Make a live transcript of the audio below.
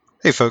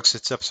Hey folks,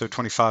 it's episode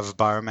 25 of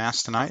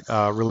Biomass tonight.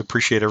 Really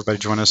appreciate everybody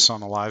joining us on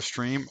the live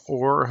stream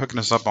or hooking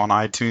us up on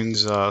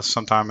iTunes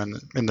sometime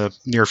in the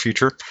near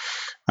future.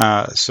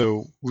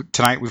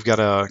 Tonight we've got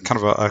a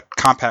kind of a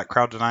compact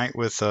crowd tonight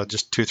with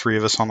just two or three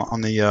of us on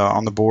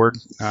the board.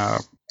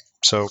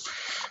 So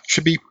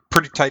should be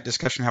pretty tight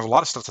discussion. Have a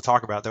lot of stuff to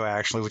talk about though,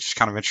 actually, which is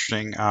kind of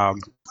interesting.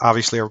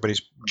 Obviously,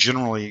 everybody's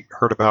generally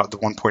heard about the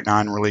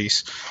 1.9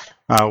 release,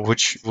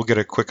 which we'll get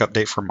a quick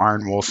update from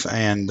Iron Wolf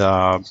and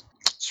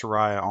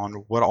Soraya on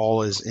what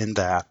all is in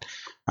that.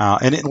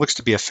 And it looks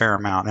to be a fair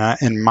amount.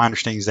 And my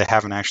understanding is they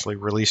haven't actually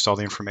released all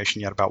the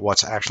information yet about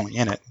what's actually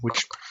in it,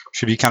 which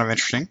should be kind of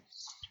interesting.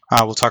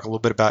 We'll talk a little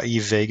bit about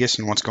Eve Vegas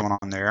and what's going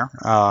on there.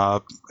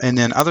 And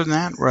then other than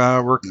that,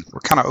 we're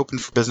kind of open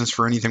for business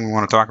for anything we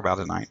want to talk about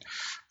tonight.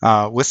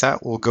 With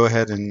that, we'll go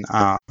ahead and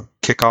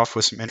kick off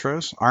with some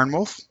intros. Iron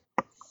Wolf?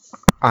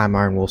 I'm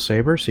Iron Wolf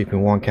Saber,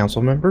 CP1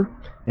 Council member,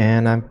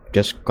 and I'm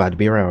just glad to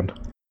be around.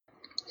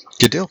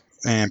 Good deal.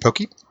 And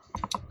Pokey?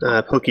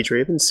 Pokey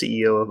Draven,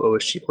 CEO of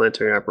OSG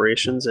Planetary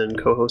Operations and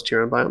co-host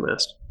here on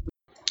Biomass.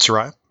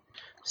 Soraya?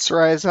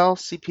 Soraya Zell,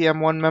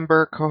 CPM1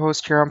 member,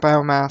 co-host here on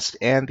Biomass,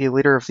 and the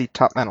leader of the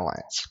Top Men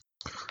Alliance.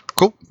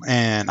 Cool.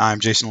 And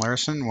I'm Jason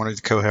Larison, one of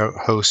the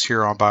co-hosts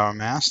here on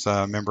Biomass,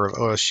 a member of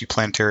OSG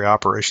Planetary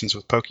Operations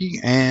with Pokey,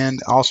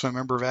 and also a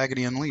member of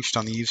Agony Unleashed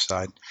on the Eve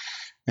side.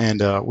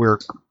 And we're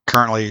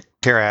currently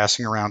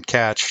terra-assing around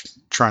Catch,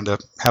 trying to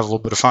have a little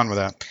bit of fun with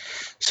that.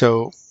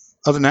 So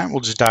other than that, we'll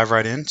just dive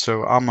right in.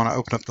 So I'm going to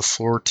open up the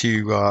floor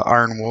to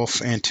Iron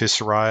Wolf and to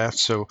Soraya.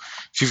 So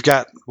if you've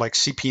got like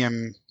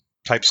CPM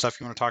type stuff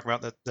you want to talk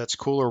about, that's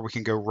cool, or we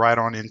can go right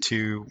on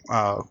into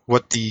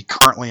what the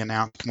currently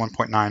announced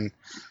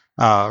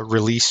 1.9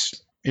 release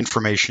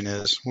information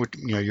is.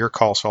 Your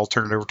call, so I'll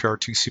turn it over to our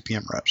two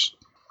CPM reps.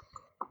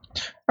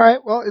 All right,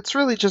 well, it's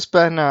really just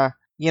been,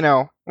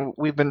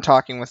 we've been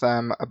talking with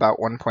them about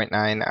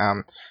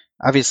 1.9,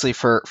 obviously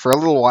for a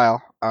little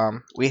while.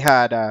 We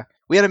had a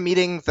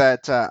meeting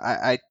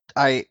that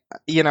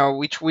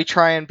we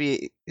try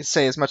and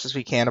say as much as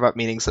we can about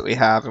meetings that we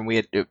have, and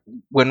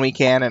when we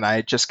can. And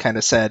I just kind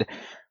of said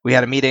we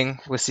had a meeting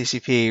with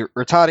CCP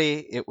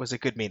Rattati. It was a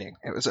good meeting.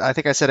 I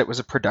think I said it was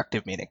a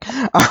productive meeting,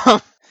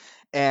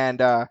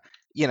 and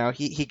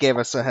he gave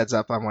us a heads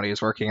up on what he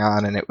was working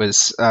on, and it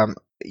was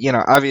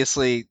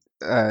obviously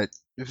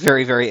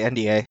very very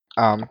NDA,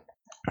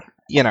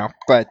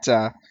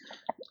 but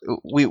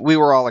we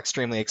were all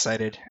extremely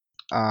excited.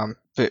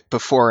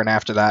 Before and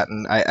after that,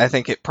 and I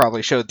think it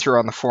probably showed through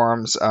on the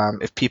forums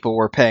if people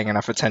were paying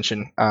enough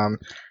attention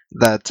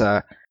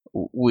that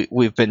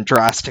we've been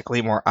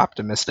drastically more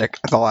optimistic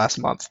the last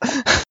month.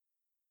 I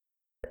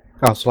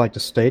also like to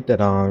state that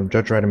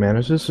Judge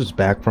Radamantis is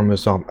back from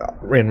his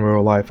in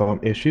real life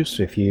issues.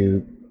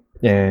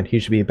 And he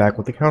should be back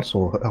with the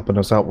council, helping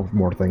us out with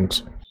more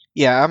things.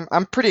 Yeah,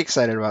 I'm pretty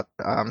excited about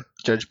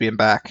Judge being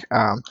back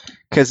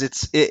because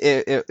it's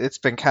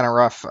been kind of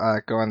rough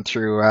going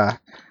through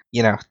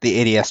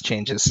the ADS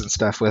changes and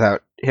stuff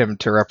without him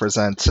to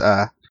represent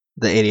the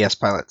ADS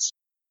pilots.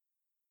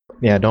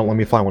 Yeah, don't let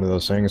me fly one of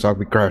those things. I'll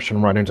be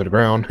crashing right into the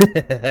ground.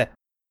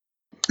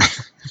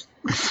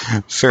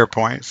 Fair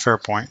point.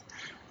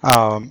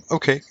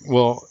 Okay,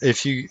 well,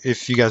 if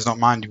you guys don't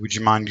mind, would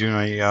you mind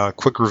doing a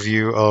quick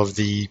review of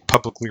the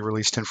publicly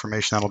released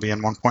information that'll be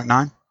in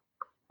 1.9?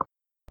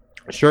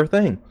 Sure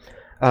thing.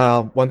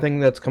 One thing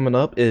that's coming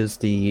up is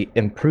the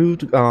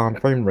improved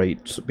frame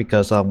rates,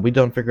 because we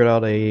done figured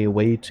out a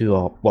way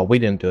to, well, we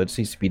didn't do it,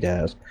 CCP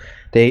has.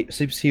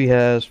 CCP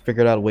has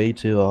figured out a way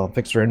to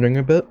fix rendering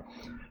a bit,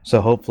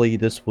 so hopefully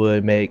this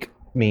would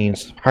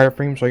means higher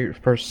frames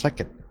per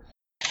second.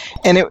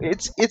 And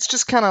it's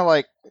just kind of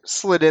like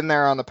slid in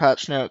there on the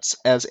patch notes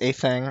as a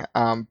thing,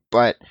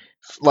 but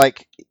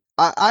like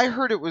I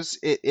heard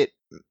it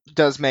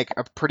does make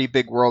a pretty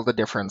big world of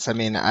difference. I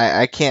mean,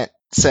 I can't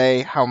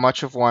say how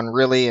much of one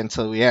really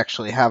until we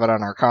actually have it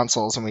on our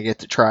consoles and we get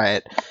to try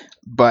it,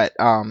 but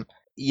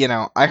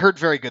I heard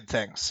very good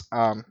things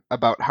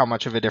about how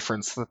much of a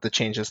difference that the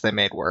changes they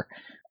made were.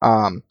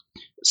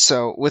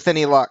 So with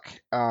any luck,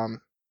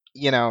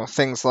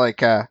 things like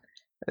the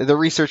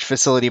research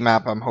facility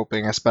map, I'm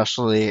hoping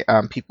especially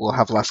people will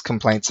have less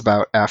complaints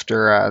about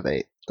after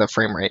the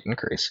frame rate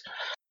increase.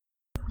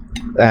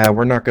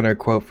 We're not going to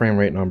quote frame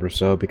rate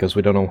numbers, because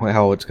we don't know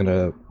how it's going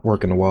to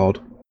work in the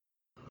wild.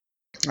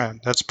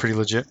 That's pretty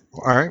legit.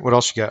 All right, what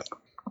else you got?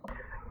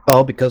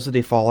 Well, because of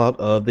the fallout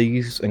of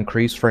these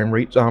increased frame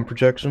rate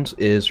projections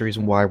is the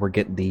reason why we're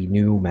getting the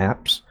new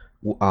maps.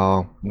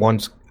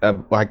 One's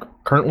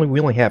currently we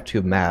only have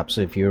two maps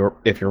if you're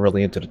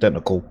really into the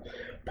technical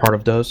part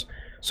of those.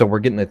 So we're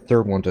getting a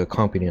third one to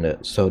accompany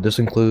it. So this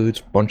includes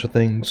a bunch of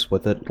things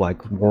with it,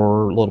 like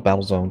more little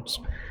battle zones.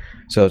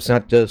 So it's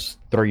not just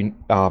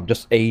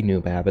just a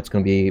new map. It's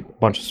going to be a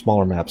bunch of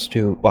smaller maps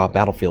too,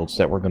 battlefields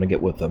that we're going to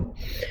get with them.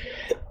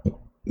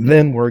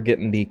 Then we're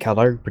getting the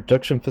Caldari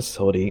production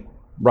facility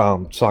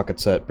socket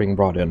set being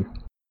brought in.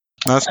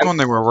 That's the one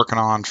they were working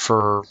on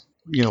for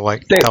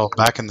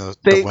back in the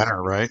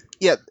winter, right?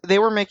 Yeah, they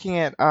were making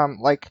it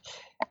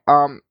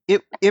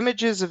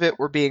Images of it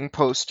were being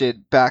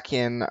posted back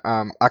in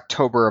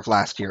October of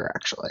last year,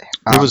 actually.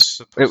 It was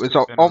supposed was to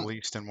have been al-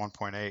 released in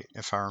 1.8,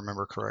 if I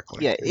remember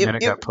correctly. Yeah, and then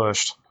it got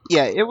pushed.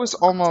 Yeah, it was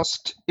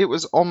almost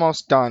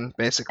done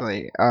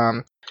basically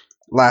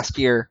last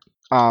year.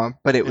 But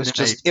it And was then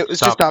just they it was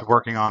just stopped up.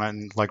 working on it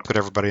and like put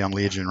everybody on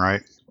Legion,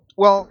 right?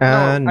 Well, no,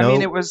 I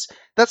mean No.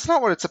 that's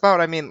not what it's about.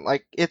 I mean,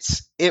 like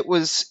it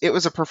was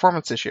a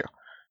performance issue.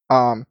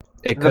 It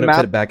the could have map-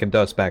 put it back in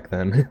dust back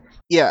then.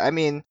 Yeah, I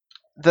mean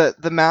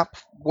the map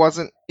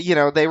wasn't,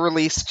 they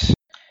released,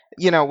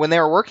 when they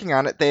were working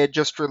on it, they had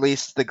just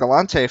released the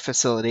Galante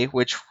facility,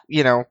 which,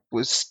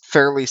 was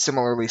fairly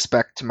similarly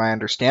spec'd to my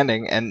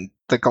understanding, and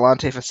the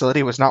Galante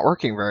facility was not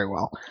working very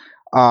well.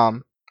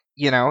 And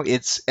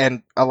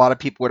a lot of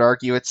people would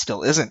argue it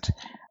still isn't.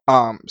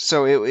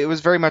 So it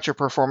was very much a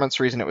performance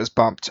reason it was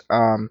bumped.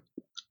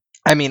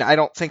 I mean, I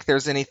don't think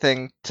there's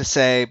anything to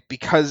say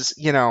because,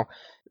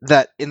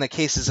 that in the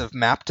cases of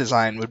map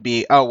design would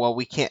be, oh, well,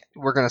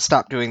 we're going to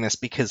stop doing this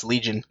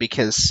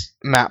because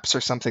maps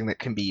are something that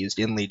can be used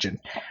in Legion.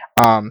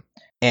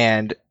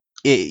 And,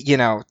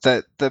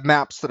 the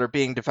maps that are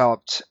being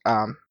developed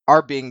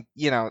are being,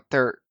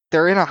 they're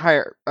in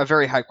a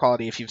very high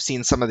quality. If you've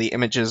seen some of the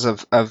images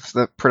of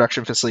the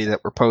production facility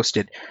that were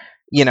posted,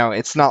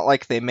 it's not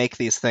like they make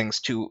these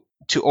things to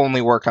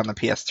only work on the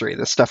PS3.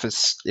 This stuff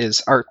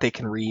is art they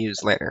can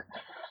reuse later.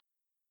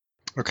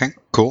 Okay,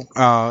 cool.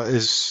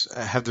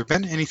 Have there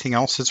been anything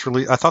else that's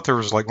released? I thought there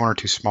was like one or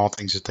two small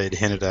things that they'd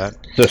hinted at.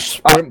 The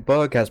sprint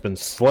bug has been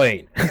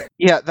slain.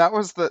 Yeah, that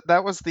was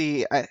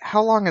the.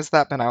 How long has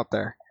that been out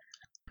there?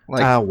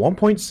 Like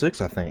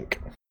 1.6, I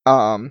think.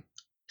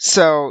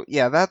 So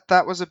yeah,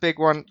 that was a big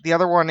one. The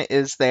other one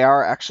is they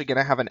are actually going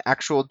to have an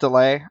actual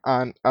delay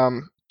on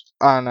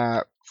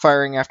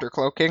firing after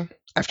decloaking.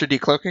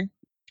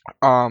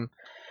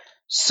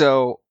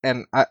 So,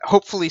 and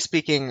hopefully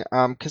speaking,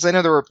 because I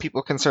know there were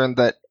people concerned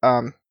that,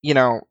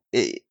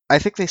 I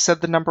think they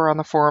said the number on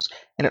the forums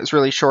and it was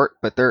really short,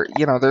 but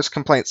there's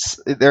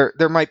complaints.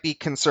 There might be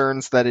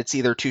concerns that it's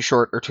either too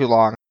short or too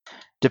long,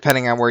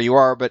 depending on where you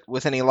are. But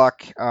with any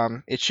luck,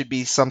 it should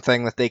be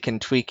something that they can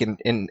tweak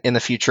in the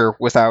future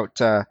without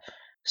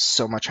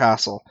so much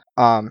hassle.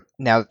 Now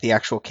that the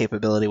actual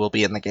capability will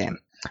be in the game.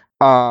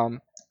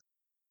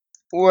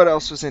 What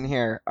else was in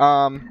here?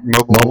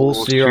 Mobile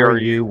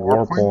CRU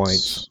war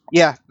points.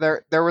 Yeah,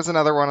 there was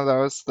another one of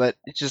those that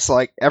it's just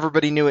like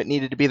everybody knew it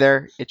needed to be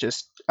there. It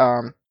just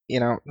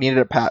needed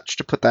a patch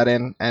to put that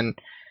in and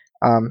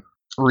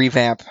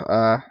revamp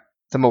the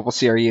mobile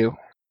CRU.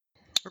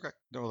 Okay,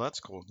 well that's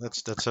cool.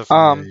 That's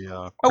definitely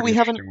we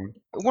haven't.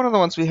 One of the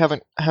ones we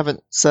haven't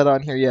said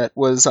on here yet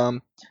was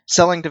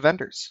selling to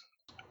vendors.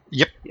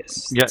 Yep.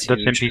 Yes. Yeah, that's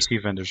that's huge.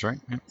 NPC vendors, right?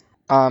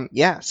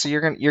 Yeah. So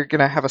you're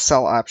gonna have a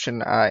sell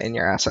option in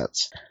your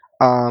assets.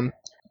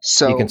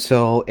 So You can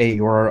sell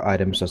AUR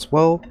items as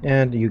well,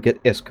 and you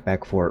get ISK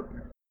back for it.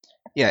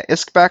 yeah,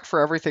 ISK back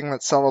for everything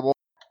that's sellable.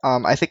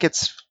 I think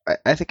it's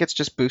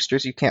just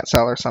boosters you can't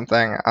sell or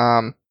something.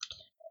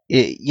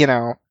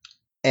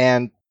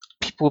 And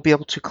people will be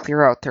able to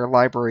clear out their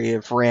library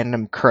of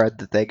random crud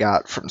that they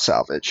got from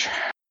salvage.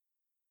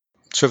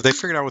 So have they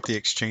figured out what the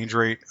exchange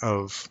rate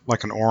of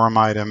like an Aurum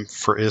item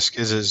for ISK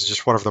is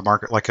just whatever the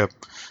market, like a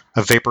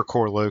Vapor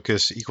Core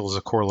Locus equals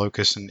a Core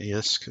Locus in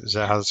ISK? Is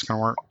that how it's going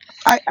to work?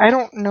 I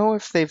don't know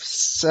if they've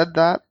said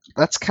that.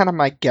 That's kind of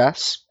my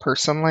guess,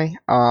 personally.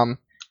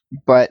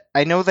 But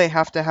I know they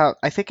have to have.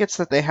 I think it's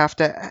that they have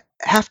to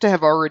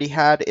have already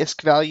had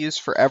ISK values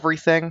for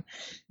everything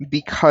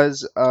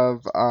because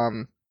of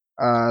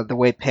the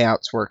way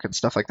payouts work and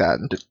stuff like that,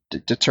 and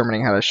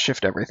determining how to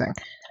shift everything.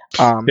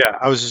 Yeah,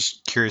 I was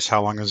just curious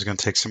how long it was going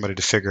to take somebody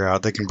to figure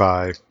out they can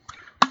buy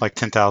like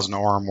 10,000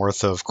 Aurum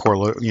worth of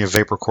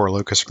Vapor Core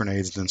Locus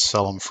grenades, then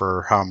sell them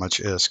for how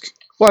much ISK.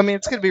 Well, I mean,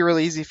 it's going to be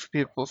really easy for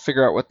people to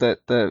figure out what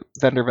the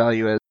vendor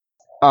value is.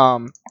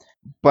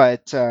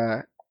 But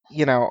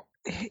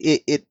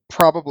it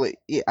probably.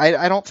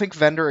 I don't think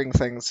vendoring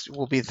things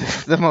will be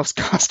the most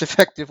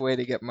cost-effective way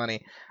to get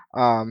money.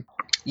 So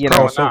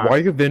not. why are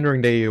you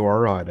vendoring the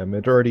AUR item?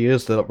 It already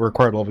is the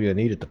required level you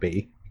need it to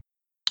be.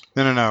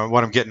 No.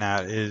 What I'm getting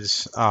at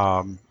is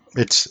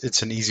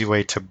it's an easy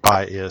way to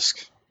buy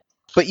ISK.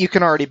 But you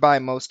can already buy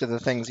most of the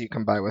things you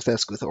can buy with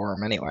ISK with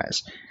Aurum,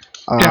 anyways.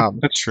 Yeah,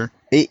 that's true.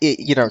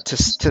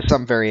 To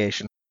some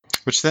variation.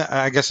 Which then,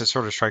 I guess it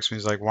sort of strikes me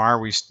as like, why are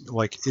we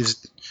like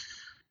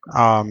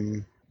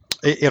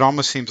it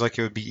almost seems like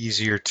it would be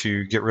easier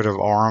to get rid of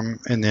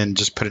Aurum and then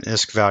just put an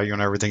ISK value on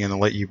everything and then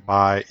let you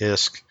buy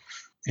ISK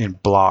in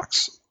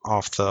blocks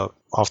off the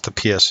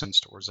PSN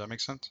store. Does that make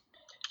sense?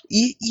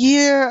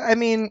 Yeah, I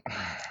mean,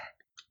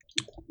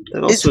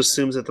 That also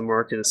assumes that the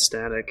market is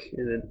static.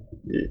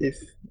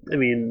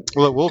 And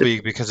well, it will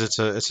be because it's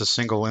a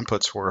single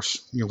input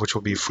source, which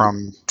will be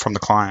from the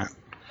client.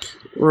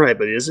 Right,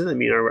 but is it? I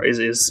mean,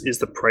 is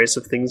the price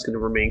of things going to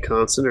remain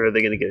constant, or are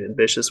they going to get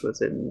ambitious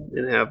with it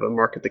and have a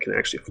market that can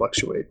actually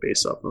fluctuate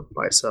based off of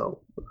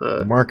buy-sell?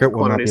 The market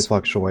will not be quantities?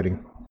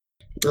 fluctuating.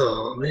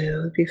 Oh man,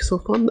 that'd be so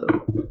fun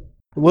though.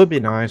 It would be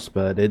nice,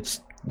 but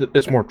it's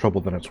It's more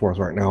trouble than it's worth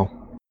right now.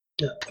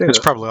 Yeah, fair That's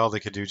enough. probably all they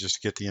could do just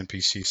to get the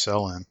NPC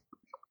cell in.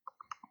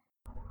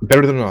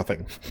 Better than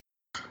nothing.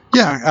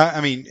 Yeah,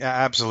 I mean,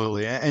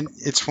 absolutely, and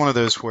it's one of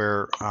those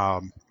where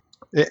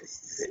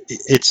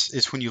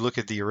it's when you look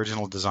at the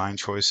original design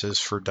choices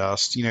for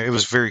Dust, it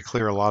was very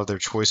clear a lot of their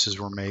choices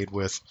were made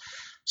with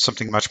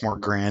something much more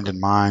grand in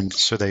mind.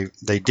 So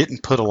they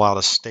didn't put a lot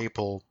of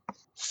staple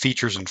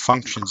features and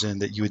functions in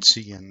that you would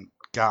see in,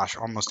 gosh,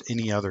 almost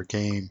any other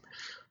game.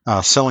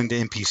 Selling to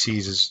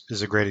NPCs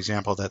is a great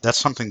example of that. That's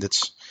something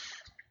that's,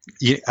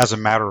 as a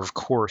matter of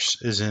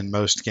course, is in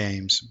most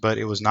games, but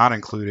it was not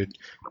included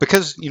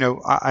because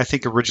I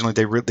think originally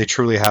they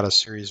truly had a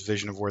serious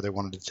vision of where they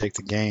wanted to take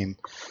the game.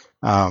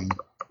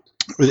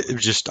 It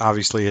just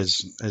obviously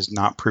has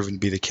not proven to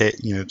be the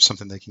case,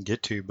 something they can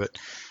get to. But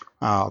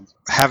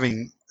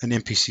having an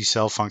NPC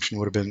cell function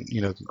would have been,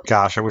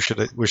 gosh, I wish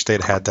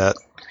they'd had that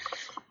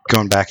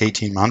going back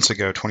 18 months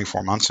ago,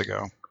 24 months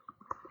ago.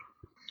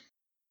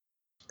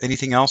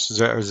 Anything else?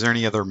 Is there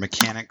any other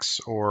mechanics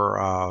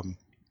or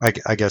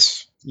I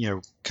guess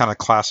kind of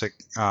classic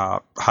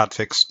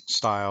hotfix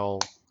style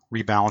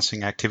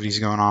rebalancing activities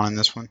going on in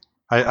this one?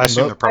 I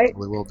assume there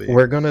probably will be.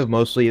 We're going to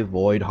mostly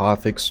avoid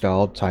hotfix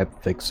style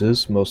type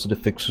fixes. Most of the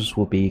fixes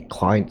will be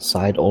client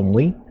side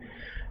only.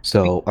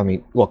 So, I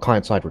mean,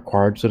 client side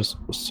required, so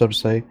to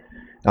say.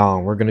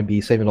 We're going to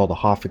be saving all the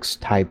hotfix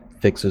type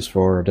fixes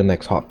for the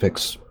next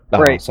hotfix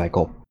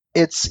cycle.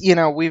 It's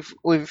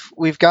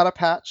we've got a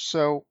patch,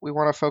 so we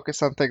want to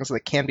focus on things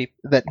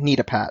that need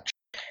a patch.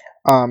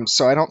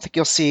 So I don't think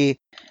you'll see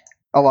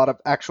a lot of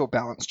actual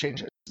balance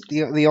changes.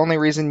 The only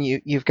reason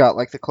you've got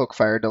like the cloak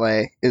fire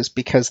delay is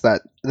because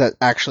that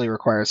actually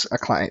requires a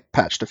client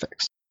patch to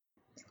fix.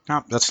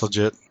 No, that's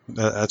legit.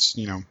 That's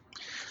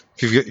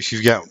if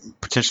you've got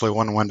potentially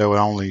one window,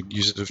 only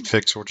use it to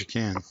fix what you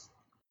can.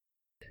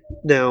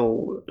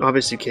 Now,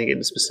 obviously, you can't get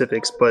into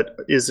specifics, but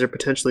is there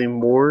potentially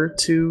more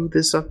to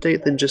this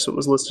update than just what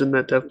was listed in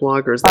that dev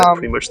blog, or is that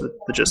pretty much the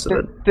gist of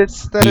it?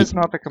 That is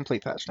not the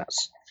complete patch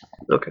notes.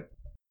 Okay.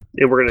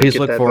 And we're gonna Please get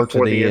look that forward to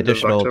before the end of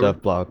additional October?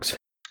 dev blogs.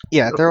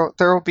 Yeah,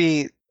 there will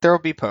be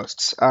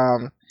posts.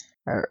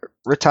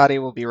 Ritati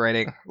will be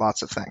writing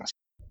lots of things.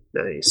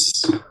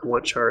 Nice.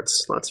 Want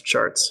charts? Lots of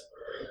charts.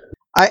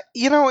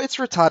 It's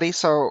Ritati,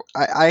 so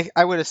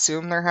I would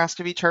assume there has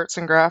to be charts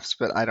and graphs,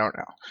 but I don't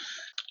know.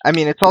 I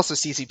mean, it's also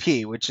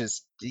CCP, which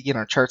is,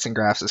 charts and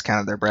graphs is kind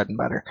of their bread and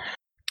butter.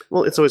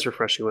 Well, it's always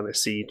refreshing when I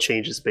see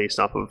changes based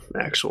off of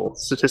actual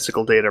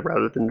statistical data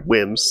rather than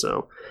whims.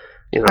 So,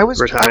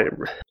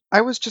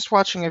 I was just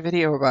watching a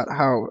video about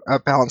how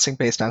balancing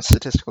based on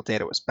statistical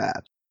data was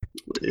bad.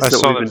 I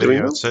saw that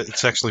video.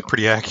 It's actually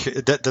pretty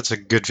accurate. That's a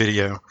good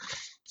video.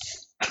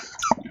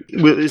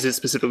 Is it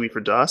specifically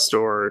for Dust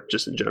or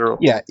just in general?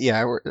 Yeah.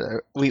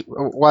 We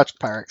watched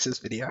Pyrex's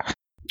video.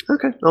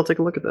 Okay, I'll take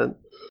a look at that.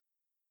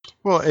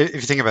 Well, if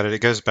you think about it, it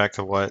goes back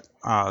to what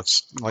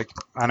it's like.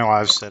 I know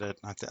I've said it.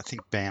 I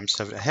think Bam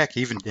said it. Heck,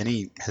 even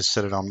Denny has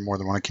said it on more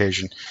than one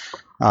occasion.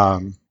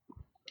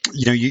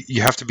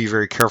 You have to be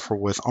very careful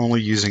with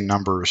only using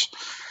numbers,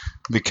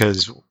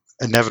 because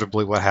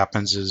inevitably what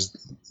happens is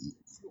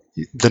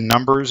the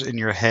numbers in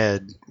your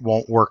head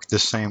won't work the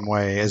same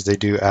way as they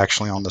do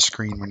actually on the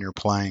screen when you're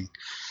playing,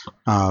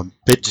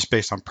 just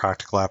based on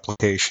practical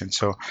application.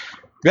 So,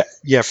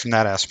 yeah, from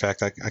that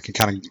aspect, I can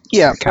kind of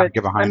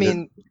get behind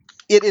it.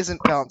 It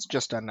isn't balanced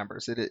just on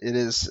numbers. It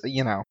is,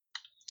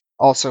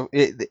 also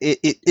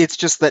it's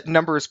just that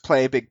numbers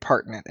play a big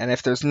part in it. And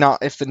if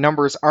the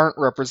numbers aren't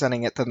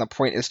representing it, then the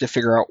point is to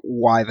figure out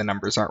why the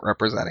numbers aren't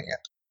representing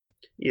it.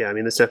 Yeah, I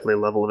mean, there's definitely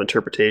a level of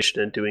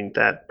interpretation and doing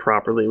that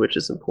properly, which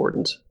is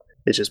important.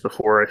 It's just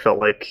before I felt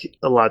like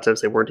a lot of times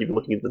they weren't even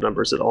looking at the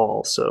numbers at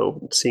all.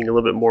 So seeing a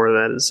little bit more of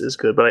that is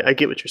good. But I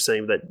get what you're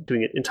saying, that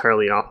doing it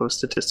entirely off of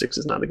statistics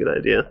is not a good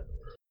idea.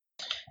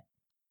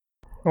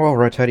 Well,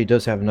 Ritati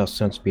does have enough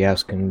sense to be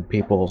asking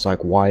people, it's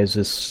like, why is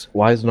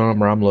the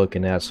number I'm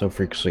looking at so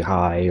freakishly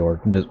high,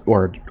 or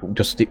why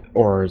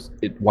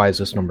is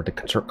this number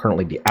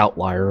currently the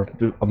outlier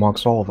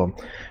amongst all of them?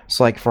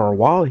 It's like, for a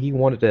while he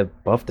wanted to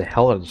buff the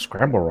hell out of the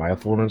scramble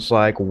rifle, and it's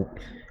like,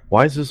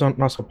 why is this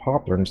not so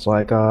popular? And it's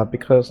like,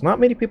 because not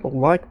many people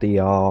like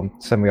the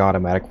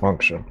semi-automatic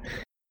function.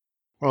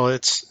 Well,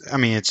 it's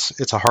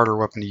a harder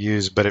weapon to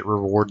use, but it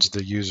rewards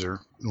the user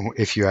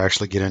if you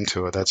actually get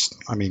into it.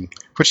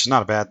 Which is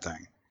not a bad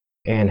thing.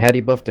 And had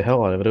he buffed the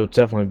hell out of it, it would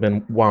definitely have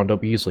been wound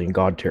up easily in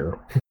God tier.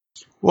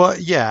 Well,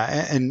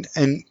 yeah, and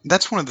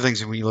that's one of the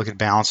things that when you look at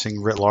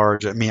balancing writ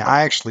large,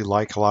 I actually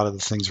like a lot of the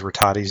things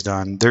Ritati's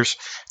done. There's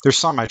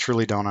some I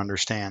truly don't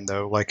understand,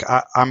 though. Like,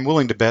 I'm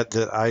willing to bet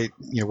that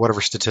whatever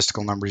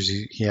statistical numbers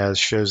he has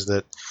shows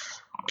that,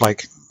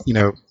 like,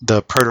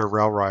 the Proto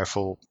Rail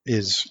Rifle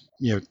is,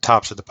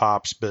 tops of the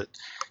pops, but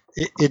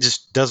it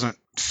just doesn't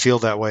feel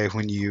that way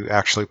when you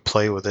actually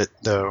play with it,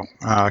 though,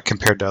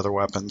 compared to other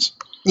weapons.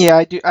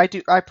 Yeah,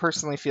 I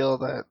personally feel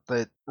that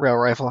the Rail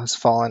Rifle has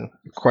fallen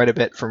quite a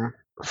bit from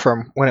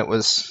when it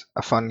was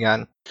a fun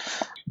gun,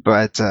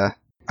 but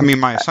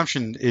my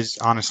assumption is,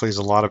 honestly, is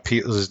a lot of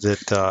people is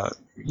that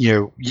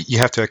you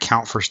have to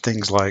account for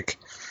things like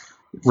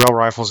rail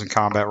rifles and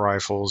combat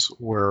rifles,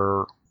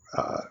 where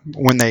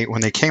when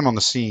they came on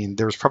the scene,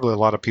 there was probably a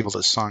lot of people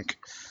that sunk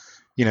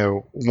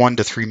 1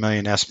 to 3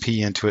 million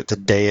SP into it the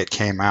day it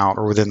came out,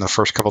 or within the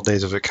first couple of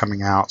days of it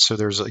coming out. So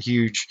there's a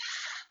huge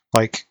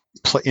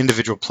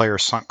individual player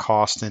sunk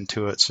cost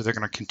into it. So they're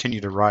going to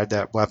continue to ride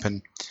that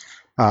weapon,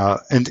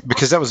 and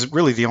because that was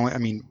really the only. I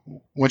mean,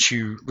 once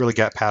you really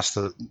got past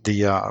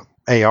the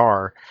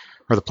AR,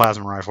 or the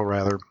plasma rifle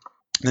rather,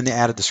 then they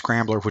added the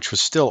scrambler, which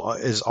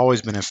has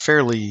always been a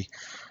fairly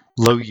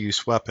low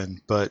use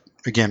weapon, but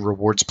again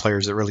rewards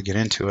players that really get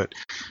into it.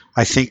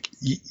 I think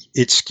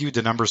it skewed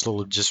the numbers a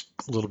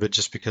little bit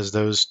just because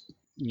those,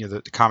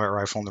 the combat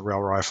rifle and the rail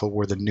rifle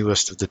were the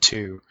newest of the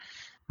two.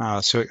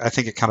 So I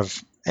think it kind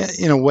of,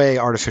 in a way,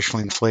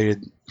 artificially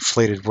inflated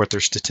what their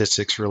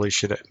statistics really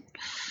should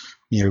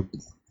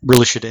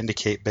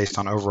indicate based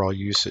on overall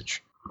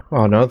usage.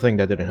 Well, another thing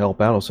that didn't help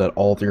out is that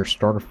all their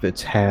starter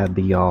fits had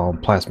the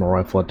plasma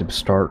rifle at the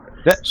start.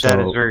 That is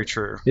very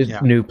true. Yeah.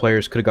 New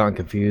players could have gotten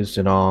confused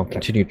and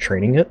continued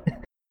training it.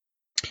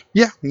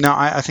 Yeah, no,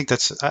 I think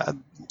that's. I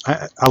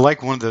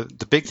like one of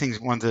the big things.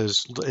 One of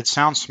those. It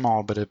sounds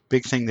small, but a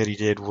big thing that he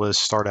did was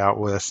start out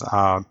with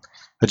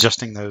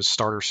adjusting those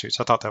starter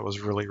suits. I thought that was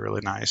really,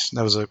 really nice.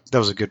 That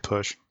was a good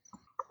push.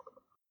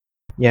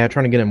 Yeah,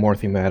 trying to get it more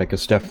thematic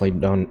has definitely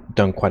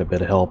done quite a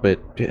bit of help. It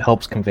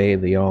helps convey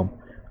the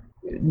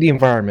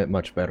environment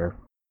much better.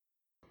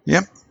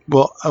 Yep.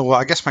 Well,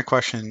 I guess my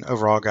question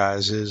overall,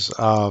 guys, is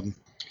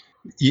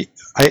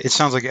it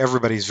sounds like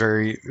everybody's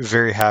very,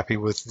 very happy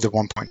with the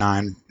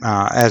 1.9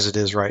 as it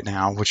is right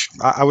now, which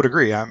I would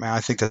agree. I mean,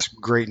 I think that's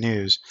great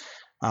news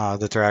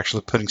that they're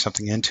actually putting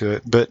something into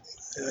it. But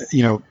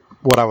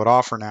what I would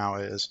offer now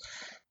is,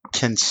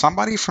 can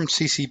somebody from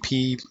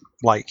CCP,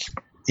 like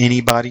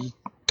anybody,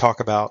 talk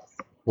about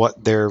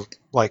what their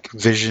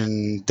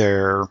vision,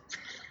 their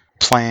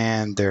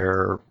plan,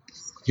 their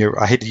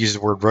I hate to use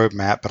the word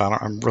roadmap, but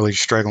I'm really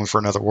struggling for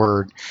another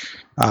word.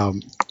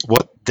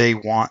 What they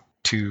want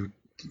to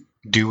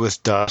do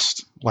with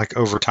Dust,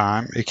 over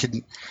time. It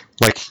could,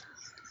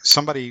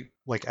 somebody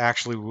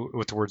actually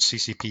with the word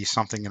CCP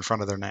something in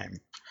front of their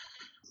name.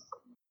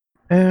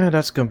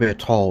 That's going to be a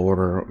tall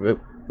order.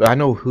 I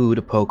know who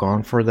to poke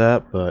on for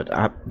that, but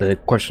the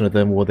question of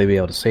them, will they be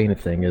able to say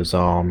anything, is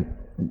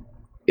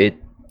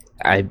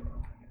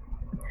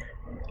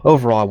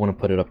overall, I want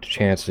to put it up to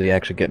chance of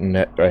actually getting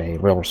a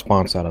real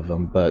response out of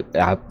them, but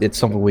it's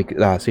something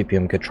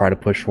CPM could try to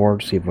push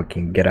forward, see if we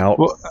can get out.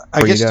 Well,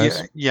 I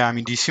guess, yeah. I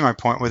mean, do you see my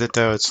point with it,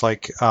 though? It's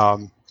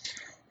the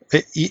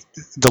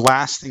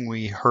last thing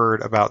we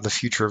heard about the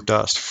future of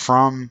Dust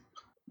from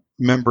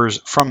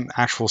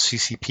actual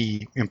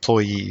CCP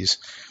employees,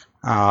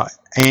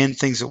 and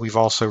things that we've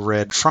also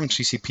read from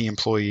CCP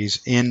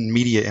employees in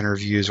media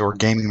interviews or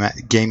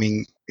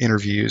gaming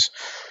interviews,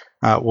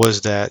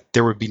 was that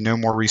there would be no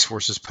more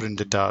resources put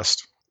into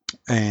Dust,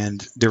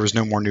 and there was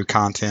no more new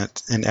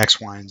content in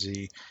X, Y, and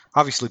Z.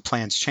 Obviously,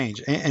 plans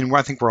change, and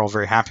I think we're all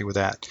very happy with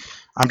that.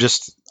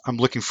 I'm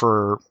looking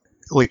for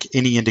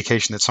any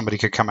indication that somebody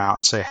could come out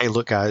and say, "Hey,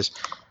 look, guys,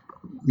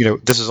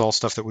 this is all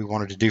stuff that we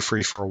wanted to do for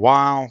you for a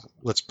while.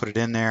 Let's put it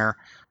in there,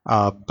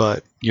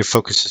 but your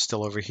focus is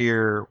still over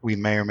here. We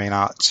may or may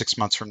not 6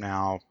 months from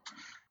now,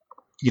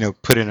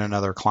 put in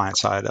another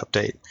client-side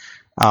update."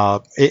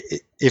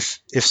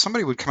 If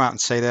somebody would come out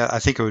and say that, I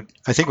think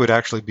it would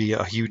actually be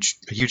a huge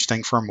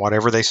thing for them,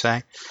 whatever they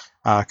say.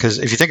 Because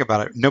if you think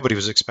about it, nobody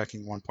was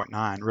expecting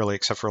 1.9 really,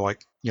 except for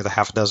the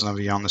half a dozen of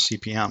you on the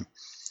CPM.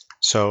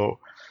 So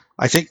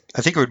I think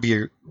it would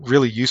be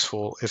really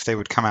useful if they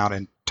would come out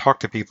and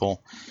talk to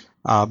people,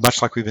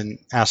 much like we've been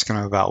asking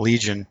them about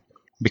Legion,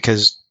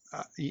 because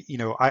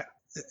I,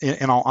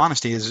 in all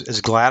honesty,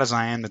 as glad as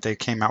I am that they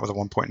came out with a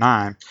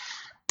 1.9.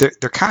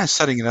 They're kind of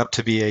setting it up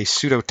to be a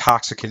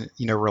pseudo-toxic,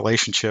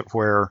 relationship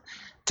where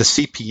the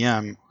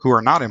CPM, who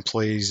are not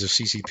employees of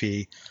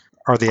CCP,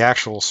 are the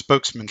actual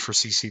spokesman for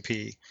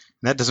CCP. And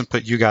that doesn't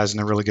put you guys in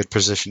a really good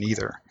position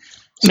either.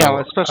 So no,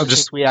 especially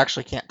since we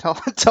actually can't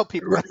tell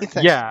people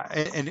anything. Yeah,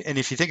 and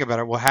if you think about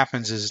it, what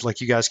happens is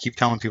you guys keep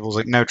telling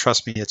people, no,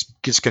 trust me,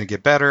 it's going to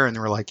get better. And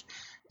we're like,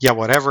 yeah,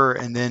 whatever.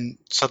 And then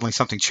suddenly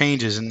something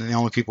changes, and the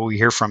only people we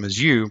hear from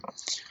is you.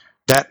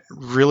 That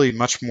really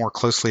much more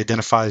closely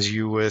identifies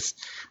you with.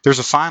 There's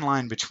a fine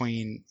line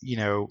between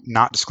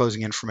not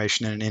disclosing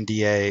information in an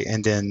NDA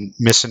and then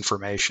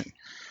misinformation,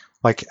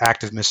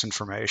 active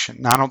misinformation.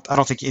 Now I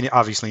don't think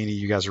obviously any of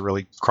you guys are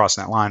really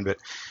crossing that line, but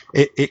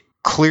it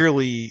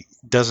clearly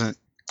doesn't.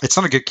 It's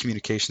not a good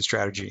communication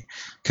strategy,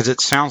 because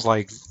it sounds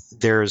like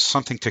there's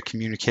something to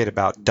communicate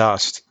about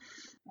Dust.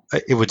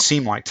 It would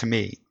seem like to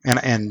me,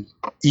 and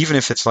even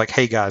if it's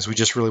hey guys, we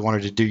just really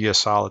wanted to do you a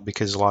solid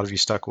because a lot of you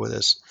stuck with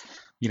us,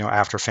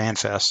 after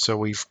FanFest, so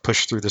we've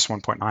pushed through this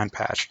 1.9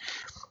 patch.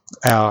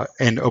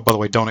 And oh, by the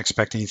way, don't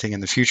expect anything in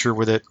the future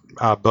with it.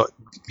 But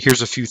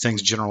here's a few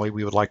things generally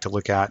we would like to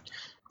look at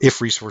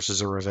if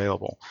resources are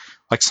available.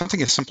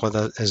 Something as simple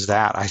as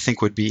that, I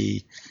think would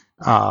be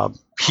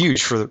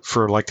huge for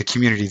the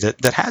community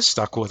that has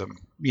stuck with them.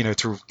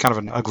 through kind of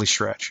an ugly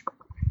stretch.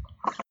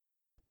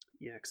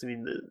 Yeah, because I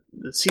mean,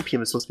 the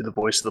CPM is supposed to be the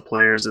voice of the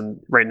players, and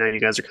right now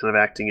you guys are kind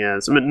of acting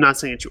as. I'm not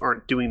saying that you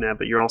aren't doing that,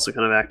 but you're also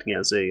kind of acting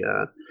as a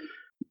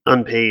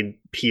unpaid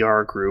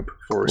PR group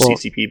for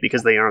CCP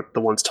because they aren't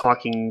the ones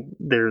talking.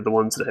 They're the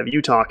ones that have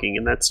you talking,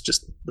 and that's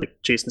just, like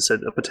Jason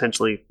said, a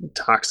potentially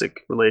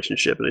toxic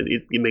relationship, and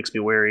it makes me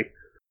wary.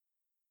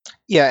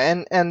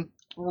 Yeah, and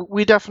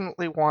we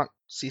definitely want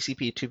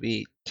CCP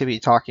to be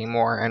talking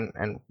more,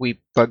 and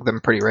we bug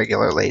them pretty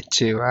regularly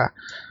to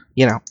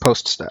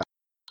post stuff.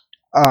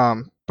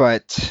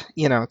 But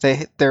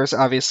there's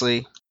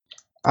obviously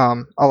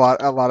a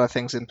lot of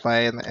things in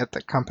play at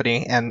the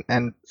company,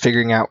 and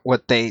figuring out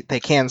what they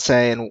can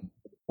say and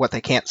what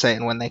they can't say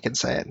and when they can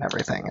say it and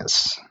everything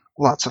is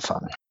lots of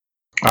fun.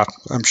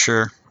 I'm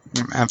sure.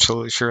 I'm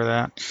absolutely sure of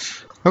that.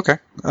 Okay.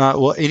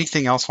 Well,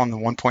 anything else on the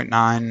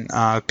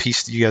 1.9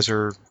 piece that you guys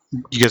are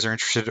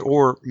interested in,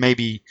 or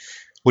maybe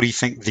what do you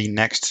think the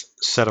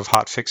next set of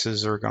hot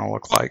fixes are going to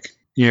look like?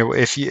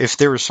 If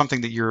there was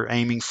something that you're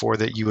aiming for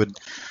that you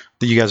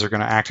guys are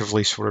going to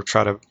actively sort of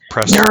try to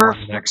press Nerf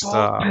on the next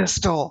bolt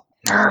pistol.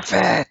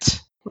 Nerf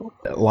it.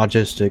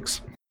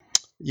 Logistics.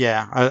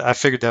 Yeah, I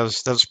figured that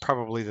was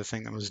probably the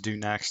thing that was due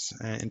next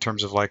in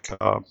terms of like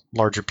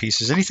larger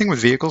pieces. Anything with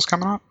vehicles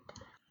coming up?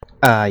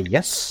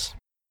 Yes.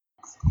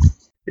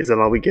 Is that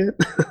all we get?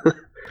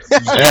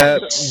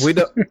 We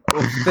don't.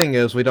 The thing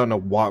is, we don't know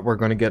what we're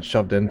going to get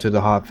shoved into the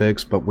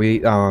hotfix, but we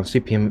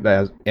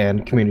CPM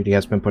and community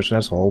has been pushing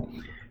us all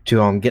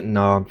to getting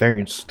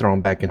variants thrown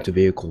back into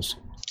vehicles.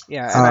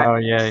 Yeah.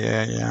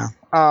 Yeah.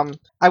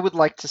 I would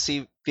like to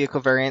see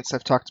vehicle variants.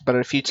 I've talked about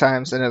it a few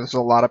times, and there's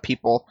a lot of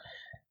people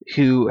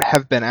who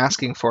have been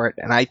asking for it,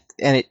 and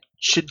it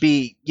should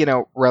be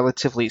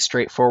relatively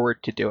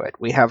straightforward to do it.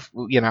 We have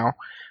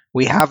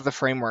the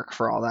framework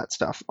for all that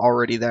stuff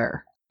already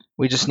there.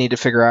 We just need to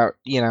figure out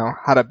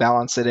how to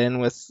balance it in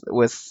with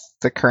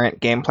the current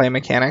gameplay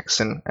mechanics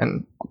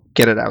and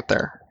get it out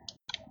there.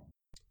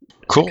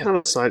 Cool. Kind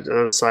of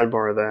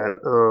sidebar of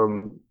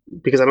that,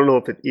 because I don't know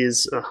if it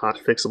is a hot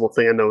fixable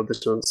thing. I know there's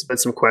been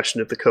some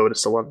question if the code is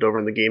still left over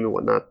in the game and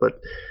whatnot,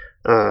 but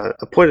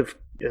a point of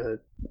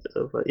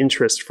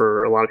interest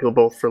for a lot of people,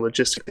 both for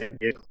logistic and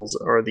vehicles,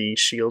 are the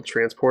shield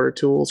transporter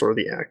tools or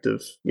the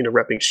active,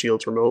 repping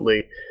shields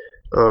remotely.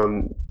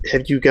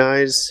 Have you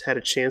guys had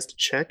a chance to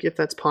check if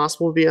that's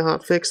possible via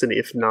hotfix? And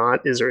if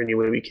not, is there any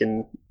way we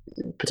can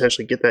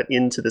potentially get that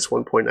into this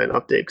 1.9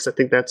 update? Because I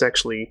think that's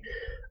actually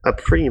a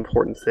pretty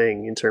important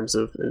thing in terms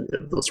of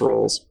those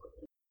roles.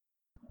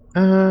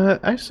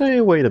 I say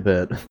wait a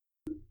bit.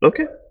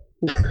 Okay.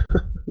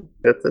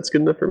 That's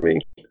good enough for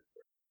me.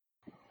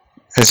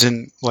 As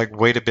in, like,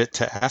 wait a bit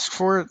to ask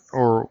for it,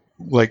 or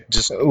like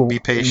just be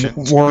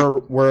patient?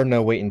 We're in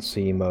no wait and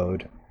see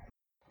mode.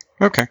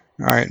 Okay,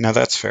 all right, now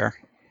that's fair.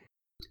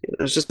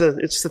 It's just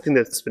a thing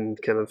that's been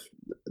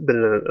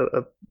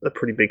a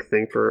pretty big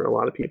thing for a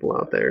lot of people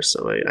out there.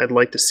 So I'd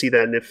like to see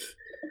that, and if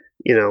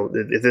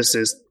this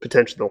is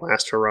potentially the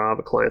last hurrah of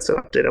a client-side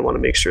update, I want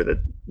to make sure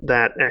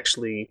that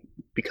actually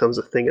becomes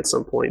a thing at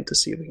some point to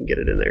see if we can get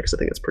it in there, because I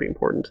think it's pretty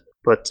important.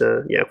 But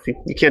if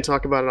you can't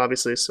talk about it,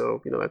 obviously,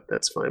 so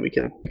that's fine. We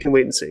can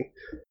wait and see.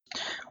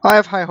 I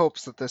have high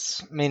hopes that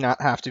this may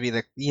not have to be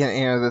that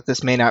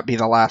this may not be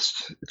the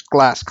last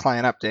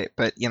client update,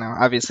 but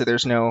obviously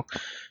there's no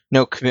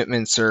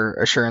commitments or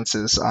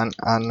assurances on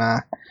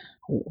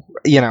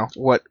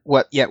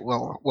what yet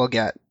we'll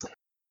get.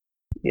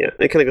 Yeah,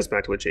 it kind of goes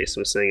back to what Jason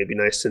was saying. It'd be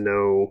nice to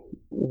know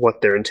what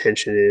their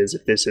intention is,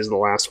 if this is the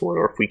last one,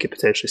 or if we could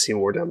potentially see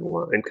more down the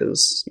line.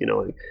 Because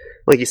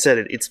like you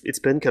said, it's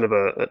been kind of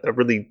a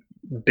really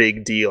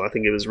big deal. I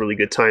think it was really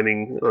good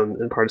timing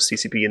on part of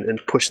CCP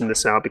and pushing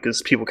this out,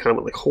 because people kind of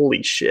went like,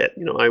 "Holy shit!"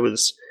 I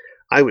was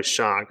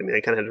shocked. I mean, I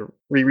kind of had to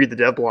reread the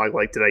dev blog.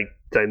 Like, did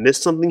I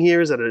miss something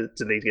here? Did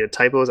they get a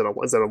typo? Is that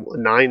a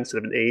 9 instead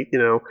of an 8?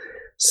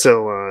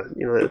 So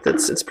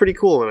it's pretty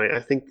cool, and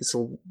I think this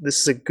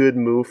is a good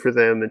move for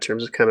them in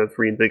terms of kind of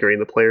reinvigorating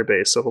the player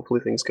base. So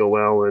hopefully things go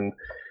well and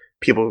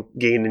people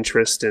gain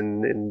interest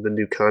in the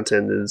new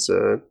content is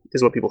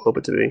what people hope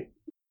it to be.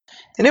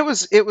 And it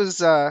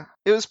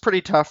was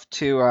pretty tough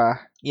to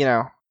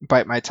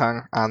bite my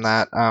tongue on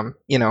that.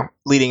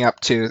 Leading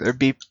up to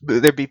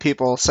there'd be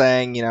people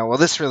saying well,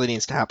 this really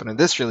needs to happen and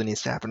this really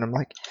needs to happen. I'm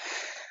like,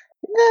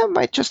 yeah, it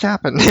might just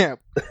happen. Yeah.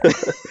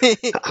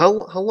 How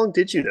long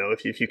did you know,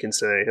 if you can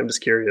say? I'm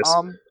just curious.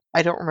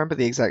 I don't remember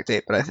the exact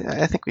date, but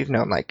I think we've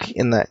known like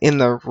in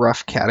the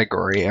rough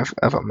category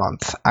of a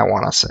month, I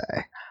want to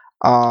say.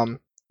 I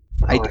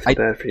feel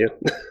bad for you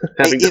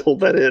having to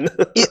hold that in.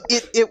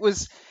 It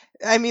was.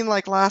 I mean,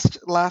 like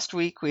last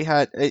week we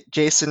had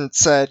Jason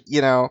said,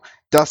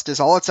 Dust is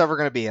all it's ever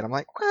going to be, and I'm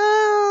like,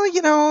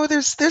 well,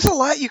 there's a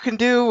lot you can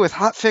do with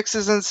hot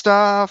fixes and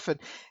stuff, and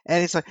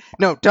he's like,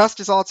 no, Dust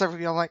is all it's ever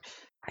going to be. I'm like,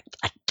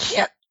 I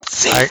can't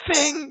say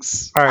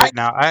things. All right,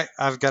 now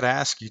I've got to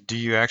ask you: do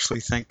you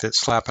actually think that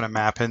slapping a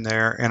map in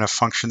there and a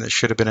function that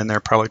should have been in there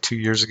probably 2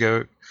 years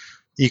ago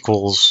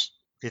equals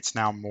it's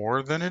now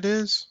more than it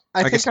is.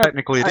 I I guess think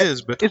technically it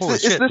is, but holy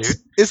shit, dude.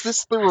 Is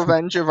this the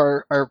revenge of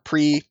our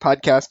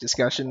pre-podcast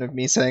discussion of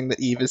me saying that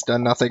Eve has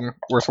done nothing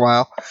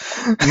worthwhile?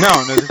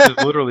 No, this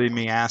is literally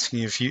me asking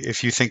you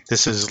if you think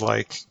this is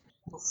like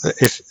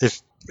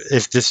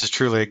if this is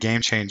truly a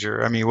game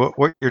changer. I mean,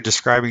 what you're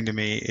describing to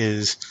me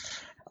is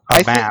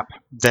a map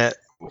that,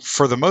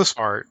 for the most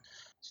part,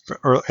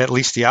 or at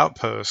least the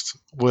outpost,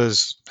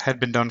 had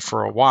been done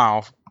for a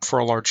while for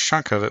a large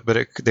chunk of it,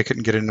 but they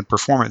couldn't get into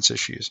performance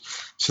issues.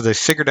 So they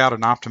figured out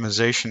an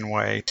optimization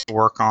way to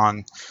work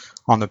on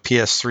the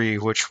PS3,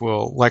 which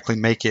will likely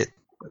make it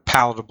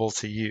palatable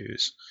to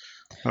use.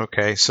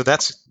 Okay, so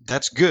that's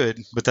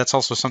good, but that's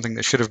also something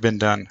that should have been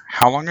done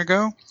how long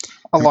ago?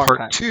 A long time.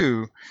 Part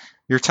 2,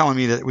 you're telling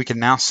me that we can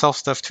now sell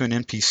stuff to an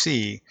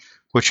NPC,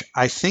 which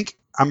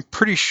I'm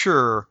pretty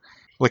sure,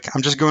 like,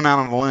 I'm just going out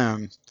on a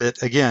limb,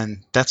 that,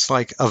 again, that's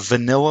like a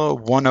vanilla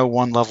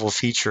 101 level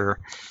feature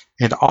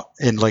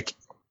in like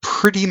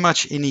pretty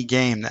much any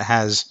game that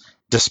has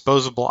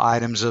disposable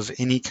items of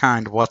any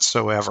kind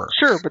whatsoever.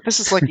 Sure, but this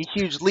is like a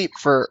huge leap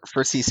for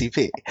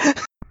CCP.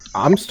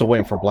 I'm still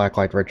waiting for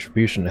Blacklight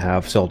Retribution to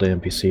have sell to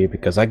NPC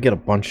because I get a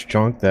bunch of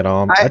junk that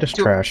I just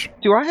trash.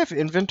 Do I have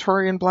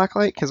inventory in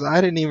Blacklight? Because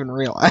I didn't even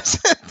realize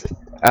it.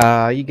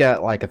 You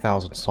got like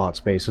 1,000 slot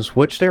spaces,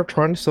 which they're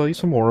trying to sell you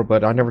some more,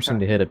 but I never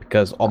seem to hit it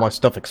because all my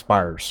stuff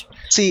expires.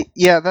 See,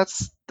 yeah,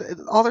 that's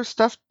all their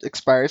stuff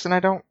expires, and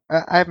I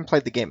haven't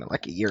played the game in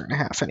like a year and a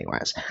half,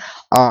 anyways.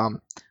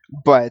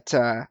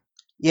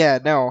 Yeah,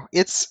 no,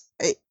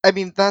 I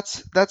mean,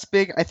 that's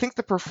big. I think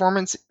the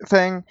performance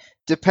thing,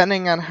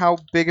 depending on how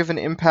big of an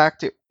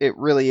impact it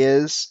really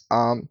is,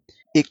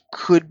 it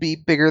could be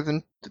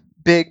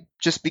big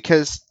just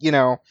because,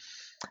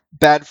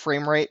 bad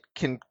frame rate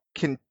can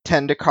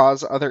tend to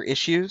cause other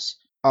issues.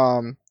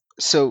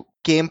 So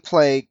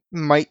gameplay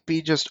might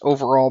be just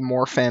overall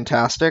more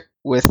fantastic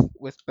with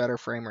better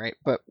frame rate,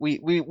 but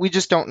we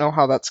just don't know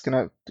how that's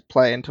going to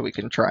play until we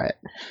can try it.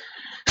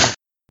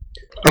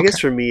 I guess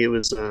for me, it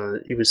was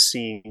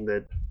seeing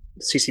that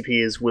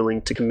CCP is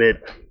willing to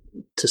commit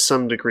to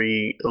some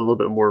degree a little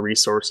bit more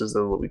resources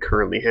than what we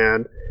currently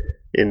had.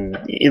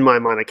 In my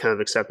mind, I kind of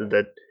accepted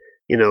that,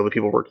 the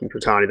people working for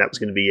Toddy, that was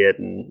going to be it,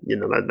 and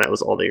that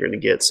was all they were going to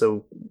get.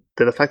 So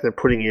the fact that they're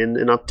putting in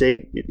an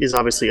update is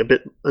obviously a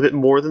bit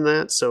more than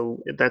that.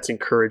 So that's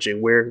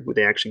encouraging. Where would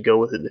they actually go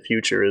with it in the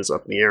future is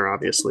up in the air,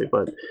 obviously,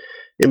 but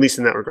at least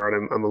in that regard,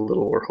 I'm a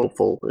little more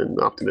hopeful and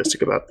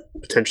optimistic about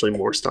potentially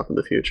more stuff in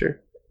the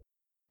future.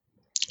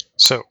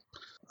 So,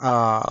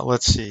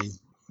 let's see.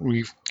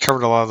 We've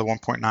covered a lot of the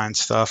 1.9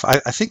 stuff. I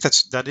think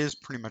that is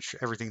pretty much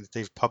everything that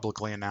they've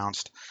publicly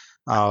announced.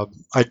 I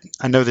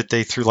know that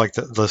they threw like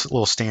the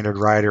little standard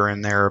rider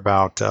in there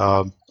about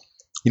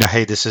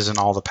hey, this isn't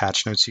all the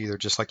patch notes either,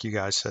 just like you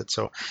guys said.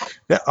 So,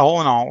 all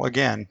in all,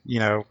 again,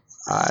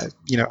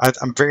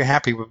 I'm very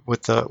happy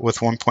with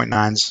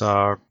 1.9's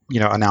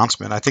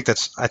announcement. I think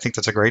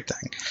that's a great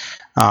thing.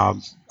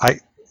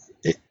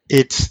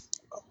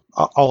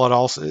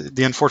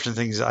 The unfortunate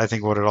thing is, I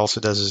think what it also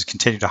does is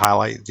continue to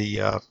highlight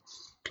the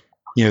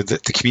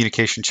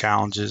communication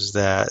challenges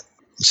that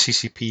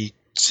CCP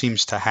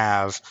seems to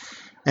have,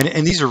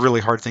 and these are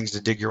really hard things to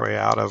dig your way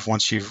out of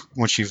once you've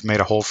made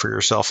a hole for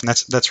yourself, and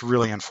that's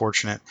really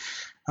unfortunate.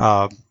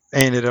 And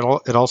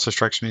it also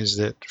strikes me as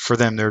that for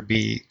them there'd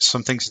be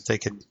some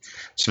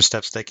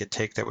steps they could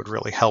take that would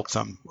really help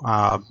them,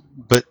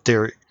 but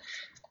they're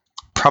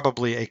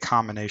probably a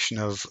combination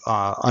of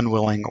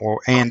unwilling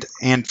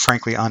and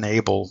frankly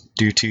unable,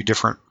 due to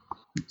different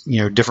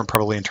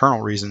probably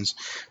internal reasons,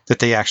 that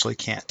they actually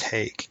can't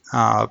take.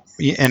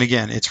 And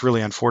again, it's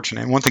really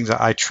unfortunate. And one thing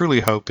that I truly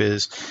hope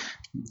is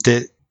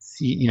that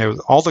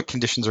all the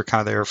conditions are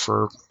kind of there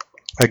for,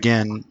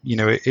 again,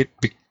 it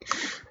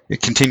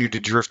continued to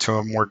drift to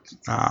a more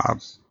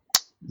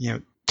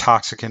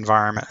toxic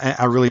environment.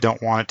 I really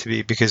don't want it to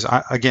be, because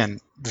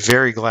again,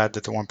 very glad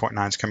that the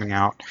 1.9 is coming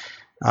out.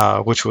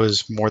 Which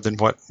was more than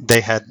what they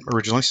had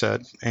originally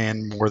said,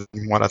 and more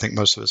than what I think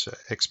most of us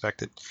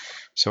expected.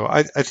 So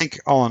I think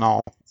all in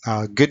all,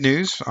 good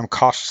news. I'm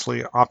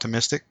cautiously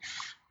optimistic,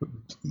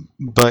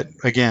 but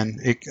again,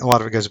 a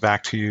lot of it goes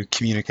back to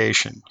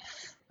communication.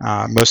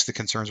 Most of the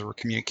concerns were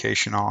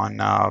communication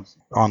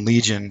on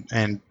Legion,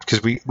 and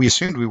because we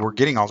assumed we were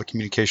getting all the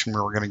communication we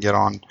were going to get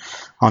on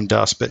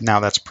Dust, but now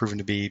that's proven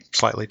to be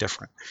slightly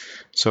different.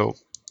 So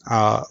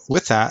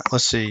with that,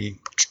 let's see.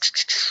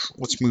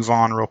 Let's move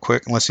on real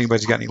quick, unless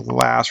anybody's got any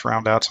last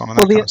roundouts on that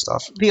kind of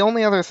stuff. The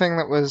only other thing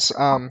that was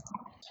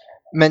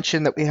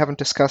mentioned that we haven't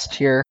discussed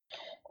here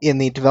in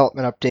the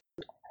development update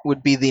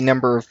would be the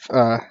number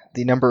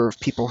of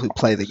people who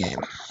play the game.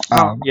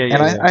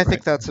 I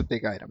think that's a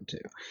big item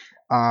too.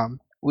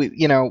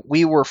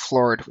 We were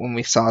floored when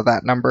we saw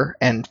that number,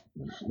 and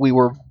we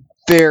were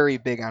very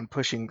big on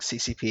pushing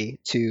CCP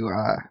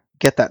to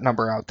get that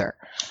number out there.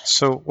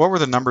 So what were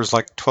the numbers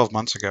like 12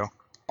 months ago?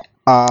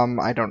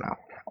 I don't know.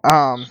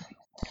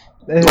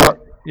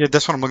 Yeah,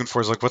 that's what I'm looking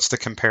for, is like, what's the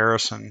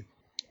comparison?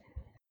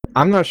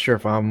 I'm not sure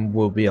if I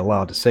will be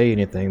allowed to say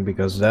anything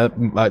because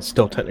that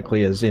still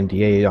technically is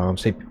NDA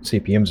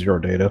CPM 0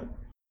 data.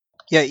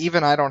 Yeah,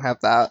 even I don't have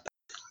that.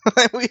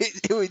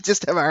 we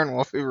just have Iron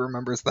Wolf who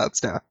remembers that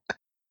stuff.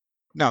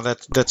 No,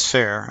 that's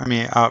fair. I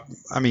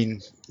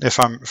mean, if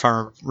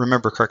I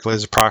remember correctly,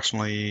 it's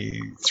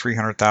approximately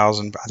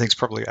 300,000. I think it's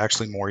probably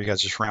actually more. You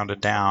guys just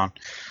rounded down,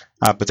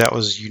 but that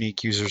was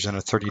unique users in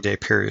a 30-day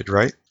period,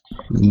 right?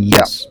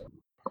 Yes.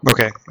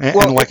 Okay, and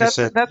Well, like I that's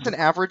said, that's an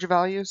average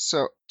value,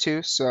 so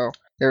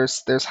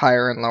there's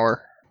higher and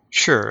lower.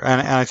 sure,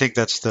 and I think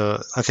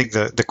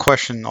the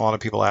question a lot of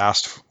people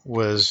asked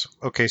was,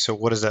 okay, so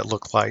what does that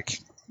look like,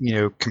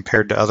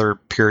 compared to other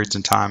periods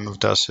in time of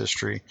Dust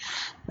history,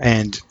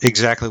 and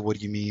exactly what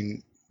do you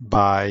mean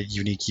by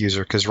unique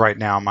user? Because right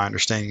now, my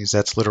understanding is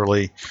that's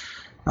literally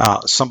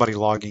somebody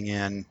logging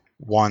in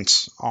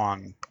once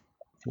on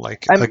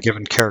like a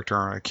given character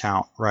or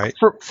account, right?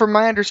 From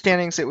my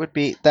understandings, that would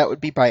be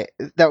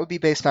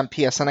based on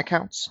PSN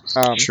accounts.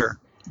 Sure.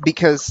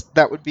 Because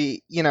that would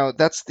be,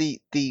 that's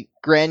the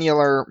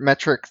granular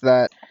metric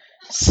that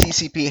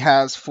CCP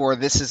has for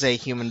this is a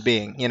human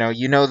being. You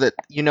know that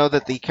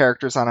the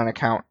characters on an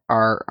account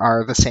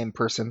are the same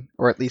person,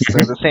 or at least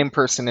they're the same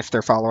person if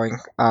they're following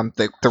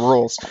the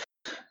rules.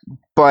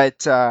 But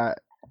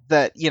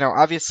that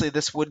obviously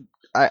this would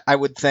I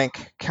would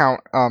think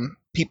count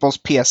people's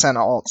PSN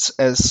alts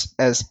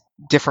as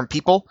different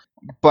people.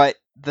 But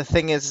the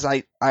thing is,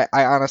 I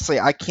honestly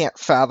I can't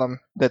fathom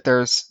that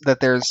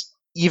there's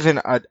even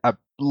a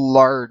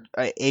large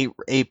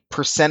a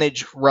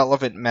percentage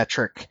relevant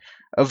metric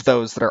of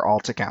those that are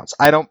alt accounts.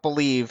 I don't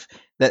believe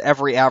that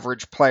every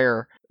average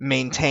player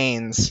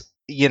maintains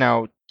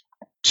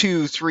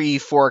 2, 3,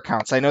 4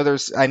 accounts. I know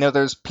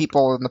there's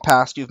people in the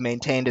past who've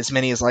maintained as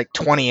many as like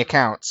 20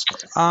 accounts.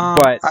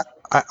 But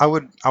I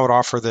would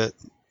offer that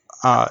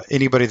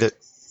anybody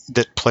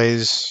that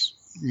plays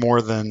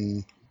more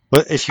than,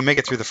 if you make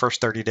it through the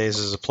first 30 days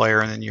as a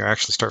player and then you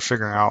actually start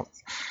figuring out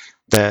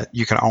that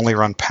you can only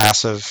run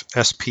passive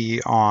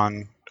SP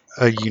on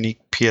a unique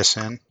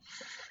PSN,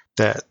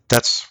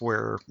 that's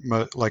where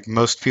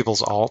most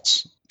people's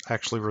alts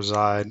actually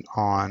reside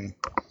on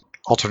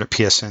alternate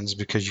PSNs,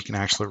 because you can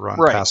actually run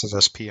passive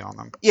SP on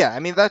them. Yeah, I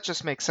mean, that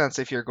just makes sense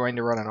if you're going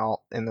to run an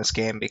alt in this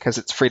game because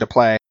it's free to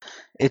play.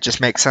 It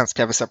just makes sense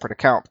to have a separate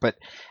account. But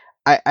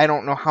I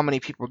don't know how many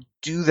people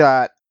do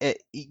that,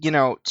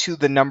 to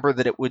the number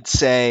that it would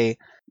say,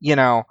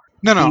 No,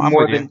 be I'm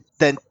more with you.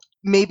 than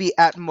maybe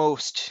at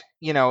most,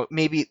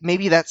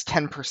 maybe that's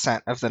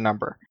 10% of the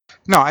number.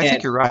 No, I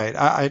think you're right.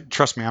 I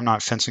trust me, I'm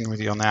not fencing with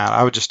you on that.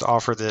 I would just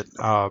offer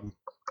that,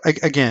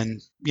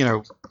 again,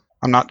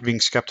 I'm not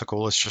being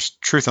skeptical. It's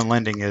just truth in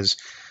lending is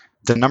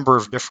the number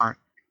of different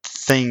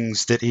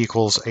things that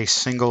equals a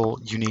single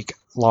unique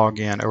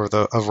login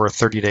over a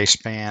 30-day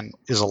span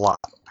is a lot.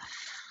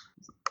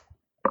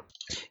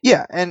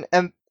 Yeah, and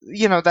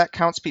that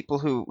counts people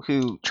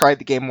who tried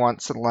the game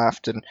once and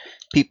left, and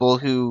people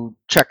who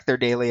check their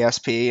daily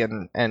SP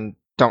and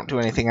don't do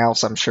anything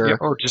else, I'm sure. Yeah,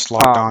 or just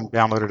logged on,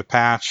 downloaded a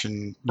patch,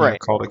 and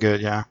called it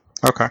good. Yeah.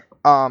 Okay.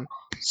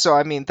 So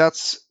I mean,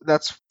 that's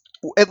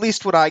at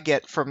least what I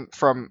get from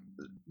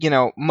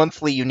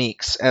monthly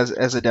uniques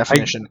as a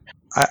definition.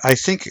 I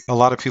think a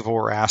lot of people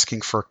were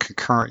asking for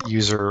concurrent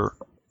user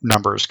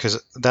numbers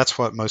because that's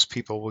what most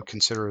people would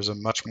consider as a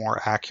much more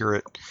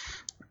accurate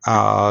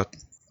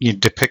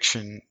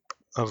depiction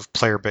of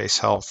player base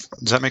health.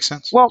 Does that make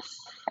sense? Well,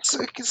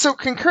 so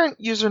concurrent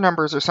user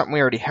numbers are something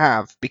we already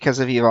have because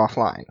of EVE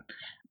Offline.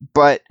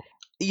 But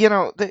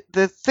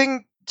the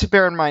thing to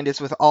bear in mind is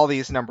with all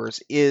these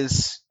numbers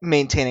is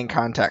maintaining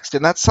context,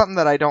 and that's something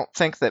that I don't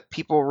think that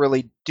people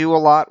really do a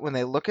lot when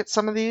they look at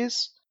some of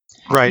these.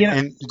 Right,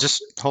 and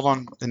just hold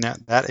on, and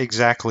that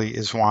exactly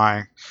is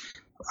why,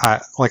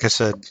 like I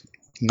said,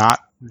 not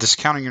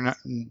discounting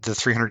the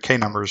 300K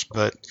numbers,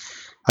 but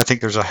I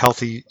think there's a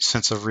healthy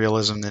sense of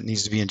realism that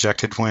needs to be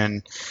injected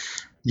when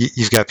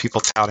you've got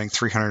people touting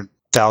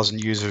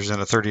 300,000 users in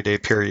a 30-day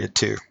period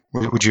too.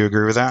 Would you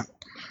agree with that?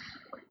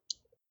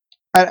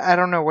 I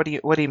don't know. What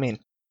do you mean?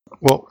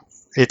 Well,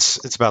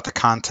 it's about the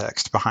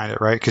context behind it,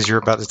 right? Because you're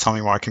about to tell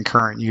me why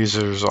concurrent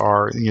users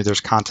are.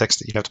 There's context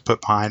that you have to put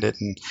behind it,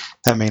 and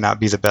that may not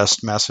be the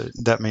best message.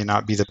 That may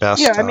not be the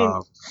best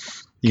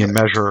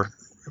measure,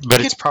 but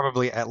it's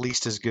probably at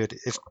least as good,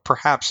 if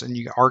perhaps, and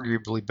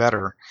arguably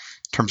better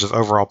in terms of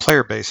overall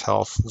player base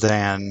health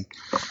than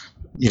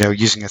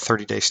using a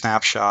 30-day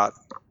snapshot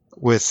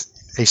with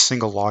a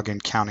single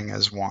login counting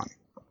as one.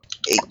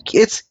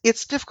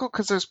 It's difficult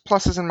because there's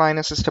pluses and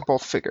minuses to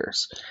both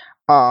figures.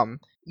 The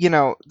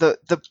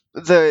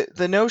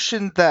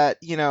notion that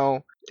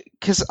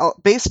because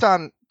based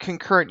on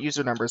concurrent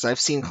user numbers, I've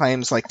seen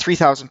claims like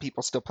 3,000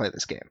 people still play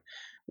this game.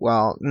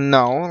 Well,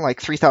 no,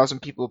 like 3,000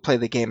 people play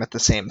the game at the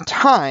same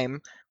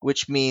time,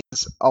 which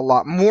means a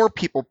lot more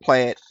people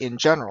play it in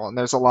general. And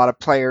there's a lot of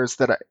players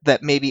that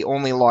maybe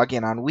only log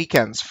in on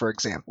weekends, for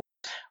example,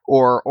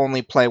 or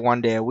only play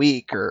one day a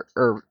week,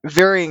 or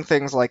varying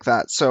things like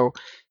that. So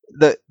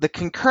the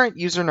concurrent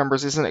user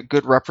numbers isn't a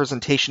good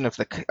representation of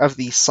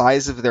the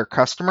size of their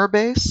customer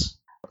base.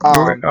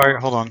 All right,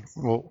 hold on.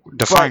 Well,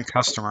 define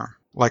customer.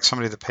 Like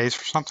somebody that pays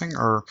for something,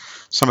 or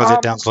somebody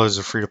that downloads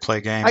a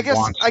free-to-play game. I guess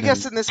once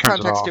in this turns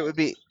it context off.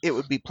 it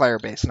would be player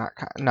base,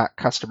 not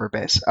customer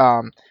base.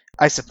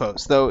 I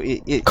suppose, though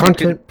it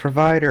Content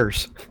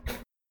providers.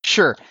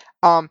 Sure.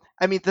 I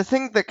mean, the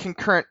thing that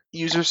concurrent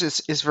users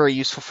is very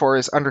useful for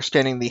is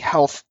understanding the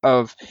health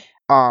of,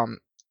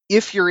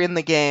 if you're in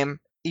the game,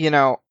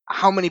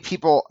 how many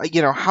people,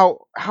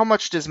 how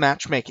much does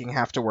matchmaking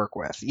have to work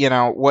with?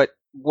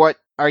 What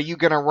are you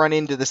going to run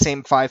into the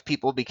same 5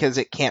 people because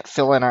it can't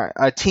fill in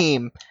a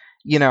team,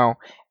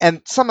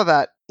 and some of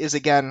that is,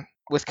 again,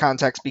 with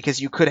context, because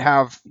you could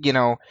have,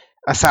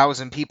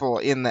 1,000 people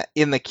in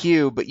the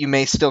queue, but you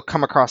may still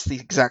come across the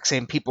exact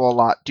same people a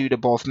lot due to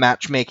both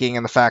matchmaking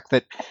and the fact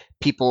that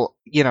people,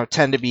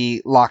 tend to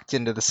be locked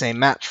into the same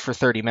match for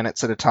 30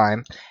 minutes at a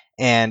time,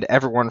 and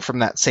everyone from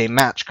that same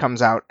match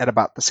comes out at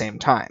about the same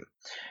time.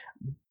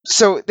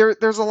 So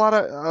there's a lot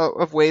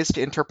of ways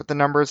to interpret the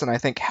numbers, and I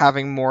think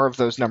having more of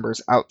those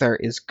numbers out there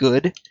is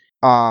good.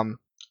 I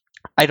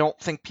don't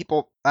think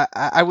people...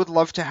 I would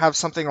love to have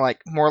something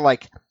more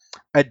like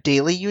a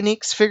daily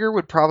uniques figure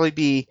would probably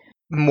be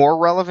more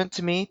relevant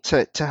to me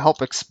to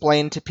help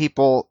explain to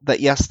people that,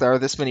 yes, there are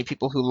this many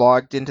people who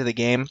logged into the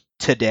game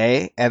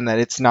today, and that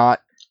it's not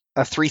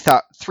a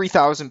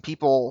 3,000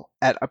 people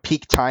at a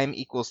peak time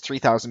equals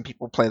 3,000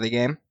 people play the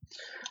game.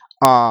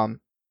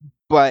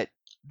 But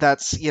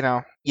that's,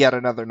 yet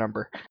another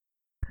number.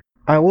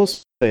 I will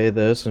say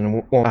this,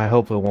 and I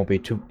hope it won't be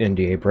too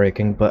NDA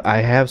breaking, but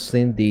I have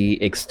seen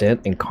the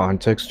extent and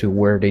context to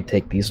where they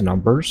take these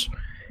numbers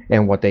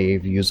and what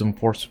they've used them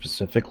for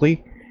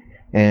specifically.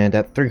 And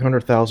that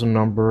 300,000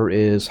 number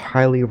is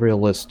highly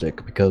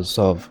realistic because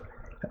of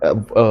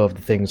the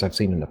things I've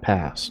seen in the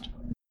past.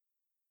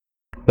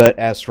 But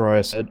as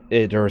Troy said,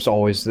 there's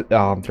always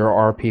there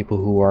are people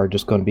who are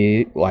just going to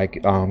be like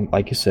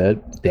you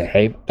said, they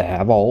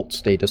have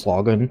alts, they just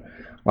log in.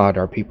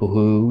 There are people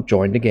who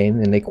join the game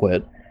and they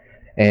quit,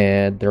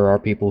 and there are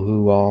people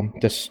who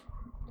just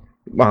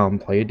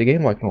play the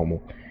game like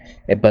normal.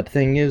 But the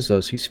thing is, though,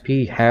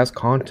 CCP has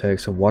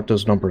context of what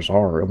those numbers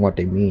are and what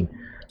they mean.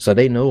 So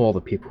they know all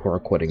the people who are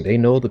quitting. They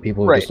know the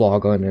people who just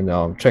log on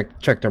and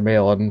check their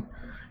mail and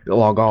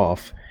log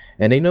off.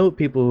 And they know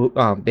people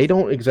who, they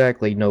don't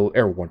exactly know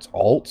everyone's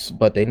alts,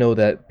 but they know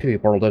that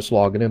people are just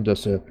logging in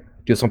just to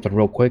do something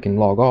real quick and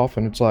log off.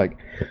 And it's like,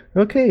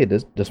 okay,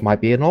 this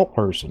might be an alt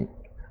person.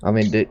 I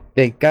mean,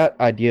 they got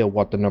idea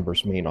what the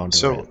numbers mean on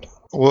their end.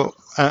 Well,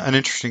 an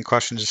interesting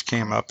question just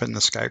came up in the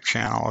Skype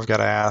channel. I've got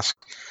to ask,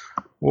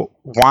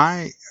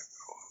 why?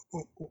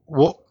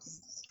 Well,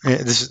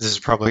 this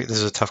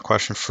is a tough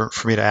question for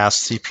me to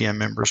ask CPM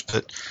members,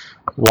 but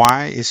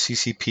why is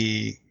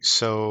CCP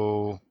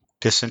so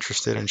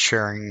disinterested in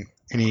sharing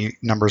any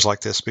numbers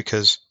like this?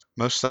 Because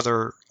most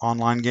other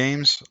online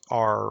games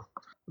are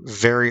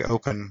very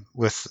open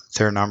with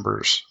their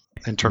numbers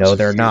in terms of... No,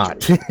 they're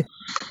not.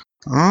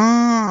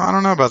 I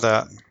don't know about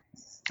that.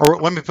 Or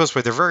let me put it this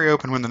way: they're very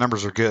open when the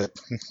numbers are good.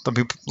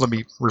 Let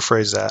me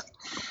rephrase that.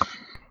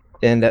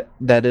 And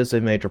that is a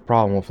major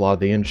problem with a lot of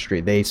the industry.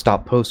 They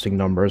stop posting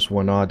numbers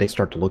when they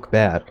start to look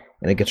bad,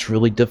 and it gets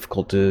really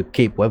difficult to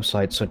keep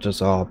websites such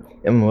as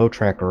MMO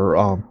Tracker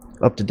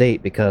up to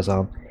date because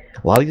a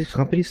lot of these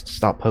companies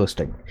stop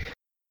posting.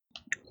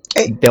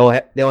 They'll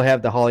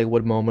have the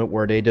Hollywood moment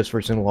where they just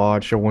recently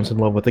launched, everyone's in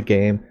love with the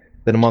game.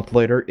 Then a month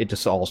later, it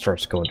just all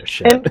starts going to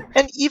shit.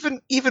 And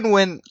even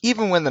when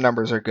the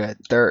numbers are good,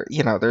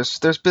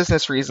 there's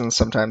business reasons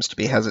sometimes to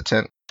be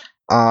hesitant.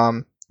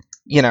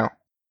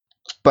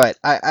 But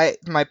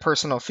my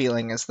personal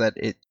feeling is that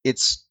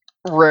it's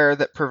rare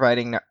that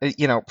providing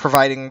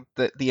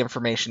the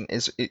information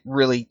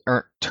really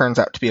turns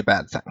out to be a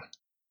bad thing.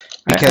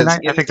 Because I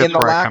think that's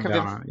where I come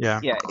down on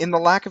it. Yeah, in the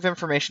lack of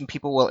information,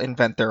 people will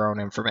invent their own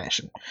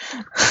information.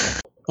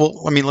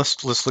 Well, I mean,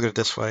 let's look at it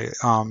this way.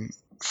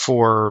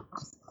 For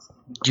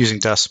using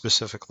Dust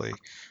specifically,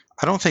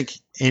 I don't think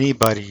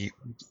anybody,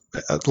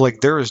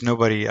 there is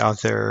nobody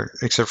out there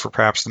except for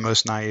perhaps the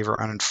most naive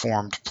or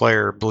uninformed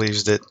player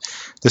believes that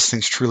this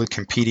thing's truly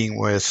competing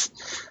with,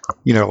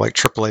 like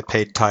AAA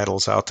paid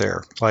titles out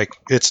there. Like,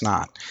 it's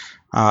not.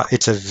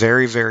 It's a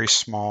very, very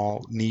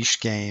small niche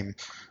game,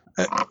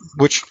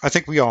 which I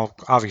think we all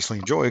obviously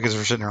enjoy because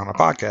we're sitting here on a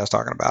podcast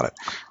talking about it.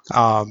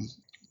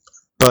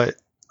 But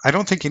I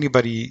don't think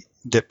anybody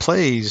that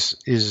plays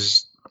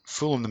is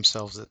fooling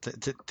themselves that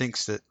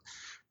thinks that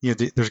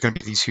there's going to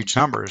be these huge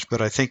numbers.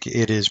 But I think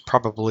it is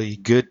probably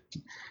good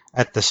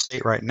at the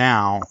state right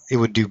now. It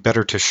would do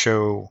better to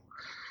show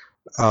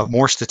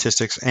more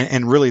statistics,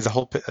 and really the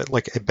whole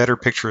a better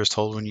picture is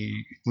told when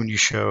you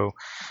show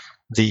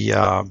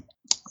the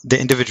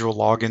individual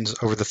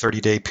logins over the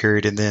 30-day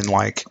period, and then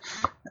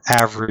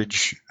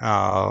average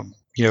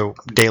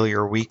daily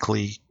or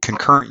weekly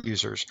concurrent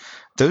users.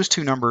 Those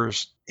two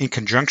numbers in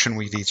conjunction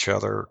with each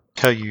other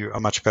tell you a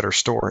much better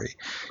story.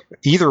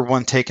 Either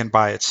one taken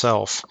by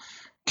itself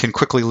can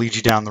quickly lead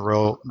you down the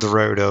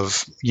road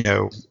of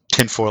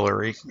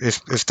tinfoilery,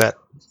 if that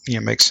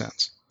makes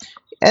sense.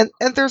 And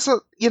there's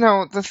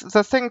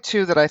the thing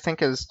too that I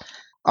think is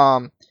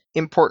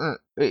important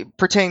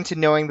pertaining to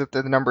knowing that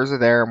the numbers are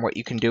there and what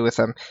you can do with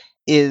them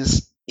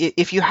is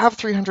if you have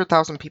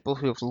 300,000 people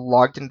who have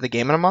logged into the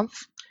game in a month,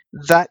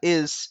 that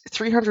is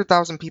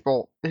 300,000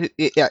 people,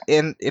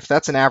 and if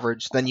that's an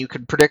average, then you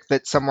could predict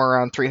that somewhere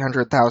around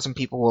 300,000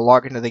 people will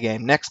log into the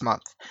game next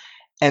month.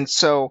 And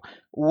so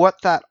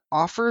what that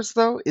offers,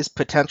 though, is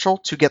potential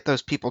to get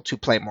those people to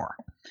play more.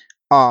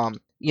 Right,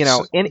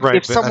 if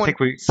but someone I think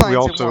we signs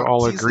also in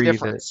all sees the agree that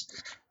difference.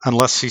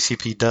 unless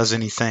CCP does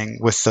anything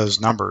with those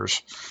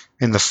numbers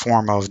in the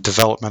form of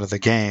development of the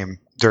game,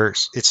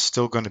 it's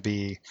still going to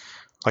be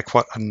a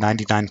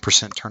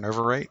 99%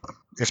 turnover rate,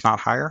 if not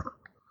higher.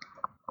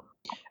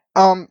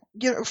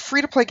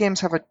 Free-to-play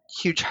games have a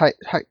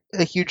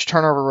huge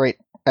turnover rate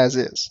as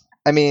is.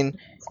 I mean,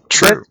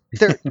 true.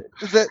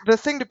 The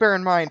thing to bear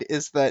in mind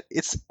is that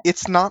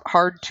it's not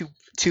hard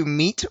to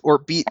meet or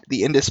beat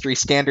the industry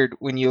standard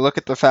when you look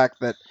at the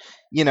fact that,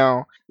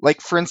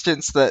 for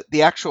instance,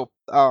 the actual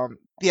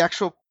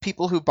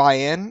people who buy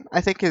in,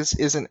 I think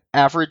is an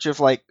average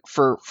of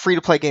for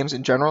free-to-play games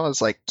in general is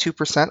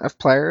 2% of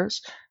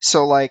players.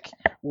 So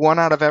 1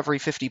 out of every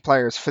 50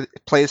 players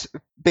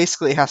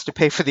basically has to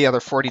pay for the other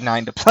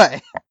 49 to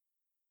play.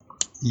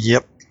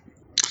 Yep.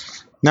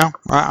 No,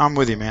 I'm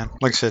with you, man.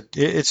 Like I said,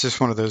 it's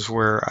just one of those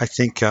where I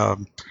think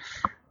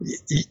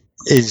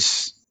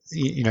as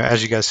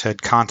you guys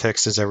said,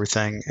 context is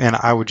everything, and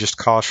I would just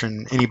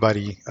caution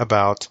anybody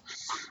about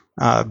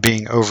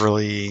being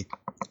overly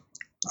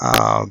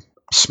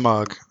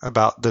smug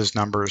about those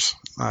numbers,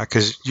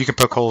 because you can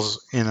poke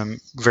holes in them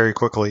very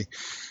quickly,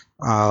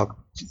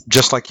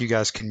 just like you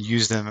guys can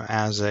use them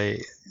as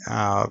an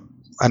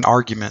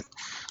argument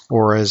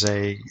or as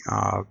a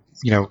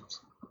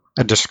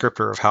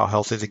descriptor of how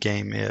healthy the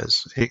game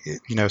is.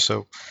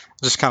 So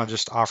just kind of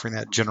just offering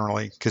that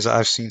generally, because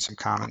I've seen some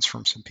comments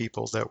from some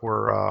people that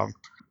were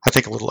I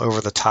think a little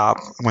over the top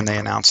when they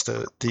announced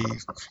when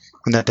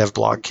that dev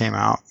blog came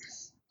out.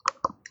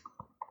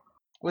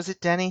 Was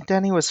it Denny?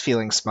 Denny was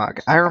feeling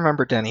smug. I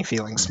remember Denny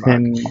feeling smug.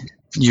 And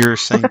you're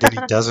saying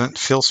Denny doesn't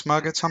feel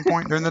smug at some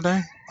point during the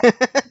day?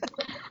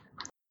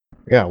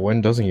 Yeah, when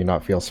doesn't he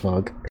not feel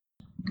smug?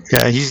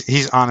 Yeah,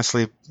 he's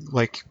honestly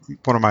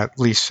one of my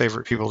least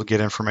favorite people to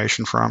get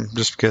information from,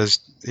 just because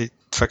it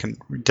fucking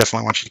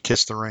definitely wants you to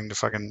kiss the ring to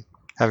fucking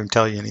have him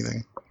tell you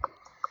anything.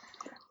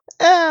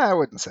 I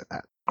wouldn't say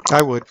that.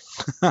 I would.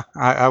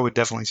 I would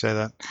definitely say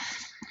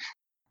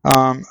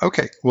that.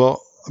 Okay,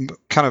 well,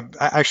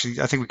 I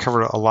think we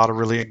covered a lot of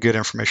really good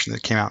information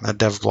that came out in that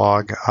dev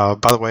blog.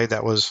 By the way,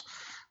 that was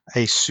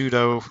a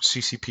pseudo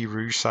CCP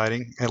Rouge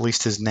sighting. At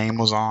least his name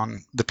was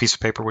on the piece of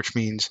paper, which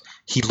means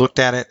he looked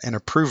at it and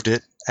approved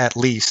it, at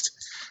least.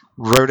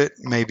 Wrote it,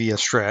 maybe a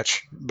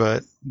stretch,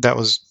 but that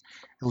was,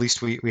 at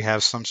least we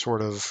have some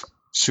sort of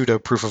pseudo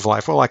proof of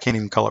life. Well, I can't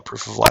even call it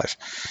proof of life,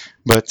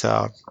 but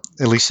at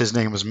least his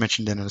name was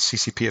mentioned in a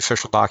CCP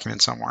official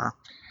document somewhere.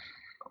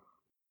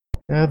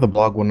 Yeah, the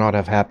blog would not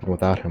have happened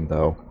without him,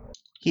 though.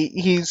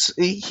 He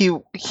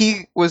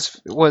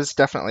was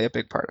definitely a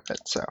big part of it.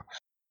 So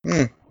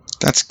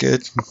that's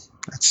good.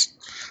 That's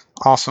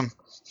awesome.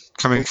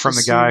 Coming from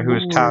the guy who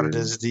was touted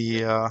as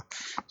the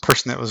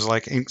person that was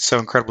so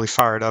incredibly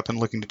fired up and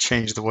looking to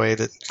change the way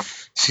that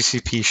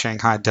CCP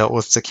Shanghai dealt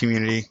with the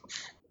community,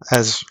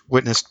 as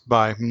witnessed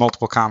by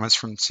multiple comments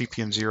from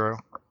CPM Zero,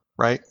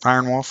 right,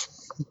 Iron Wolf?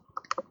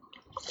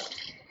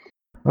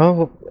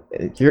 Oh,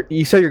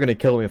 you said you're going to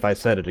kill me if I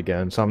said it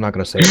again, so I'm not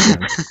going to say it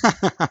again.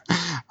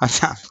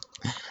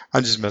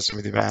 I'm just messing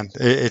with you, man.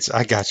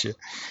 I got you.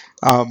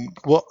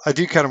 Well, I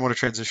do kind of want to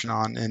transition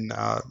on and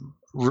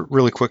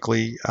really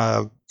quickly,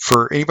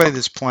 for anybody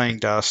that's playing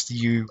Dust,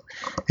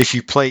 if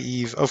you play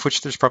Eve, of which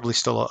there's probably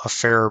still a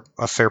fair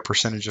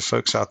percentage of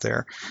folks out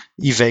there,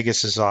 Eve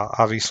Vegas is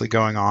obviously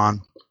going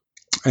on.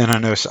 And I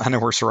know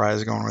where Soraya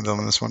is going with them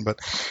on this one, but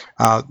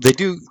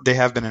they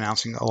have been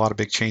announcing a lot of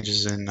big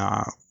changes in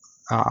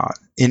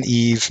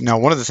Eve. Now,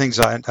 one of the things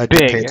I did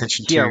pay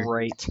attention to. Yeah,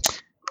 right.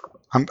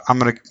 I'm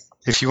gonna.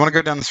 If you want to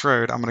go down this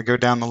road, I'm going to go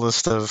down the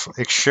list of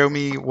show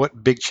me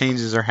what big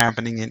changes are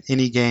happening in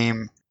any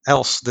game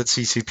else that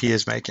CCP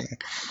is making.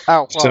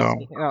 Oh,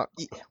 well,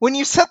 when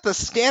you set the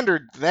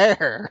standard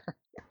there.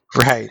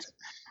 Right.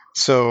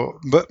 So,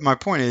 but my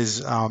point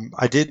is, I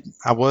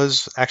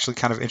was actually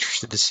kind of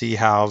interested to see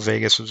how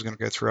Vegas was going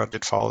to go through. I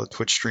did follow the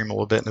Twitch stream a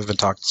little bit and have been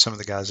talking to some of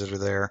the guys that are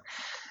there.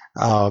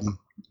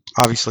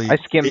 Obviously, I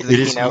skimmed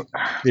the keynote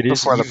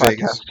before the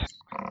podcast.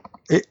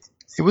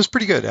 It was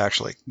pretty good,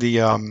 actually. They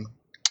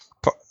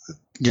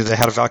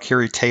had a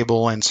Valkyrie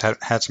table and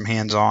had some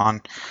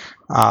hands-on.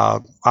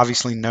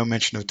 Obviously, no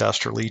mention of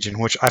Dust or Legion,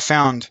 which I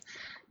found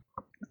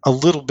a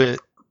little bit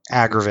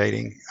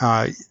aggravating.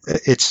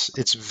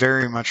 It's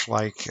very much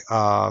like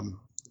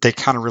they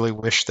kind of really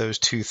wish those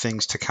two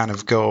things to kind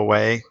of go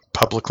away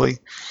publicly,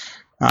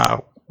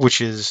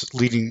 which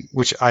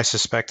I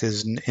suspect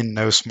is in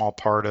no small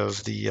part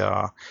of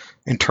the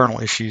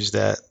internal issues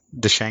that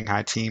the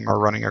Shanghai team are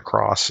running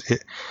across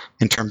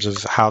in terms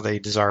of how they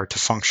desire to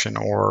function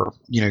or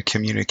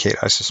communicate.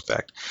 I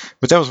suspect,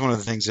 but that was one of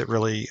the things that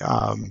really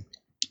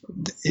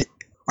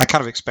I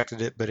kind of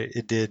expected it, but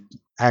it did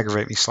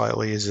aggravate me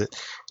slightly. Is that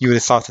you would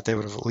have thought that they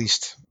would have at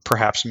least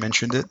perhaps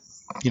mentioned it,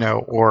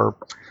 or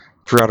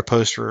threw out a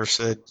poster or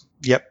said,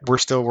 "Yep, we're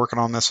still working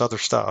on this other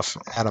stuff"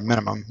 at a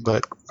minimum.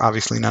 But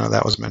obviously, none of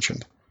that was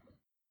mentioned.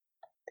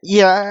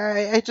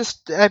 Yeah,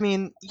 I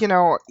mean,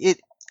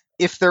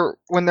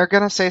 when they're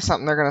gonna say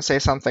something, they're gonna say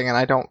something,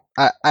 and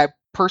I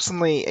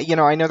personally,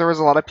 I know there was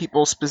a lot of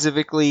people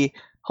specifically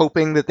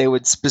hoping that they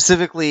would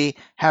specifically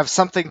have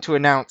something to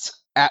announce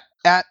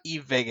at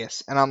EVE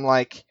Vegas, and I'm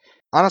like,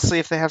 honestly,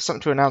 if they have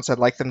something to announce, I'd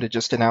like them to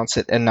just announce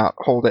it and not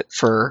hold it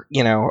for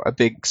a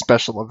big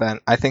special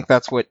event. I think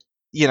that's what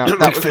that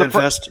like was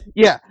FanFest.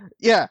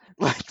 yeah,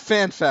 like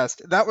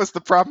FanFest. That was the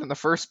problem in the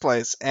first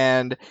place,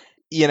 and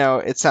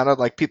it sounded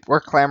like people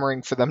were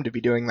clamoring for them to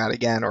be doing that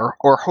again,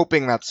 or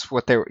hoping that's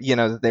what they were,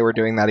 that they were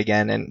doing that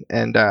again,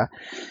 and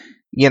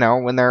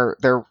when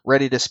they're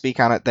ready to speak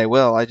on it, they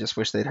will. I just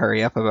wish they'd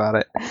hurry up about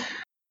it.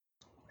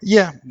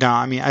 Yeah, no,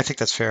 I mean, I think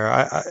that's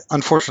fair.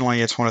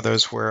 Unfortunately, it's one of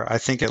those where I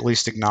think at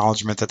least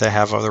acknowledgement that they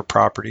have other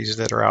properties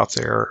that are out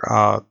there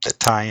that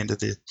tie into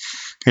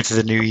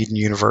the new Eden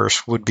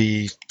universe would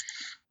be,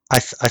 I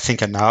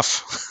think,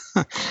 enough.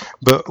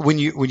 But when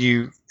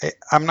you,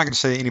 I'm not going to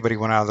say anybody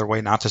went out of their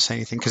way not to say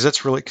anything, because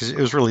it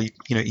was really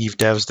EVE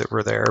devs that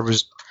were there. It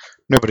was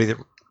nobody that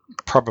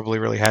probably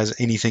really has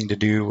anything to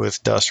do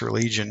with Dust or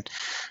Legion.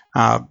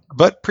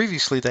 But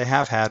previously, they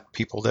have had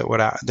people that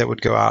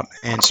would go out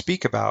and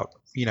speak about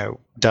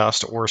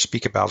Dust or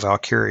speak about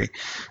Valkyrie.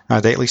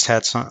 They at least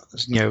had some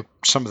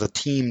of the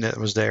team that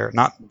was there,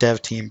 not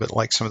dev team, but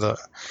like some of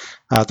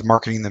the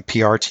marketing, the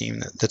PR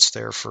team that's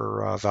there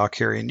for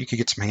Valkyrie, and you could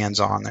get some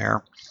hands-on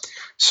there.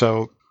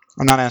 So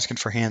I'm not asking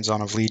for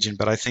hands-on of Legion,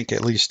 but I think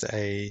at least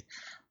a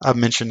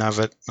mention of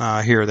it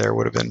here or there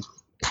would have been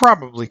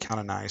probably kind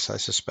of nice, I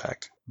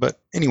suspect. But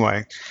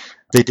anyway,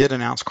 they did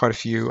announce quite a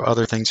few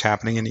other things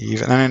happening in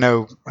EVE, and I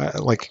know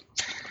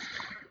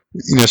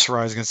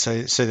Sarai is going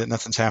to say that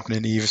nothing's happened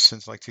in EVE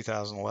since like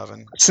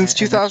 2011. Since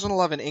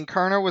 2011,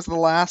 Incarna was the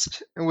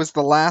last. It was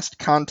the last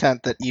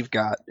content that EVE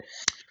got.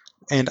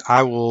 And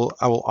I will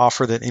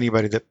offer that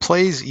anybody that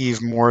plays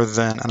EVE more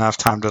than enough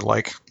time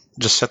to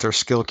just set their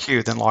skill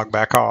queue, then log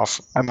back off.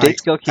 Update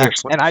skill queue,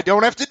 and I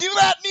don't have to do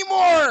that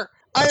anymore.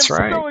 That's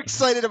right. So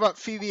excited about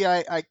Phoebe.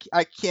 I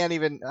can't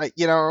even.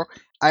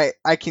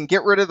 I can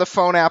get rid of the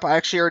phone app. I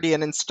actually already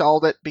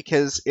uninstalled it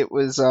because it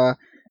was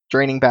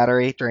draining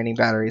battery.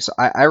 So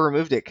I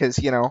removed it because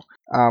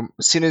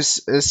as soon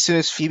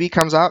as Phoebe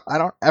comes out, I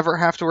don't ever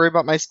have to worry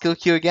about my skill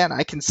queue again.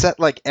 I can set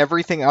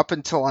everything up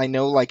until I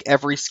know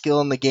every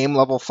skill in the game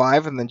level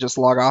 5, and then just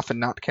log off and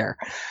not care.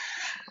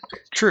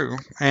 True,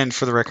 and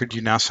for the record,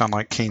 you now sound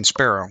like Kane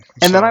Sparrow.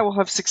 And then I will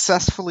have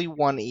successfully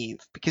won EVE,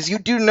 because you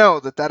do know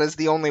that is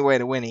the only way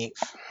to win EVE.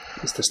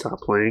 Is to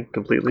stop playing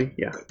completely?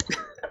 Yeah.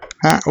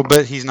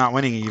 But he's not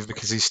winning EVE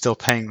because he's still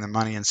paying the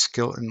money and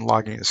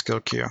logging the skill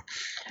queue.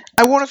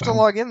 I won't have to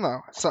log in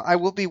though, so I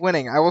will be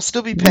winning. I will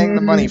still be paying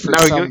the money for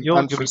some you'll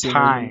be unforeseen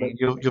tying.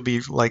 reason, You'll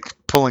be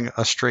pulling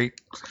a straight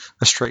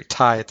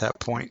tie at that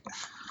point.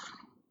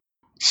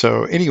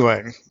 So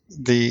anyway,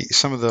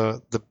 some of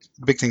the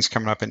big things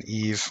coming up in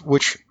EVE,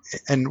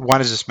 and why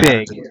does this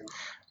matter?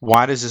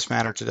 Why does this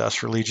matter to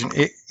Dust or Legion?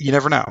 You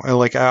never know.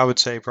 I would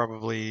say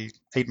probably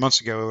 8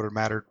 months ago it would have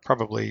mattered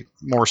probably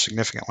more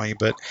significantly.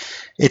 But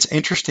it's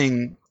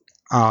interesting.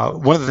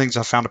 One of the things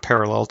I found a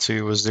parallel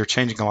to was they're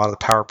changing a lot of the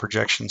power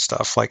projection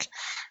stuff, like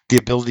the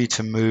ability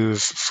to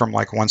move from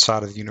one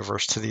side of the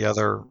universe to the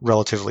other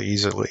relatively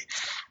easily.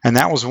 And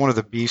that was one of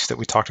the beefs that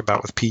we talked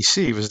about with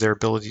PC, was their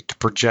ability to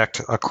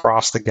project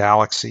across the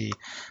galaxy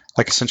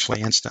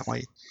essentially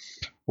instantly.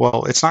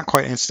 Well, it's not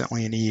quite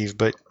instantly in EVE,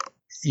 but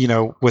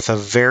with a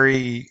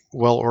very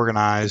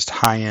well-organized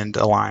high-end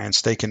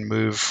alliance, they can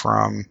move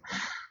from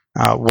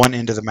one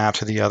end of the map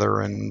to the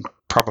other in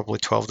probably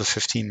 12 to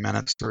 15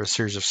 minutes through a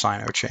series of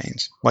Sino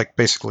chains.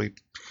 Basically,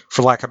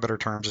 for lack of better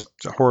terms,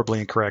 it's horribly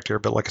incorrect here,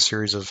 but a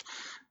series of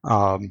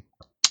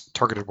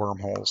targeted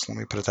wormholes, let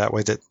me put it that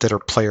way, that are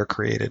player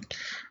created.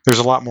 There's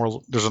a lot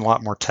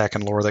more tech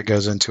and lore that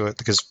goes into it,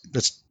 because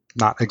it's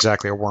not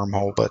exactly a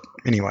wormhole, but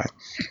anyway.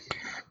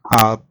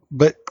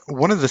 But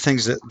one of the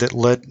things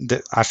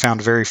that I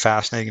found very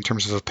fascinating in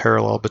terms of a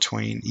parallel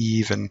between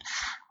EVE and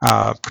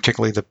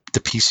particularly the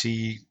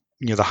PC,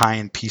 the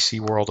high-end PC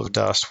world of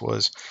Dust,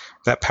 was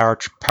that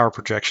power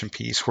projection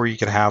piece, where you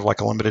could have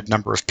a limited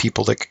number of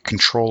people that could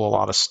control a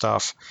lot of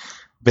stuff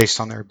based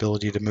on their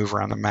ability to move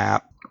around the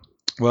map.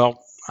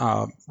 Well,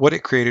 what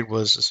it created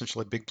was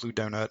essentially a big blue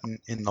donut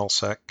in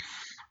nullsec,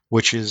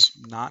 which is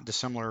not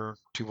dissimilar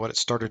to what it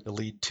started to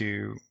lead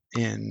to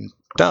in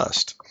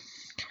Dust.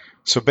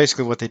 So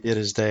basically what they did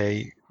is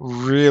they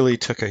really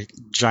took a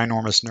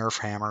ginormous nerf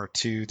hammer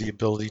to the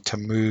ability to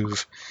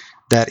move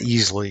that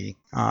easily,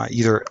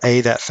 either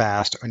A, that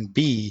fast, and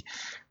B,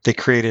 they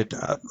created,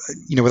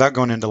 without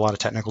going into a lot of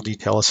technical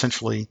detail,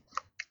 essentially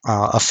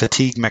a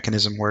fatigue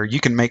mechanism where you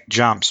can make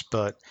jumps,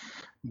 but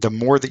the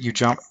more that you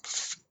jump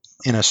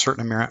in a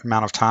certain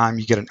amount of time,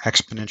 you get an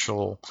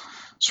exponential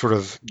sort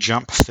of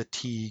jump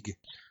fatigue.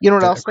 You know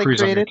what that else they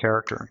accrues on your created?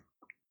 character.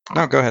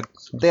 No, go ahead.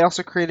 They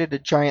also created a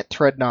giant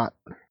thread knot.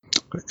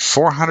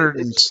 400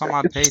 and some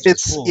odd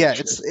pages. Holy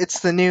shit. It's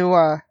the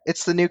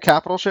new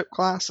capital ship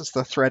class. It's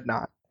the thread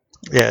knot.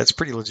 Yeah, it's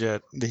pretty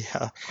legit.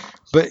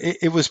 But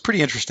it was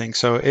pretty interesting.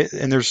 So,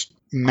 and there's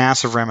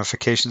massive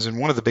ramifications. And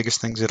one of the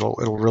biggest things it'll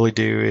really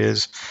do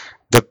is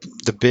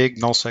the big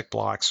nullsec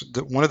blocks.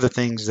 One of the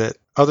things that,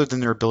 other than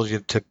their ability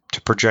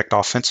to project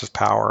offensive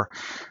power,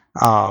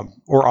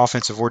 or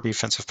offensive or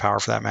defensive power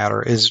for that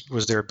matter,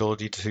 was their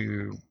ability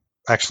to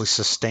actually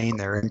sustain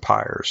their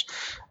empires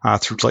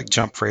through like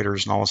jump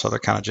freighters and all this other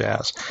kind of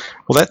jazz.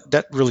 Well,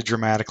 that really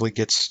dramatically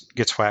gets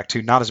whacked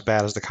too. Not as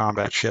bad as the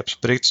combat ships,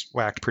 but it's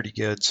whacked pretty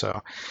good.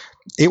 So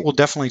it will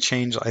definitely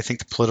change, I think,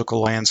 the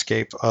political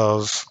landscape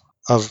of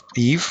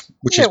EVE,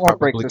 which is It won't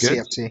break probably the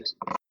good. CFC.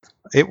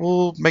 It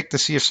will make the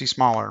CFC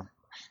smaller.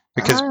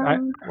 Because,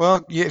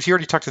 if you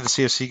already talked to the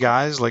CFC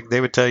guys, like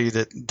they would tell you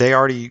that they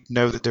already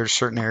know that there's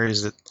certain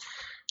areas that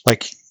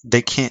like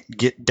they can't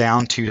get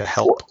down to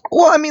help.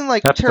 Well, I mean,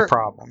 like That's the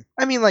problem.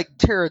 I mean, like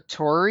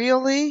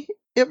territorially,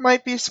 it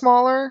might be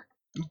smaller,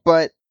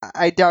 but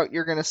I doubt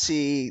you're going to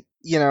see,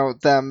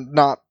 them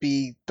not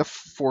be the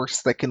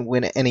force that can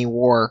win any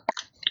war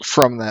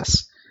from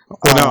this.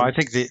 Well, no, I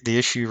think the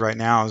issue right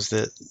now is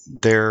that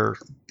they're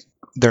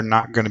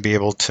not going to be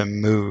able to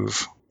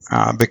move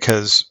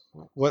because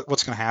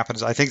what's going to happen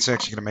is I think it's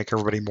actually going to make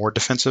everybody more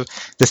defensive.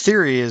 The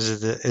theory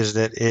is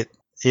that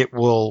it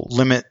will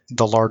limit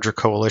the larger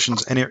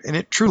coalitions, and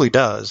it truly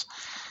does.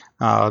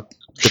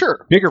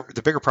 Sure.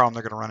 The bigger problem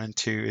they're going to run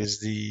into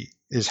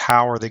is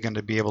how are they going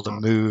to be able to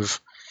move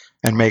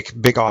and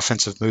make big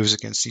offensive moves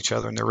against each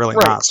other, and they're really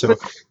not. So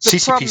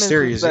CCP's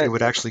theory is that it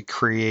would actually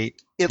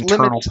create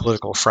internal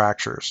political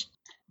fractures.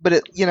 But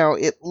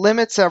it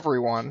limits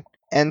everyone,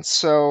 and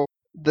so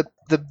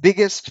the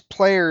biggest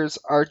players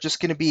are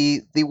just going to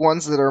be the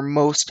ones that are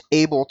most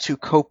able to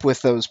cope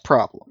with those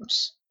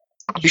problems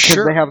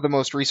because they have the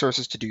most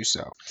resources to do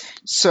so.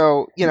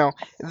 So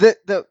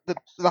the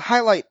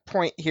highlight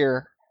point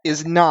here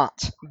is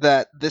not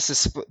that this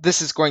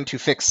is going to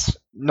fix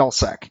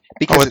nullsec,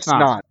 because it's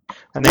not.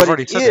 And they've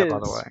already said that, by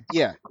the way.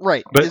 Yeah,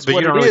 right. But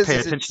you don't really pay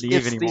attention to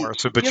EVE anymore,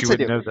 but you would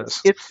know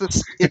this.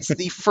 It's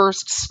the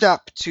first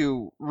step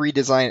to a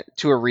redesign.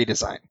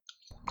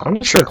 I'm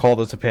just going to call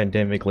this a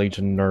Pandemic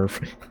Legion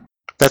nerf.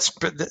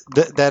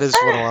 That is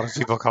what a lot of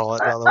people call it,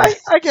 by the way.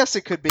 I guess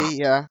it could be,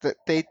 yeah. That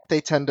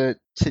they tend to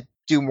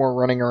do more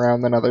running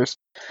around than others.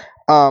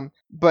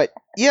 But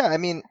yeah, I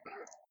mean,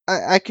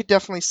 I could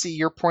definitely see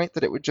your point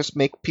that it would just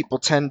make people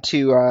tend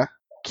to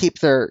keep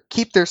their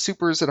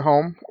supers at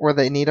home where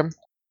they need them.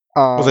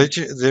 Well,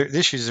 the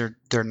issues are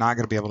they're not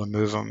going to be able to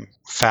move them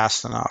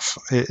fast enough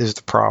is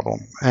the problem,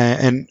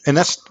 and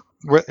that's.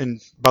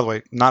 And by the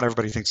way, not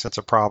everybody thinks that's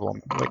a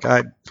problem.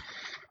 Like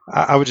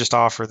I would just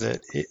offer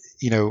that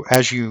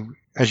as you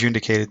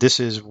indicated,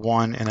 this is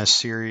one in a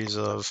series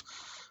of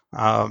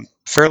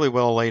fairly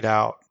well laid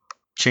out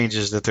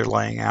changes that they're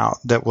laying out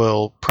that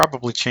will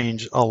probably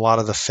change a lot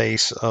of the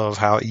face of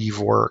how EVE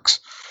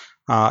works.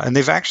 And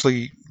they've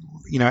actually,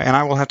 and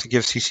I will have to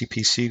give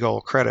CCP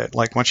Seagull credit.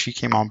 Like once she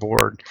came on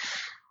board,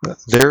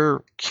 their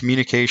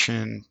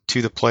communication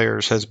to the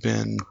players has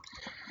been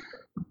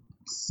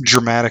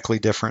dramatically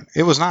different.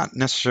 It was not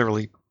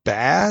necessarily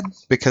bad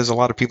because a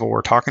lot of people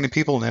were talking to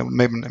people,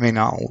 and it may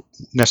not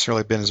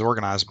necessarily have been as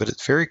organized, but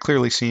it very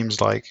clearly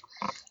seems like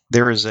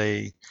there is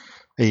an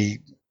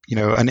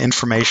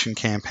information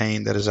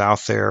campaign that is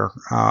out there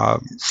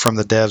from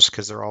the devs,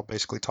 because they're all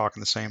basically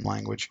talking the same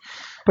language.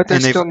 But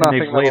there's still nothing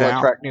that will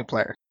attract new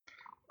players.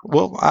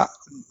 Well,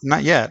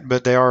 not yet,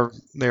 but they are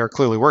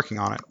clearly working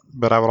on it.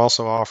 But I would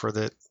also offer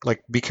that,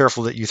 like, be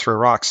careful that you throw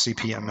rocks,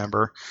 CPM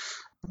member.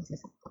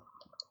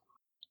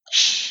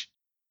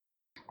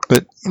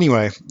 But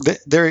anyway,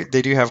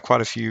 they do have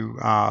quite a few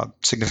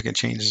significant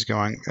changes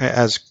going.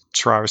 As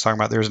Shirai was talking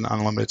about, there's an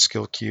unlimited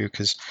skill queue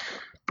because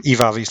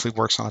EVE obviously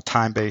works on a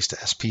time-based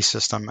SP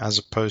system as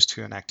opposed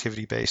to an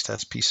activity-based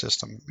SP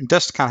system. It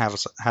does kind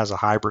of has a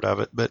hybrid of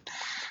it, but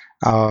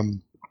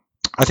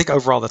I think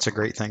overall that's a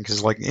great thing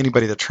because like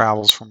anybody that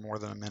travels for more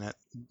than a minute,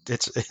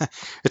 it's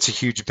a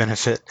huge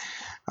benefit.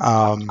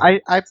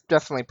 I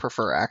definitely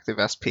prefer active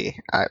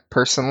SP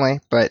personally,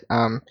 but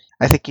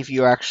I think if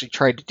you actually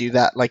tried to do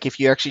that, like if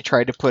you actually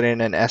tried to put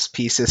in an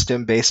SP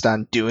system based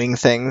on doing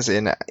things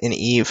in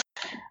EVE,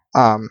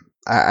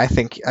 I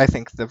think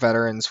the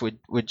veterans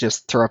would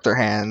just throw up their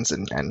hands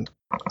and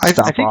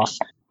stop off.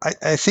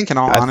 I think in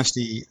all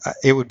honesty,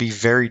 it would be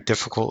very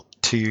difficult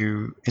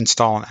to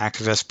install an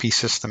active SP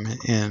system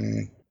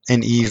in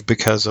EVE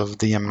because of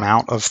the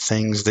amount of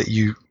things that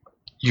you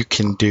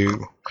can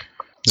do.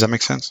 Does that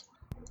make sense?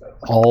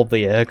 All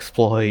the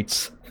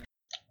exploits.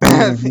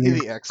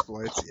 The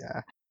exploits,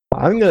 yeah.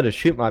 I'm going to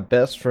shoot my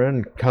best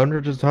friend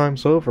hundreds of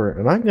times over,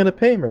 and I'm going to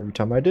pay him every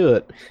time I do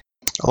it.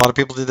 A lot of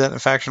people did that in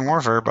Faction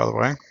Warfare, by the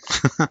way.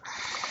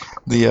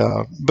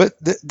 But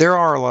there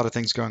are a lot of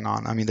things going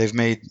on. I mean, they've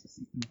made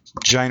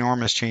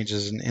ginormous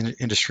changes in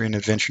industry and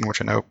invention,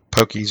 which I know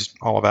Pokey's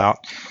all about.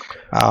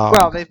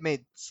 Well, they've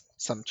made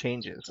some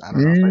changes. I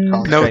don't know if I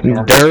call no, it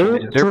ginormous they're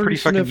changes. they're pretty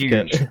fucking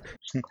significant.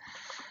 huge.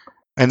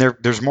 And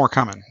there's more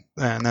coming,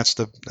 and that's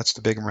the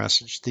big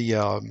message.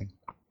 The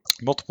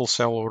multiple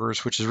sell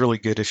orders, which is really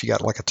good if you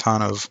got like a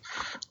ton of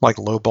like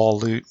low ball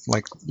loot,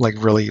 like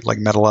really like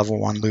meta level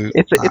 1 loot.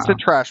 It's a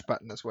trash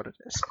button, is what it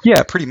is.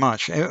 Yeah, pretty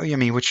much. I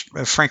mean, which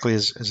frankly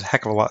is a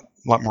heck of a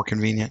lot more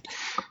convenient.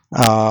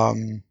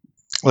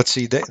 Let's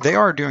see, they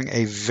are doing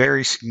a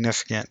very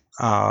significant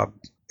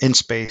in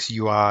space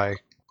UI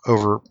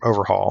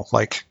overhaul,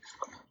 like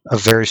a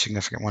very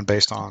significant one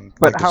based on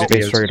But like how- the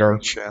Space videos radar.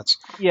 and chats.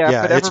 Yeah,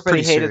 Yeah, but it's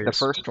everybody pretty hated the serious.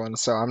 first one,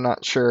 so I'm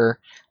not sure.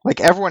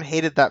 Like, everyone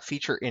hated that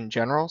feature in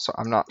general, so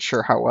I'm not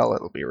sure how well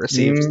it'll be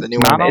received. The new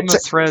Not one. on the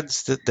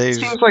threads that they've.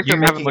 seems like you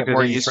they're haven't making looked it at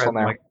more any useful thread,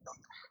 now. like,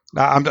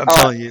 I'm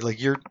telling you, like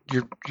you're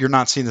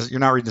not seeing this. You're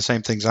not reading the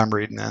same things I'm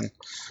reading. Then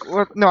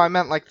Well, no, I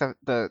meant like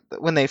the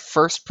when they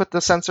first put the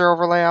sensor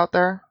overlay out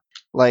there.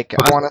 Like,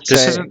 I want to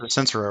this say, isn't the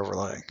sensor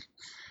overlay.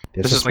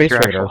 This This is is like Space your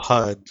Radar. actual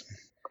HUD.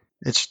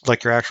 It's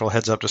like your actual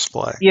heads-up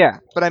display. yeah,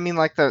 but I mean,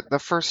 like the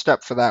first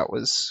step for that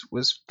was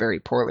very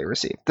poorly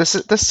received.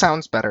 This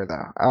sounds better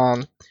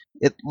though.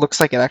 It looks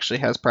like it actually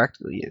has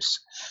practical use.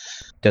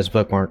 Does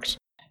bookmarks.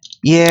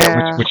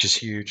 Yeah, Which is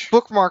huge.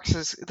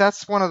 bookmarks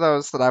that's one of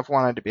those that I've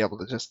wanted to be able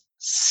to just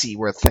see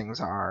where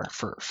things are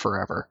for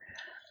forever.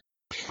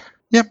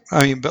 Yep.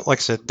 I mean, but like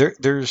I said,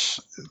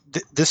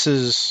 this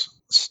is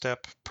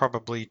step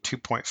probably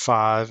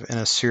 2.5 in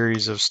a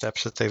series of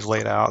steps that they've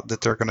laid out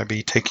that they're going to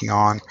be taking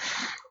on.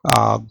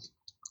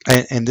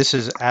 And this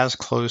is as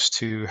close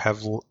to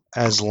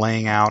as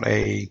laying out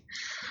an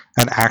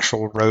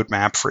actual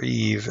roadmap for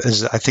Eve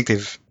as I think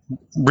they've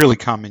really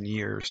come in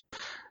years.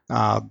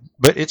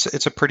 But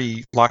it's a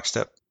pretty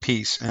lockstep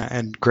piece,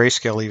 and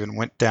Grayscale even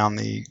went down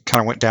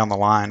the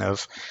line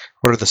of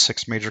what are the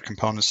 6 major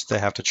components that they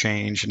have to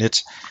change,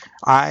 and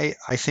I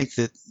think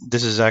that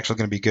this is actually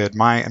going to be good.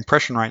 My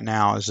impression right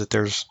now is that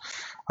there's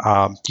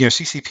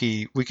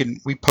CCP,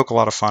 we poke a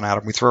lot of fun at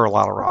them, we throw a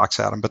lot of rocks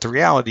at them, but the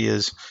reality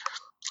is,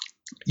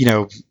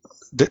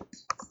 that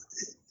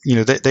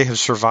they have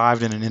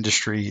survived in an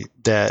industry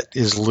that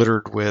is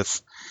littered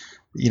with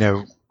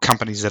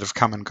companies that have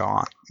come and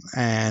gone,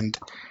 and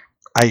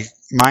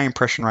my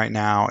impression right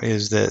now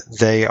is that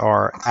they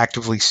are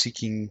actively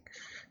seeking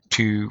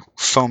to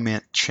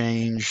foment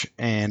change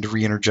and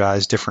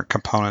re-energize different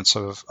components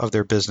of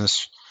their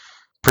business,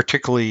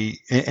 particularly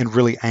and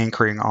really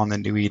anchoring on the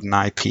New Eden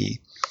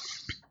IP.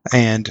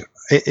 And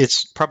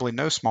it's probably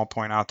no small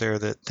point out there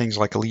that things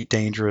like Elite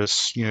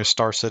Dangerous,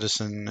 Star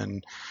Citizen,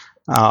 and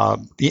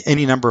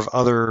any number of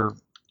other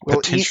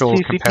potential We'll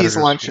eat CCP's competitors.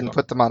 lunch and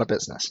put them out of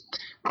business.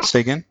 Say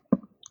again?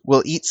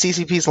 We'll eat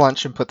CCP's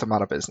lunch and put them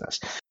out of business.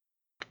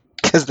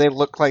 Because they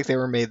look like they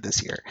were made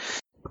this year.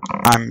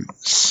 I'm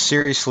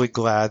seriously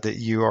glad that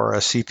you are a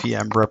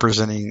CPM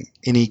representing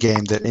any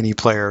game that any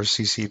player of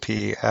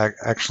CCP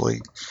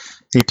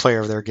any player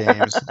of their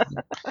games.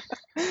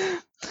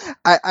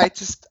 I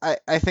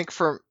think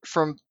from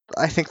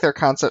I think their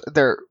concept,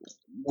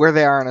 where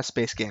they are in a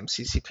space game,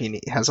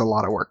 CCP has a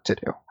lot of work to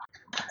do.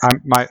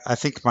 I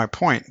think my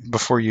point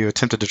before you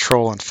attempted to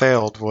troll and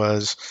failed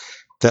was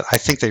that I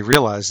think they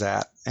realize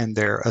that, and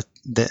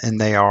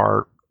they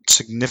are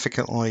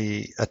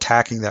significantly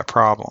attacking that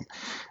problem.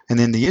 And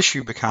then the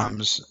issue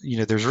becomes,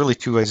 there's really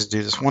 2 ways to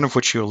do this. One of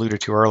which you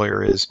alluded to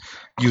earlier is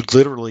you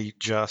literally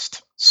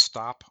just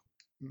stop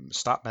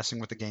messing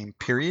with the game,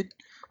 period,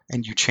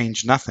 and you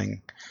change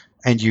nothing,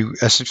 and you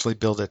essentially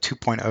build a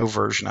 2.0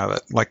 version of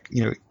it, like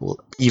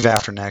Eve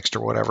After Next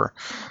or whatever,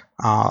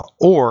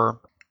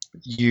 or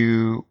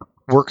you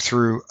work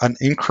through an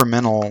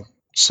incremental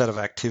set of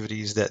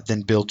activities that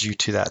then build you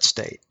to that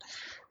state.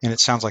 And it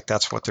sounds like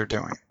that's what they're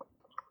doing.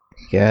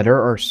 Yeah,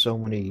 there are so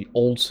many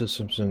old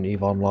systems in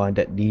EVE Online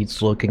that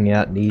needs looking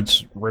at,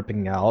 needs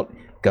ripping out,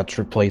 guts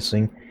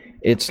replacing.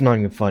 It's not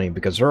even funny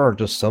because there are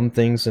just some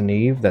things in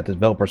EVE that the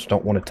developers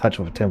don't want to touch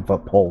with a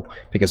 10-foot pole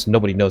because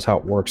nobody knows how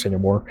it works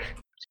anymore.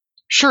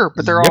 Sure,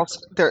 but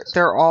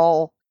they're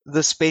all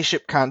the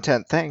spaceship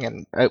content thing,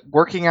 and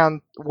working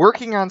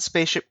on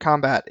spaceship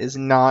combat is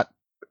not,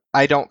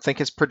 I don't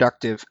think, is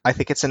productive. I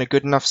think it's in a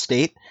good enough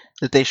state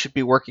that they should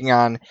be working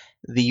on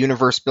the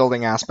universe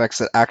building aspects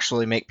that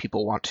actually make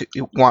people want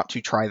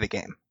to try the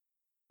game.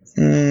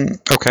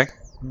 Okay.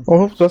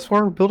 Well, that's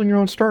where building your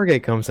own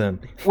Stargate comes in.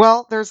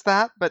 Well, there's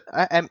that, but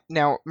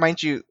now,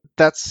 mind you,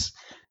 that's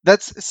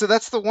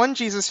the one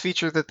Jesus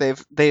feature that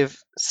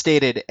they've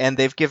stated, and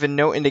they've given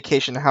no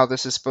indication how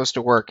this is supposed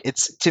to work.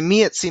 To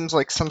me, it seems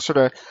like some sort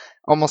of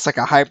almost like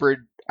a hybrid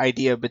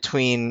idea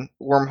between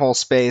Wormhole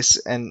Space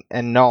and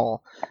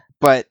Null,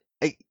 but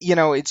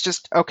it's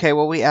just okay.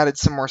 Well, we added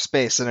some more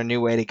space and a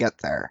new way to get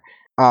there.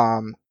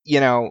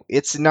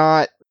 It's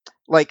not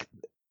like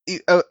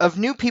of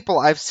new people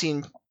I've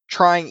seen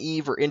trying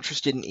Eve or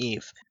interested in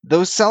Eve.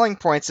 Those selling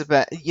points have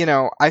been,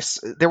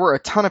 there were a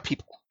ton of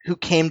people who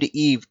came to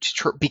Eve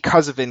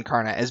because of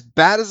Incarnate. As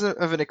bad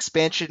of an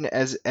expansion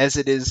as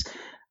it is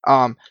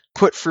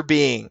put for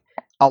being,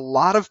 a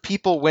lot of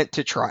people went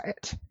to try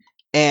it.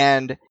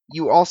 And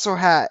you also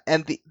had,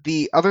 and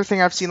the other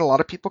thing I've seen a lot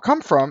of people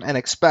come from and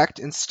expect,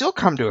 and still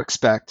come to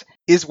expect,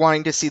 is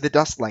wanting to see the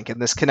Dust Link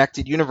and this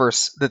connected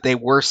universe that they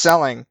were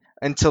selling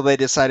until they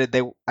decided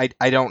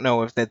I don't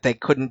know if that they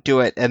couldn't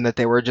do it, and that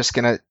they were just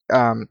gonna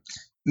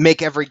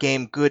make every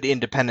game good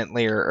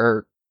independently,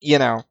 or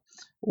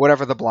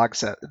whatever the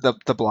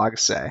blogs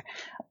say.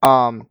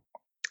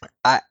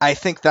 I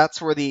think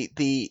that's where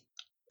the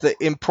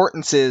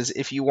importance is,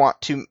 if you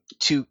want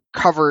to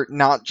cover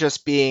not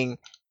just being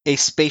a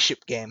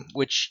spaceship game,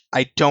 which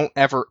I don't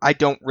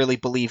really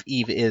believe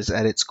Eve is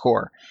at its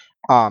core.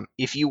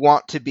 If you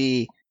want to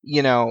be,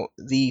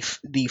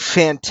 the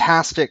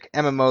fantastic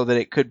MMO that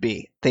it could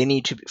be, they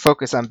need to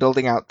focus on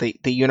building out the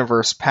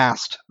universe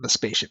past the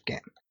spaceship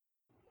game.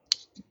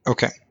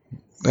 Okay,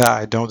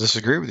 I don't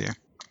disagree with you.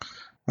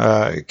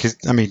 Because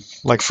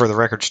like for the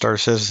record, Star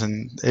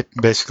Citizen, it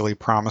basically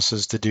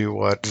promises to do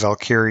what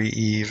Valkyrie,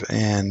 Eve,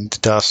 and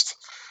Dust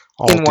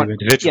all do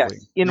individually.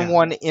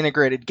 One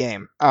integrated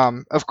game.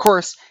 Of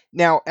course,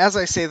 now as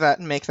I say that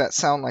and make that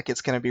sound like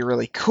it's going to be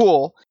really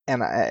cool,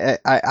 and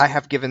I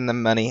have given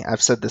them money.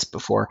 I've said this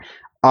before.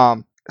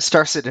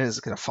 Star Citizen is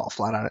going to fall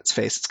flat on its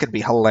face. It's going to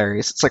be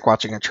hilarious. It's like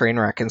watching a train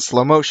wreck in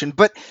slow motion,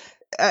 but.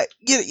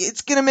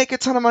 It's going to make a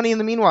ton of money in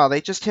the meanwhile.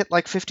 They just hit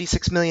like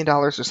 $56 million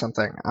or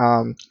something.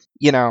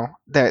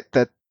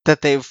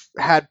 That they've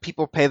had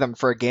people pay them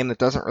for a game that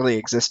doesn't really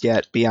exist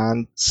yet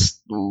beyond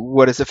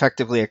what is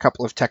effectively a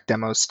couple of tech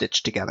demos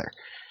stitched together.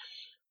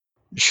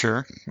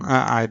 Sure.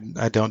 I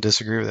don't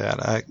disagree with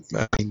that.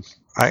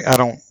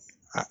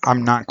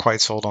 I'm not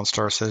quite sold on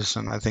Star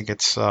Citizen. I think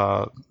it's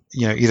either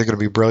going to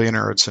be brilliant,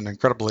 or it's an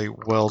incredibly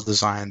well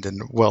designed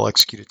and well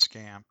executed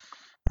scam.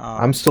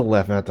 I'm still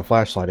laughing at the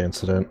flashlight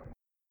incident.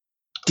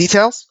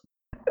 Details?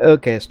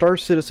 Okay, Star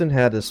Citizen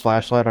had this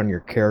flashlight on your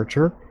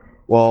character.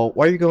 Well,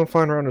 while you're going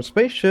flying around in a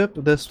spaceship,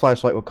 this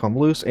flashlight will come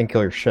loose and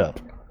kill your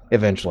ship.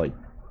 Eventually.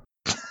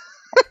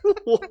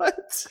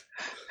 What?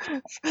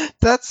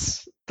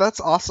 That's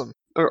awesome.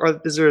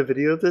 Is there a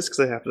video of this?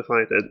 Because I have to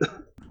find it.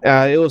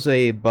 It was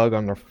a bug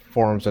on the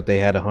forums that they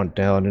had to hunt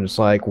down, and it's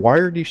like, why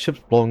are these ships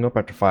blowing up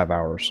after 5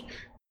 hours?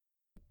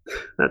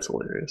 That's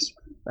hilarious.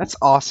 That's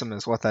awesome,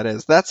 is what that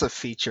is. That's a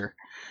feature.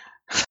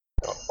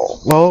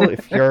 Well,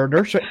 if your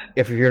inertia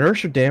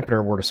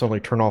dampener were to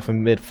suddenly turn off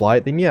in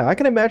mid-flight, then yeah, I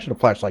can imagine a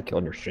flashlight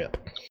killing your ship.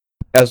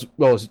 As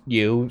well as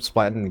you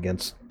splatting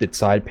against its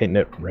side, painting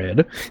it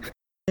red.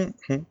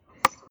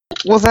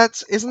 Well,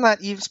 isn't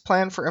that Eve's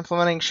plan for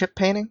implementing ship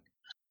painting?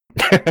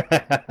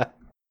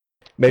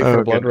 Maybe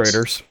for Blood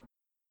Raiders.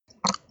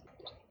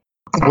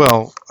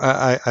 Well,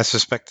 I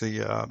suspect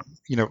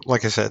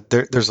like I said,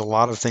 there's a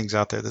lot of things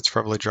out there that's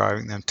probably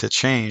driving them to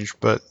change.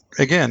 But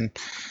again,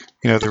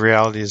 the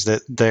reality is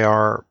that they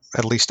are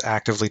at least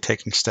actively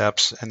taking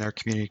steps, and they're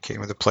communicating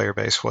with the player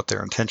base what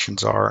their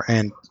intentions are.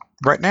 And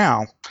right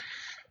now,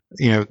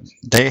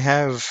 they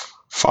have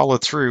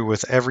followed through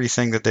with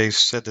everything that they've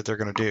said that they're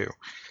going to do.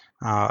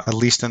 At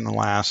least in the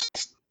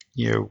last,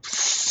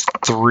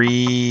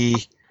 3,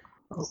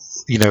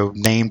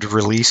 named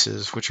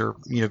releases, which are,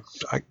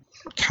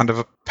 kind of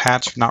a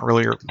patch, not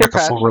really like a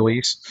full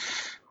release.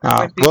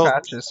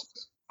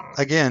 Patches.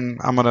 Again,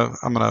 I'm gonna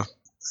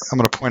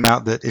point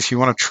out that if you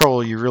want to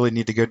troll, you really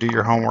need to go do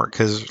your homework,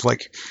 because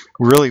like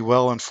really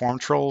well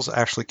informed trolls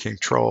actually can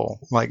troll.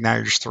 Like now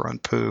you're just throwing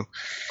poo.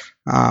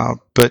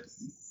 But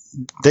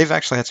they've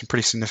actually had some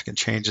pretty significant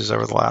changes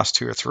over the last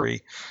 2 or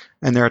 3,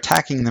 and they're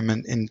attacking them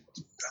in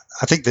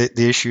I think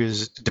the issue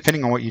is,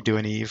 depending on what you do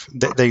in Eve,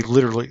 they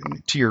literally,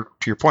 to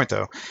your point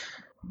though,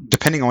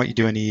 depending on what you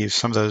do in Eve,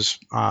 some of those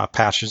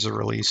patches or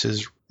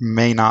releases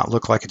may not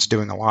look like it's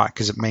doing a lot,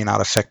 because it may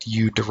not affect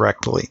you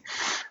directly.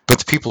 But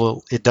the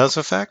people it does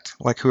affect,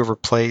 like whoever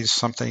plays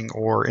something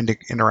or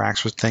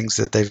interacts with things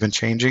that they've been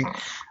changing,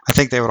 I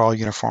think they would all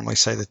uniformly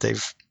say that they're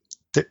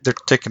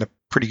taking a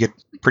pretty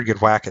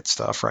good whack at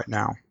stuff right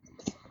now.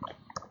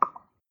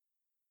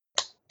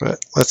 But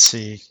let's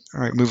see.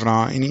 All right, moving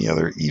on. Any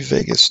other Eve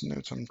Vegas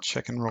notes? I'm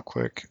checking real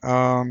quick.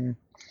 They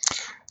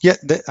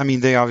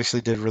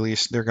obviously did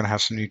release. They're going to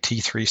have some new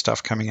T3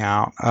 stuff coming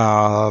out,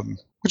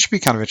 which would be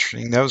kind of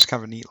interesting. That was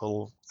kind of a neat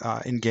little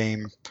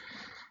in-game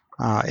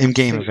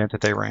event that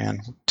they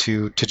ran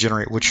to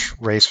generate which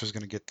race was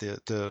going to get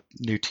the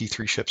new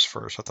T3 ships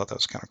first. I thought that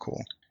was kind of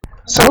cool.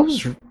 So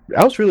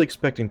I was really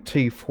expecting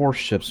T4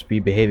 ships to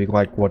be behaving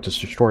like what this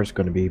destroyer is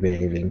going to be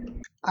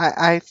behaving.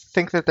 I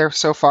think that they're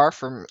so far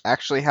from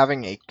actually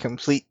having a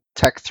complete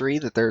Tech 3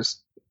 that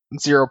there's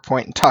zero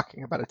point in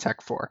talking about a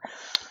Tech 4.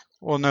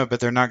 Well, no,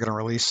 but they're not going to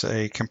release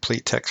a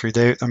complete Tech 3.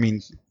 They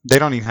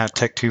don't even have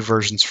Tech 2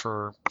 versions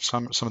for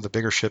some of the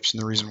bigger ships,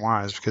 and the reason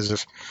why is because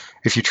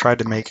if you tried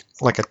to make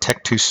like a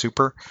Tech 2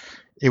 Super,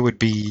 it would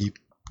be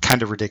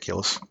kind of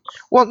ridiculous.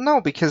 Well, no,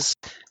 because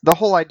the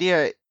whole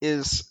idea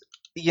is,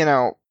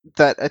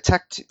 a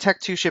Tech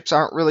 2 ships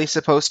aren't really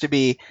supposed to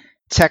be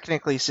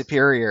technically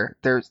superior.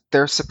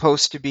 They're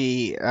supposed to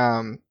be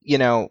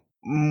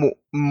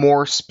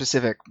more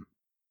specific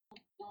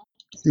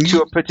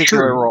to a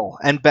particular True. role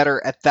and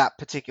better at that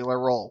particular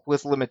role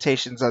with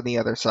limitations on the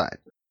other side.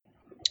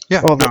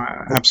 Yeah, Well, no,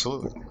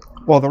 absolutely.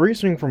 Well, the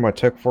reasoning for my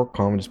Tech 4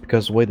 comment is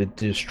because the way the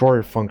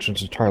destroyer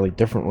functions entirely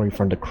differently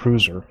from the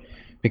cruiser,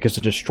 because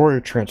the destroyer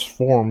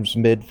transforms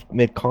mid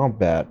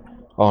combat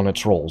on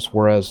its rolls,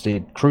 whereas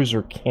the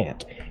cruiser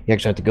can't. You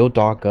actually have to go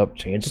dock up,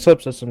 change the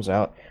subsystems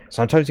out,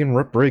 sometimes even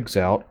rip rigs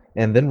out,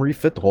 and then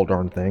refit the whole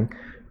darn thing.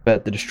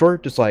 But the destroyer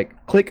just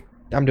like click,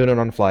 I'm doing it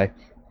on the fly.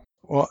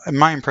 Well, and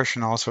my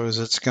impression also is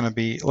it's going to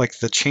be like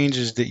the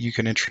changes that you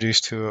can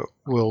introduce to it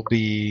will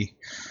be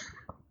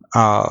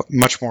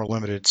much more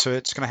limited. So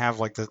it's going to have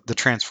like the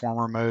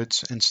transformer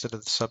modes instead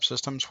of the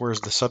subsystems,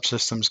 whereas the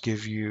subsystems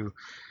give you,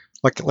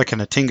 like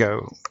in a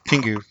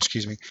Pingu,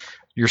 excuse me,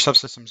 your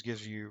subsystems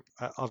gives you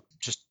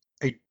just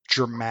a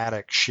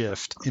dramatic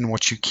shift in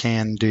what you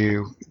can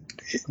do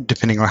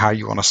depending on how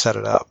you want to set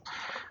it up.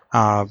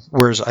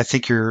 Whereas I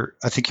think your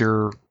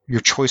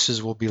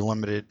choices will be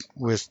limited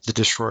with the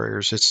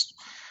destroyers. It's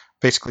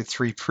basically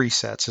 3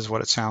 presets is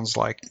what it sounds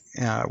like,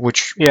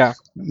 which Yeah.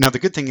 now the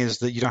good thing is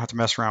that you don't have to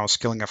mess around with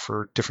skilling up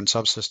for different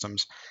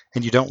subsystems,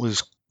 and you don't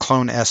lose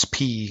clone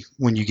SP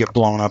when you get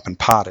blown up and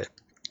potted,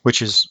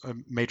 which is a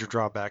major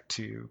drawback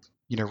to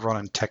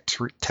running Tech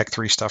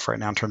 3 stuff right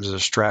now in terms of the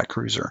strat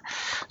cruiser.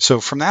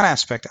 So from that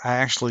aspect, I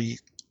actually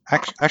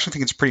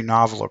think it's a pretty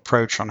novel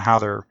approach on how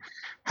they're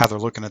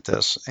looking at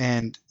this.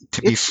 And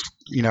to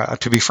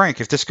be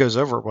frank, if this goes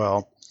over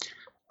well,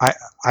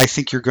 I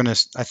think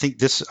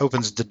this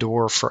opens the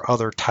door for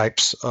other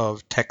types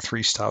of Tech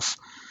 3 stuff,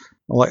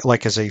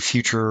 like as a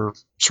future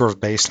sort of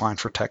baseline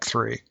for Tech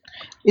 3.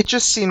 It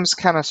just seems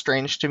kind of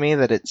strange to me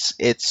that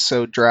it's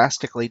so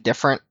drastically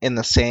different in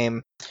the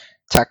same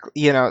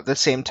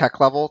tech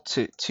level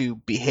to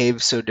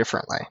behave so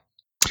differently.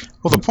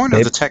 Well, the point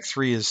of the Tech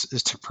 3 is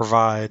to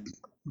provide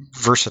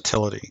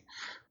versatility.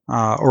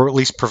 Or at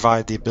least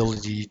provide the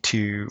ability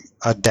to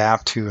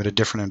adapt to a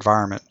different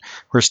environment.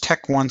 Whereas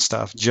Tech 1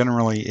 stuff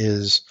generally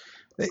is,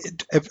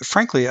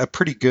 frankly, a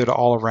pretty good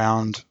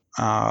all-around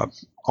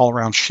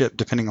ship,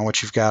 depending on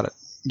what you've got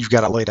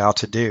it laid out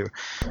to do.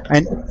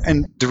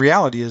 And the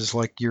reality is,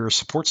 like, your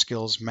support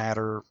skills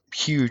matter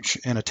huge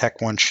in a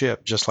Tech 1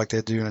 ship, just like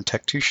they do in a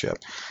Tech 2 ship.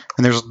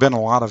 And there's been a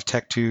lot of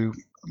Tech 2,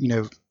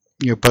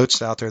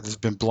 boats out there that's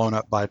been blown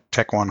up by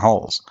Tech 1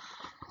 hulls.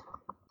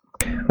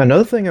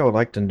 Another thing I would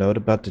like to note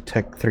about the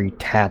Tech 3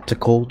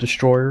 tactical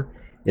destroyer,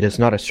 it is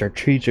not a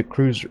strategic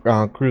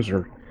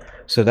cruiser,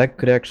 so that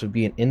could actually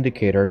be an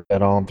indicator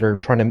that they're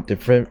trying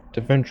to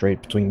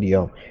differentiate between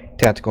the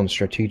tactical and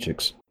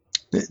strategics.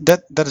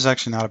 That is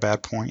actually not a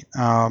bad point.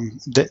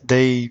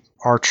 They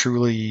are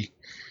truly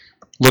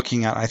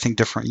looking at, I think,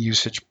 different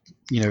usage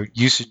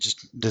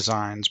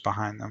designs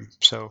behind them.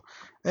 So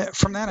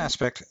from that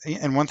aspect,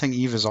 and one thing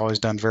Eve has always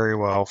done very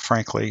well,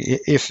 frankly,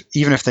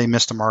 even if they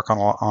missed a mark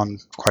on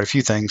quite a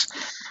few things,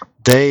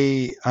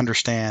 they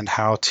understand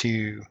how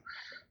to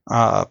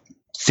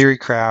theory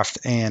craft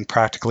and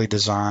practically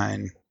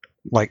design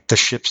like the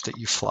ships that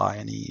you fly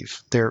in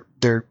Eve.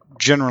 They're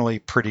generally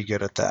pretty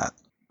good at that.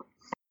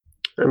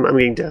 I'm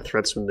getting death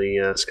threats from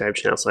the Skype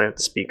channel, so I have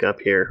to speak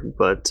up here.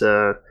 But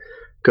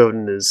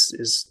Godin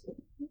is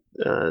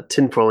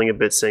tinfoiling a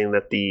bit, saying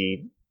that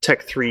the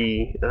Tech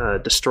 3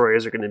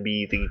 destroyers are going to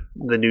be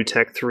the new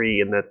Tech 3,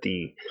 and that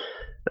the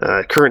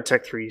current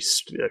Tech 3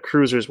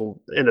 cruisers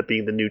will end up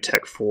being the new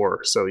Tech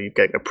 4. So you've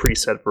got a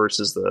preset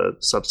versus the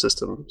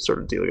subsystem sort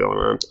of deal going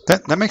on.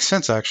 That makes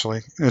sense,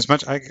 actually. As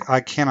much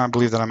I cannot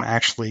believe that I'm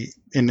actually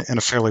in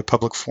a fairly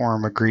public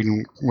forum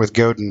agreeing with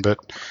Godin, but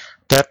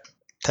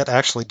that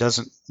actually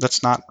doesn't.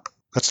 That's not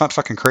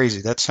fucking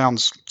crazy. That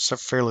sounds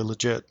fairly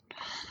legit.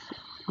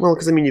 Well,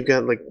 because I mean, you've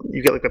got like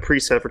the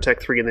preset for Tech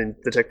 3, and then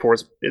the Tech 4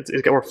 it's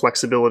got more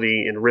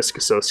flexibility and risk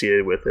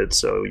associated with it.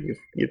 So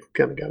you've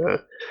kind of got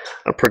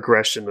a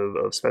progression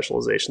of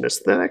specialization.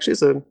 That actually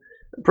is a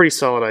pretty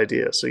solid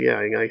idea. So yeah,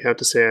 I have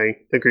to say I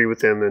agree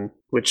with him, and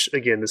which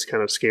again is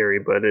kind of scary,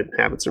 but it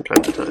happens from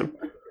time to time.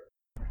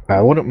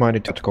 I wouldn't mind a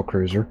tactical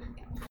cruiser.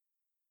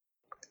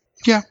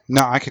 Yeah,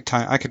 no, I could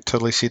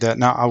totally see that.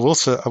 Now, I will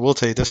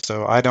tell you this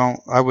though.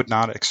 I would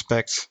not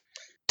expect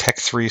Tech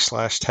 3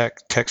 /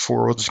 Tech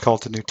 4. We'll just call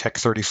it the new Tech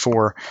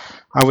 34.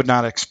 I would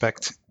not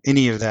expect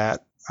any of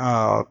that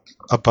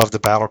above the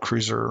battle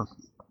cruiser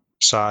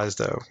size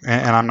though,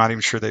 and I'm not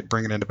even sure they'd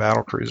bring it into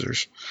battle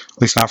cruisers,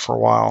 at least not for a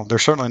while. They're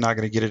certainly not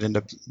going to get it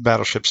into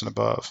battleships and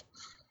above.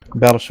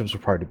 Battleships are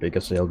probably the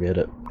biggest they'll get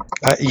it.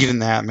 Even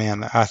that,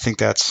 man, I think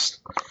that's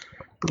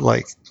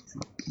like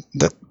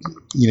that.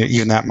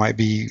 Even that might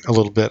be a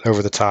little bit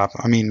over the top.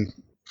 I mean,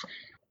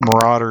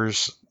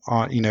 Marauders.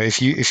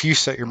 If you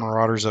set your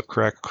Marauders up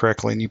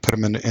correctly and you put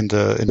them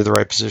into the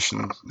right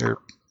position,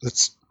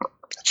 that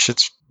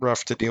shit's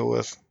rough to deal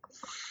with.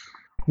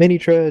 Mini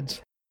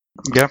treads.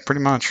 Yeah,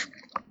 pretty much.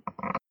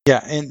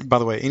 Yeah, and by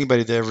the way,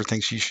 anybody that ever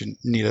thinks you should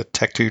need a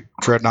Tech 2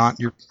 Dreadnought,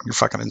 you're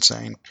fucking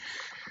insane.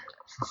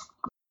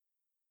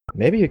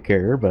 Maybe a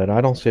carrier, but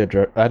I don't see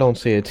I don't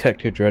see a Tech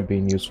 2 Dread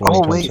being useful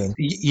Oh anytime wait, soon.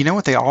 you know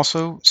what? They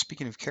also,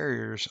 speaking of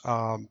carriers,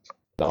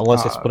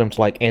 Unless they split them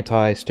to like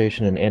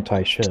anti-station and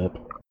anti-ship.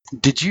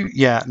 did you?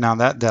 Yeah, now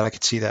that I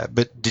could see that.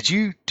 But did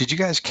you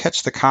guys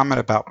catch the comment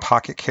about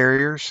pocket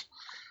carriers?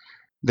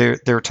 They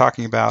were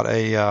talking about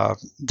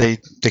they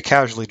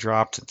casually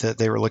dropped that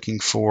they were looking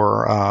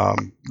for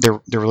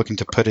they were looking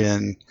to put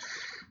in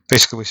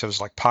basically what it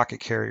was like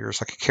pocket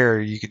carriers, like a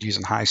carrier you could use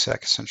in high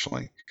sec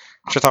essentially,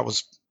 which I thought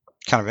was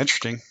kind of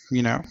interesting.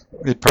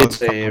 It probably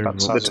It's a about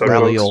the size of Tug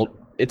really boats. old.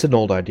 It's an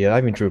old idea. I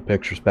even drew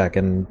pictures back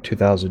in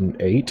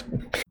 2008.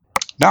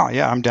 No,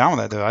 yeah, I'm down with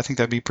that though. I think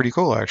that'd be pretty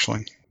cool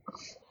actually.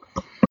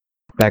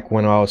 Back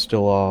when I was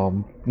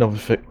still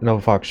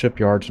Nova Fox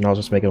Shipyards, and I was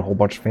just making a whole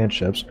bunch of fan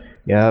ships.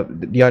 Yeah,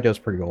 the idea is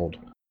pretty old.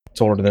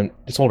 It's older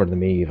than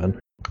me even.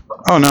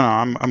 Oh no,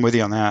 I'm with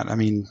you on that. I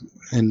mean,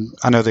 and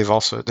I know they've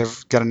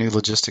got a new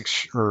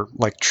logistics or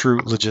like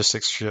true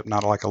logistics ship,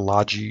 not like a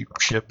Logi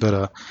ship,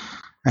 but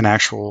an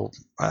actual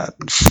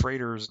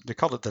freighters. They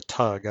called it the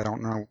Tug. I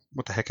don't know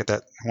what the heck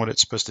what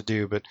it's supposed to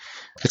do, but it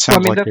Well, I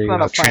sounds mean, like that's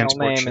not a final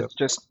transport name. ship. It's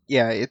just,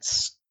 yeah,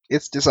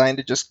 it's designed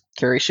to just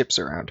carry ships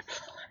around,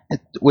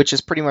 which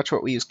is pretty much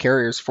what we use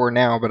carriers for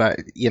now. But I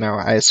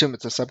assume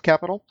it's a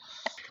subcapital.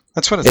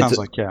 That's what it sounds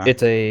like. Yeah.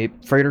 It's a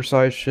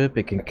freighter-sized ship.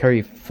 It can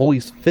carry fully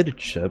fitted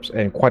ships,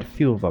 and quite a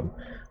few of them.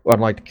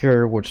 Unlike the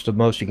carrier, which the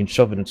most you can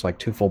shove it into like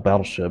 2 full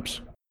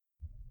battleships.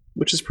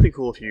 Which is pretty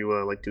cool if you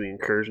like doing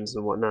incursions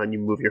and whatnot, and you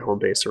move your home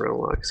base around a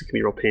lot, because it can be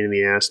a real pain in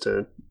the ass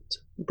to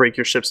break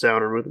your ships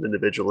down or move them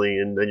individually,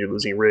 and then you're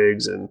losing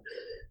rigs, and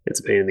it's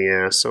a pain in the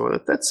ass. So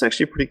that's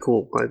actually pretty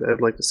cool. I'd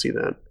like to see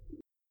that.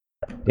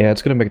 Yeah,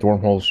 it's going to make the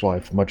wormhole's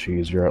life much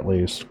easier, at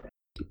least.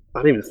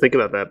 I didn't even think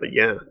about that, but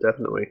yeah,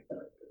 definitely.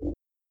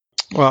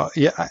 Well,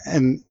 yeah,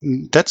 and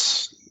that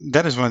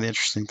is one of the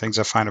interesting things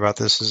I find about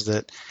this is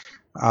that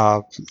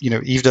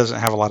Eve doesn't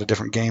have a lot of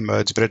different game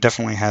modes, but it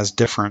definitely has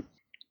different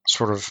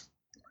sort of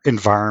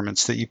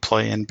environments that you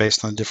play in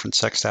based on different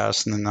sex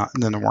status and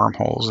then the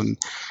wormholes, and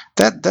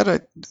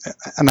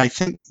I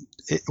think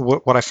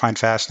what I find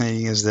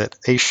fascinating is that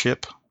a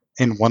ship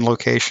in one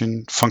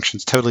location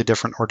functions totally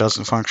different or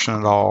doesn't function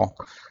at all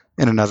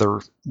in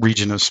another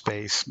region of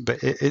space.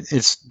 But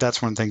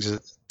that's one of the things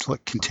that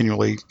like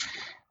continually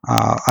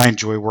I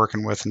enjoy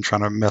working with and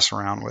trying to mess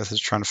around with,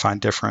 is trying to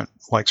find different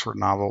like sort of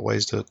novel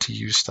ways to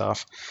use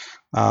stuff.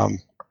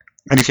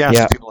 And if you ask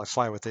the people I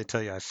fly with, they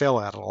tell you I fail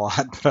at it a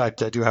lot,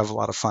 but I do have a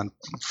lot of fun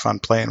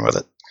playing with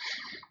it.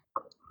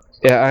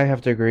 Yeah, I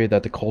have to agree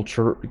that the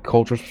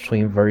cultures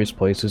between various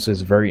places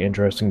is very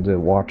interesting to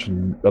watch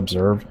and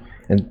observe,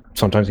 and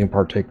sometimes even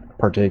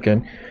partake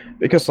in,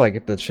 because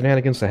like the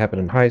shenanigans that happen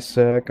in high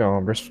sec,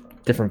 there's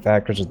different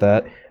factors of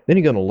that. Then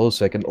you go to low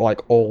sec, and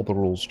like all the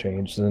rules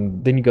change,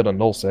 and then you go to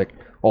null sec,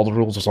 all the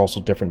rules is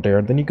also different there.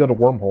 And then you go to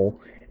wormhole,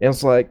 and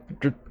it's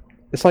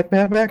like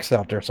Mad Max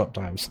out there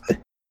sometimes.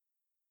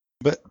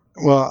 But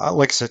well,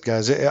 like I said,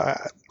 guys,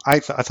 I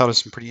thought it was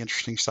some pretty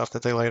interesting stuff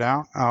that they laid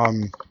out.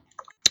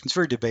 It's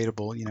very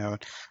debatable, and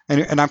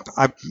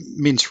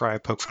me and Sarai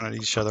poke fun at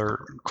each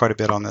other quite a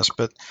bit on this,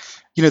 but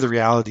the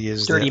reality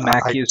is Dirty that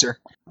Mac user.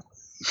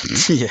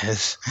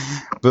 Yes,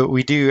 but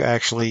we do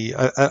actually.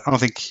 I don't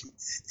think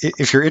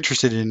if you're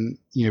interested in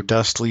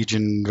Dust,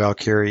 Legion,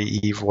 Valkyrie,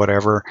 Eve,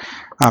 whatever,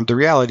 the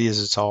reality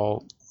is it's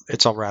all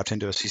wrapped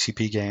into a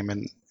CCP game,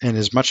 and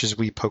as much as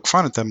we poke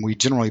fun at them, we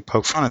generally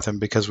poke fun at them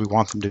because we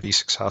want them to be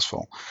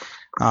successful,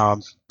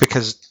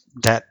 because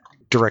that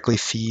directly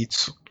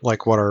feeds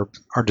like what our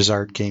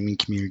desired gaming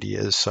community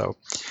is. So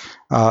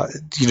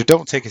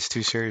don't take us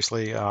too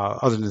seriously,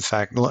 other than the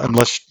fact,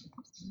 unless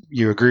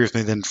you agree with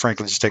me, then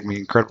frankly just take me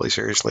incredibly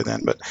seriously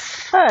then. But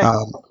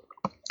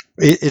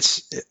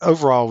it's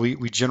overall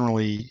we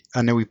generally,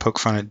 I know we poke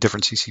fun at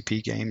different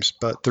CCP games,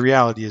 but the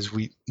reality is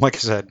like I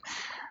said,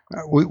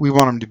 we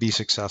want them to be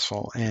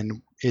successful,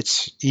 and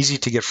it's easy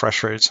to get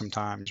frustrated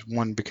sometimes.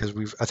 One, because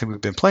I think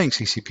we've been playing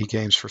CCP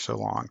games for so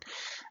long,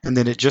 and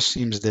then it just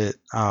seems that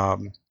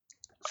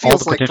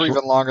feels like for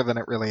even longer than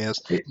it really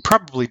is. It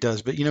probably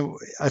does, but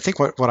I think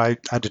what I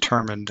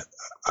determined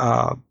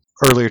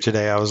earlier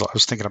today, I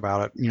was thinking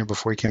about it,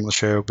 before you came on the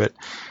show. But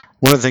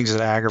one of the things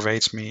that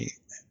aggravates me,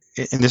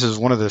 and this is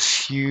one of the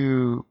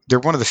few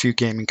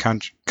gaming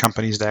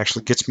companies that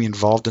actually gets me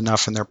involved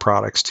enough in their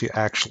products to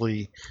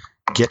actually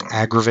get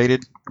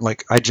aggravated.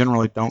 Like, I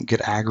generally don't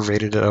get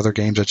aggravated at other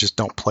games. I just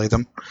don't play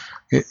them,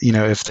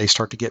 if they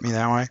start to get me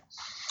that way.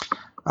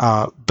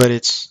 But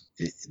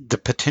the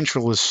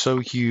potential is so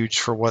huge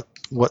for what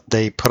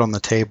they put on the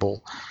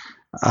table.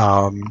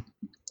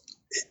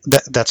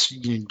 That's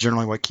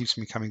generally what keeps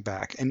me coming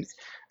back. And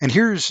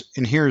here's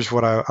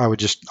what I would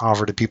just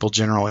offer to people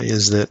generally,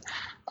 is that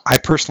I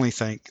personally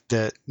think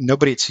that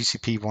nobody at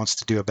CCP wants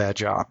to do a bad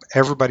job.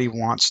 Everybody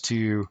wants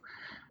to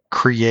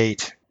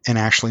create and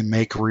actually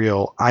make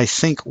real, I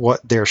think,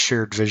 what their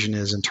shared vision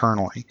is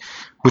internally,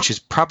 which is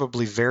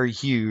probably very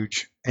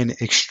huge and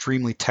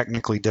extremely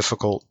technically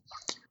difficult.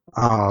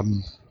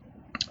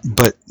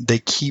 But they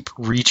keep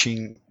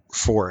reaching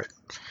for it.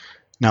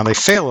 Now, they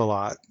fail a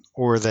lot,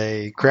 or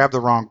they grab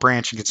the wrong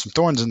branch and get some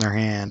thorns in their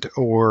hand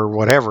or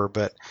whatever.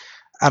 But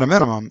at a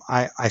minimum,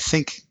 I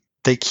think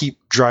they keep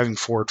driving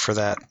forward for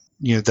that,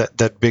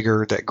 that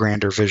bigger, that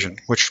grander vision,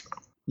 which,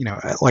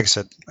 like I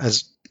said,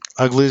 as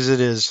ugly as it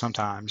is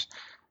sometimes,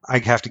 I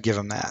have to give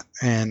them that.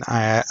 And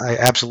I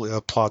absolutely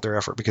applaud their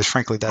effort because,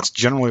 frankly, that's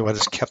generally what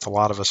has kept a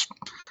lot of us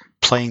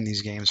playing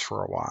these games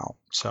for a while.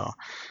 So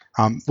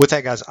with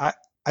that, guys, I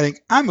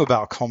think I'm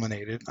about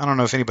culminated. I don't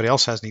know if anybody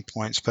else has any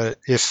points, but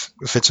if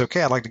it's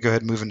okay, I'd like to go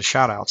ahead and move into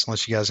shout-outs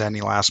unless you guys had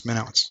any last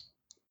minutes.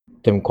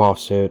 Them cloth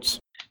suits.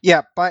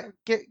 Yeah, but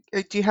do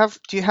you have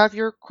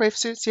your Quaif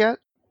suits yet?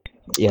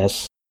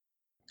 Yes.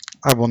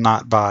 I will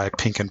not buy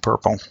pink and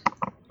purple.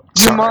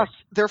 You Sorry. must.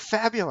 They're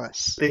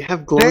fabulous. They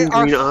have glowing They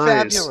are green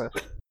eyes. fabulous.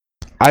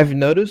 I've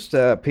noticed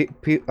that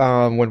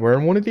when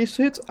wearing one of these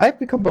suits, I've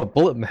become a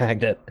bullet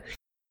magnet.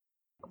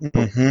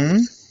 Mm-hmm.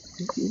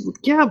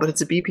 Yeah, but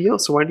it's a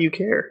BPO, so why do you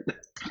care?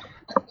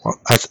 Well,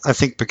 I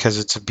think because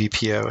it's a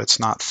BPO, it's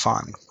not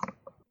fun.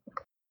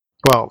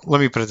 Well,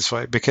 let me put it this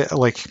way: because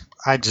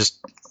I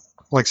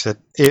said,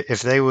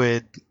 if they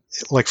would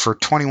for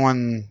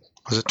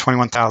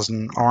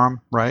 21,000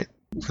 Aurum, right,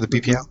 for the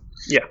BPO?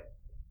 Yeah.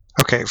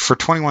 Okay, for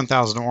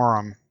 21,000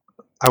 Aurum,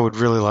 I would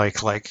really like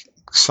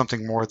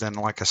something more than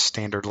a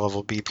standard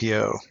level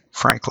BPO,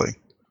 frankly.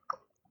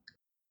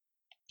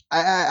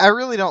 I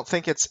really don't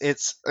think it's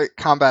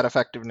combat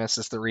effectiveness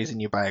is the reason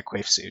you buy a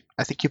Quaif suit.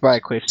 I think you buy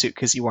a Quaif suit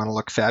because you want to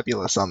look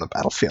fabulous on the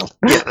battlefield.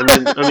 Yeah,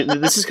 I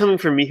mean, this is coming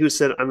from me who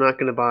said I'm not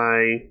going to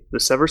buy the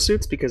Sever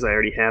suits because I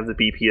already have the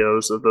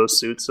BPOs of those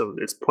suits, so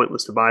it's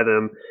pointless to buy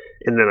them.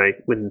 And then I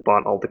went and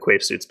bought all the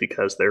Quaif suits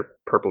because they're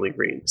purple and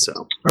green.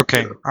 So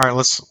okay, all right,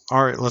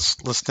 let's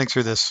think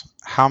through this.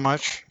 How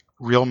much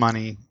real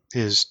money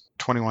is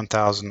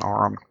 21,000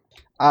 Aurum?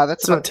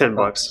 That's it's about $10.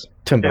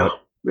 $10. $10.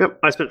 Yep,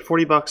 I spent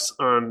 $40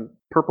 on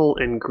purple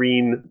and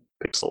green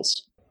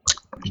pixels.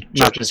 Not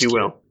Judge as you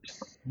will.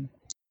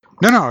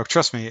 No,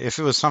 trust me. If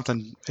it was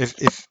something,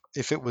 if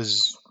it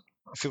was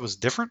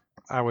different,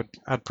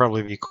 I'd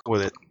probably be cool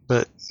with it.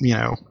 But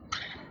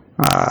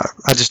I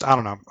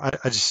don't know.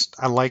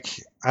 I like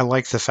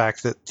the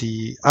fact that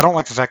I don't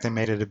like the fact they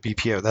made it a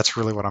BPO. That's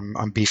really what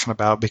I'm beefing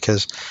about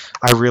because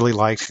I really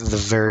liked the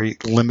very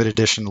limited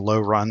edition low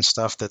run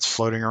stuff that's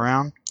floating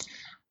around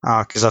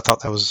because I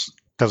thought that was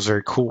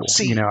very cool.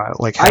 See,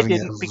 like having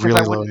it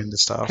really low into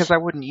stuff. Because I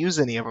wouldn't use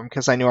any of them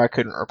because I knew I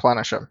couldn't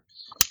replenish them.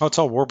 Oh, it's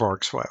all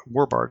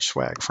Warbarge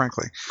swag,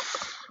 frankly.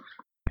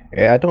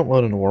 Yeah, I don't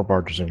load into war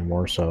barges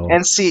anymore, so...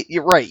 And see,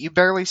 you're right, you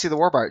barely see the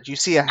Warbarge. You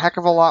see a heck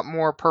of a lot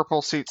more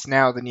purple suits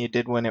now than you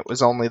did when it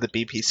was only the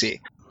BPC.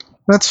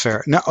 That's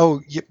fair. No,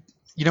 you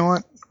know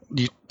what?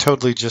 You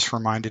totally just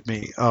reminded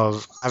me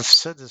of... I've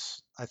said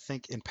this, I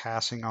think, in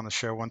passing on the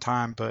show one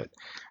time, but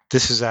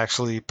this is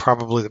actually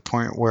probably the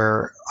point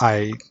where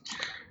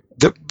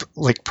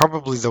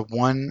probably the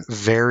one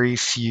very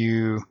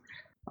few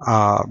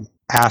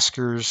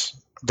askers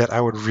that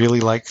I would really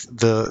like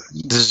this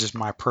is just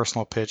my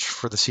personal pitch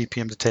for the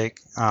CPM to take.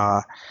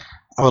 I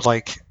would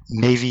like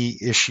Navy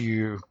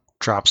issue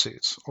drop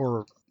suits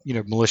or,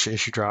 militia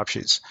issue drop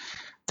suits.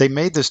 They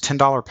made those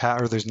 $10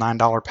 pack or those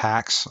 $9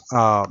 packs,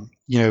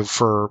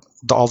 for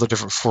all the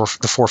different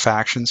the four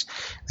factions.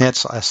 They had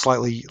a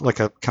slightly a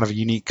kind of a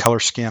unique color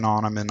skin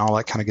on them and all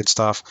that kind of good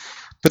stuff.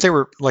 But they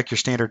were like your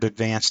standard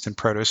advanced and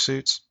proto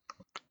suits.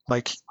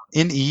 Like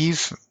in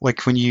Eve,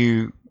 when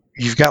you've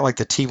got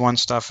the T1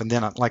 stuff and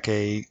then a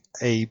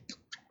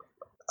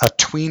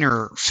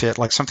tweener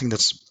fit, something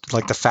that's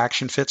like the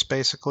faction fits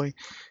basically.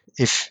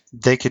 If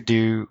they could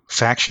do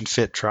faction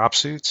fit drop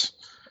suits,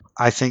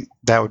 I think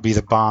that would be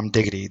the bomb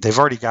diggity. They've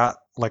already got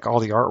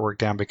all the artwork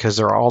down because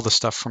they're all the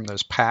stuff from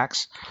those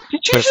packs.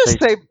 Did you just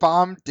say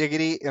bomb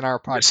diggity in our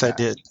podcast? Yes, I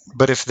did.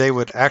 But if they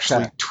would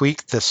actually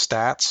tweak the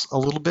stats a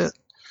little bit,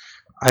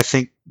 I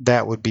think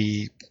that would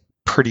be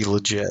pretty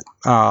legit.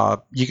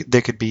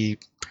 They could be...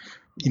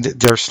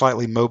 They're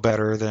slightly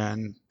better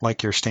than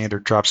your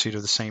standard drop suit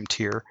of the same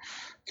tier,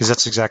 because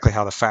that's exactly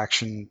how the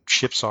faction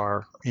ships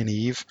are in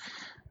Eve.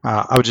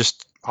 I would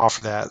just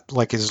offer that,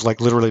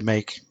 literally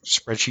make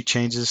spreadsheet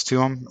changes to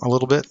them a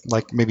little bit,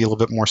 maybe a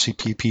little bit more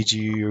CP,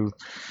 PGU,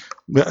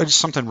 just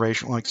something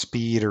racial like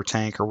speed or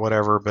tank or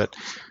whatever. But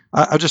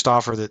I just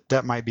offer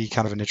that might be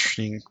kind of an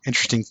interesting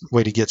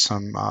way to get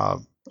some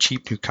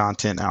cheap new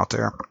content out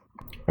there.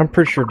 I'm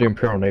pretty sure the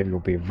Imperial Navy will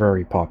be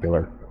very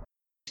popular.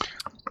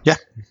 Yeah.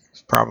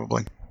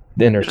 Probably.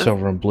 Then there's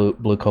silver and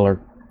blue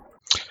color.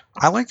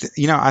 I like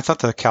I thought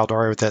the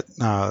Caldari with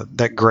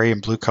that gray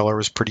and blue color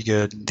was pretty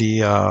good.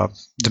 The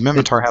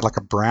Minotaur had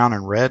a brown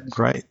and red,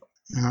 right?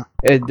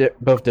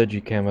 Both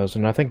digi camos,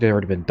 and I think they've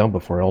already been done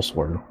before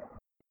elsewhere.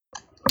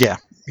 Yeah.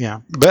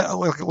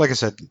 But like I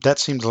said, that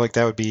seems like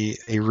that would be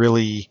a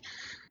really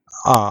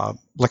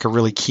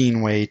really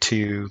keen way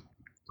to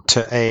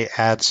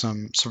add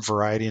some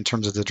variety in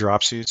terms of the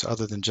drop suits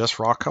other than just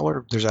raw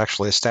color. There's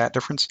actually a stat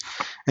difference.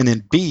 And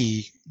then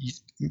B,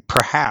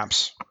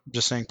 perhaps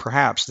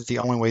that the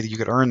only way that you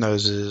could earn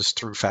those is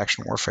through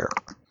faction warfare.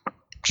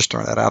 Just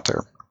throwing that out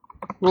there.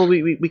 Well,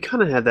 we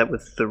kind of had that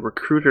with the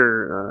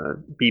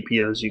recruiter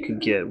BPOs you could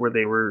get, where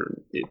they were,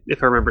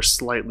 if I remember,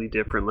 slightly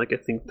different. Like I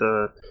think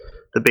the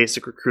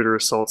basic recruiter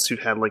assault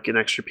suit had like an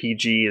extra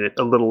PG and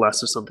a little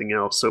less of something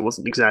else, so it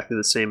wasn't exactly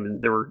the same.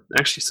 And there were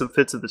actually some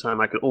fits at the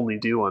time I could only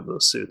do on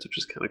those suits, which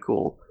is kind of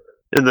cool.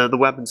 And the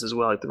weapons as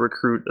well. Like the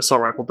recruit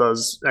assault rifle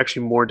does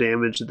actually more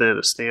damage than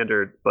a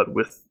standard, but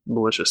with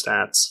militia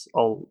stats,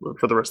 all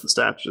for the rest of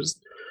the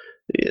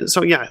stats.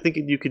 So yeah, I think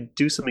you could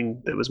do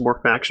something that was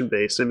more faction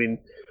based. I mean,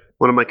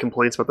 one of my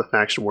complaints about the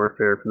faction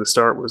warfare from the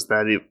start was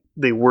that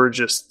they were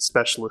just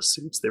specialist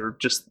suits. They were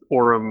just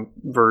Aurum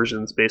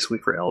versions basically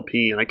for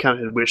LP, and I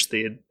kind of wished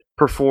they had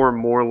performed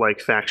more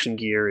like faction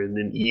gear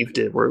and Eve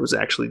did, where it was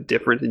actually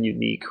different and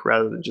unique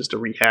rather than just a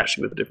rehashing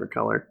with a different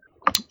color.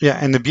 Yeah,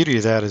 and the beauty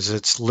of that is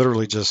it's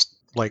literally just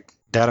like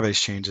database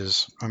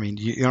changes. I mean,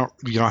 you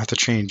don't have to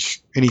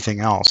change anything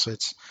else.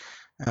 It's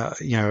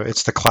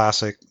it's the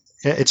classic.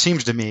 It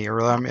seems to me, or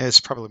I mean,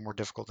 it's probably more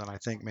difficult than I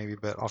think, maybe,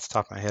 but off the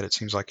top of my head, it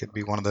seems like it'd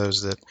be one of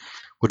those that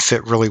would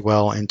fit really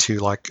well into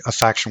like a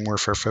faction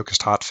warfare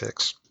focused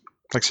hotfix.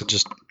 Like I said,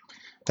 just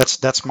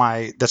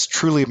that's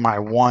truly my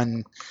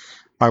one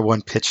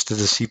pitch to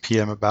the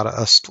CPM about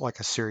a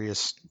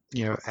serious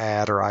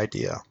ad or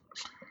idea.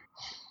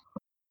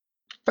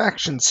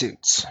 Faction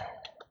suits.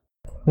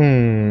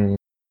 Hmm.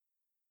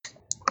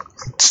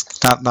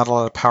 It's not a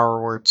lot of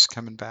power words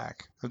coming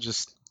back.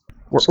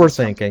 We're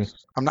thinking.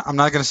 I'm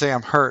not going to say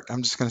I'm hurt.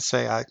 I'm just going to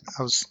say I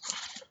was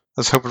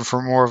hoping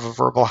for more of a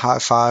verbal high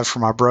five for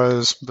my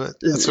bros, but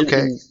that's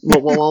okay.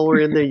 Well, while we're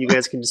in there, you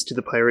guys can just do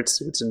the pirate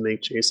suits and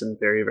make Jason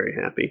very, very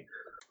happy.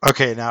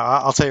 Okay, now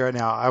I'll tell you right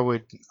now,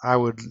 I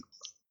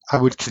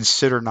would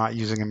consider not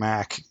using a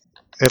Mac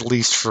at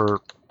least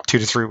for 2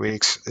 to 3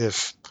 weeks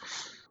if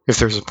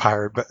there's a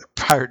pirate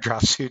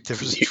drop suit that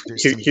was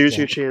introduced. Here's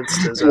your chance.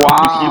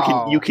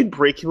 Wow. You can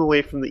break him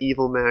away from the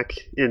evil Mac,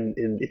 and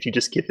if you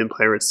just give him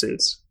pirate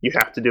suits, you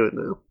have to do it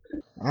now.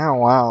 Oh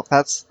wow,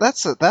 that's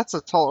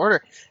a tall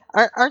order.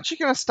 Aren't you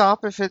going to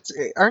stop if it's?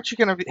 Aren't you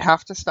going to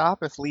have to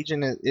stop if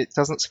Legion it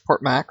doesn't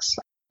support Macs?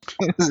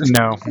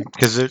 No,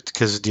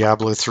 because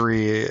Diablo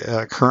 3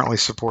 currently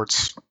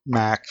supports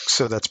Mac,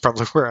 so that's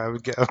probably where I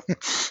would go.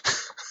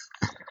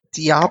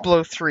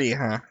 Diablo 3,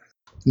 huh?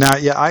 Now,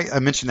 yeah, I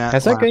mentioned that.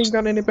 Has that game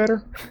gotten any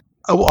better?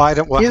 Oh, well, I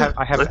don't. Well, Yeah,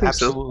 I have I think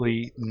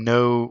absolutely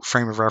no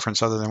frame of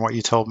reference other than what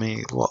you told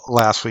me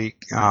last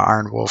week,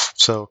 Iron Wolf.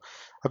 So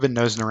I've been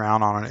nosing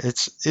around on it.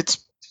 It's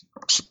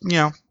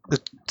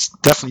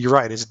definitely, you're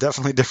right. It's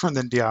definitely different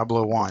than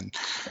Diablo 1,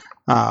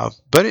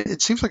 but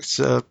it seems like it's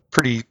a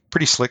pretty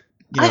slick.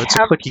 It's a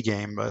clicky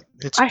game, but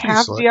it's. I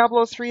have slick.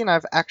 Diablo 3 and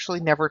I've actually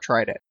never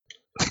tried it.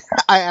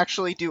 I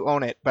actually do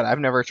own it, but I've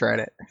never tried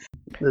it.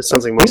 This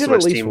sounds like We most did of our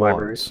at least Steam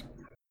libraries.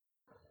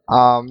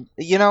 once.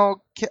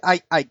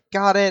 I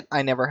got it.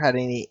 I never had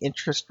any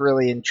interest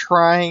really in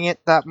trying it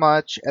that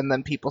much, and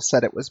then people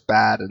said it was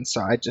bad, and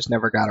so I just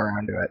never got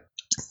around to it.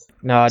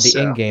 Nah, the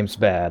So- in-game's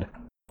bad.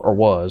 Or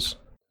was.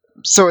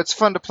 So it's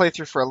fun to play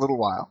through for a little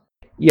while.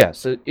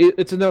 Yes,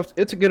 it's enough.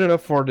 It's good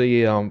enough for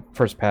the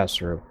first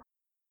pass-through.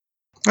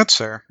 That's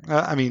fair.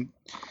 I mean,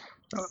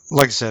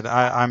 like I said,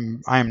 I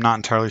am not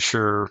entirely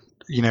sure.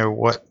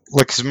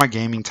 Because my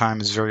gaming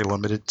time is very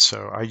limited,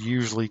 so I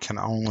usually can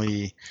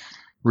only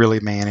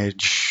really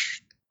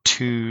manage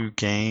 2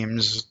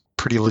 games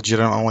pretty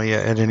legitimately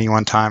at any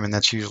one time, and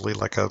that's usually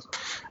like a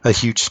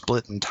huge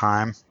split in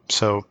time.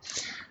 So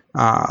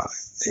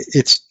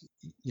it's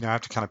I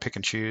have to kind of pick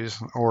and choose,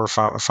 or if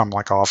I'm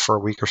like off for a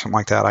week or something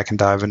like that, I can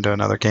dive into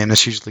another game.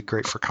 That's usually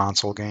great for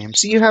console games.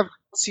 So you have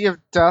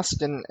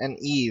Dust and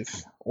Eve,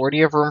 or do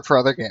you have room for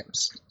other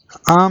games?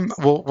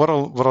 Well, what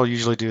I'll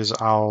usually do is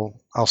I'll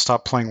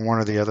stop playing one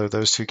or the other of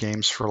those 2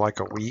 games for like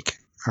a week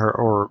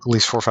or at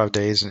least 4 or 5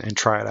 days and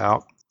try it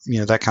out.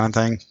 That kind of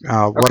thing.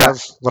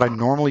 What I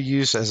normally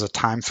use as a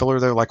time filler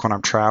though, like when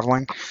I'm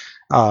traveling,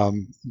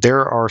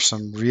 there are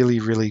some really,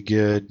 really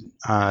good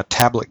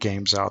tablet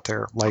games out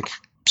there, like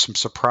some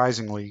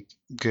surprisingly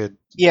good,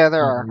 Yeah,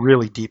 there are.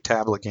 really deep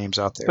tablet games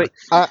out there. But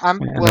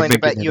I'm And willing I've to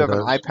been bet you have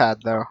getting an into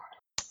iPad, though.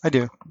 I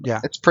do,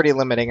 yeah. It's pretty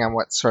limiting on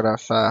what sort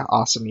of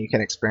awesome you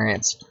can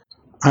experience.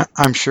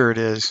 I'm sure it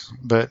is,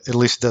 but at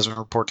least it doesn't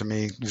report to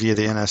me via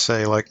the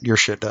NSA like your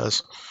shit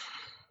does.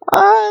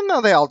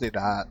 No, they all do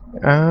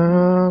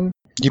that.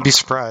 You'd be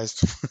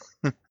surprised.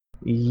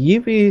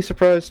 You'd be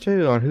surprised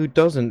too on who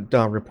doesn't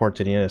report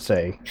to the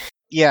NSA.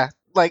 Yeah,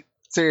 like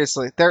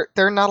seriously,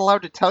 they're not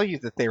allowed to tell you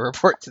that they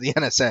report to the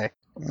NSA.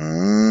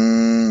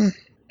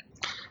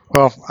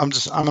 Well, I'm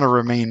going to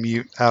remain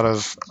mute out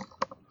of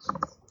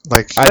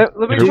like. Let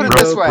me put it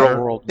this way: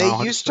 real-world they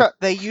knowledge.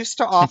 used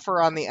to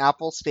offer on the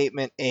Apple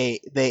statement they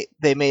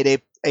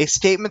made a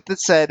statement that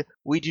said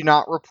we do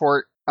not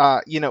report.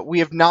 We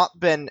have not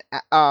been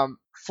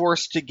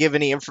forced to give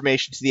any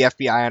information to the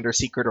FBI under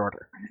secret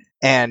order,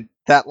 and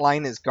that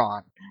line is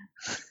gone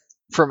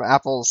from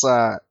Apple's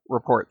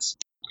reports.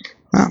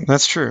 Well,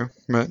 that's true,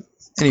 but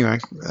anyway,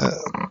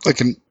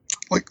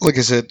 like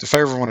I said, if I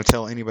ever want to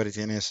tell anybody at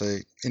the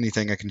NSA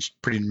anything, I can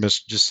pretty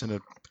much just send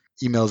an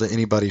email to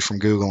anybody from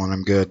Google, and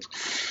I'm good.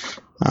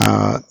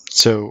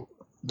 So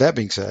that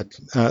being said,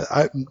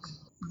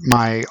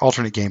 my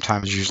alternate game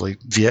time is usually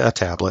via a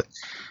tablet,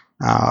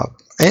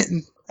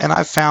 and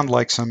I've found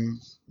like some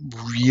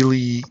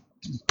really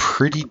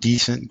pretty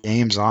decent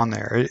games on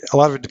there. A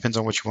lot of it depends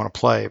on what you want to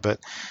play, but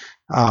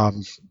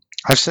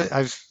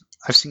I've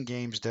seen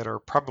games that are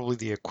probably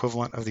the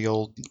equivalent of the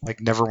old like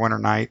Neverwinter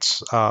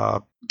Nights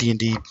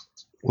D&D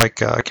like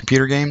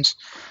computer games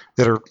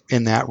that are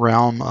in that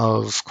realm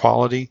of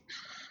quality,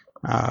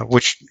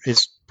 which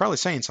is probably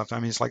saying something.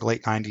 I mean, it's like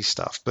late 90s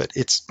stuff, but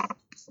it's,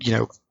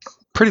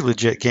 pretty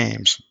legit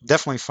games.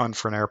 Definitely fun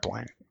for an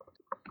airplane.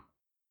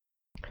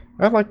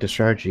 I like the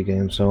strategy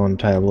games on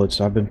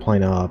tablets. I've been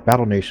playing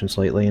Battle Nations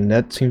lately, and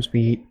that seems to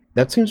be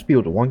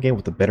the one game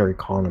with a better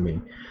economy,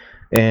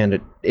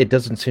 and it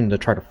doesn't seem to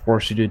try to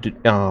force you to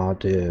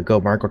go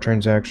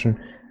microtransaction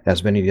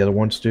as many of the other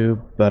ones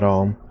do. But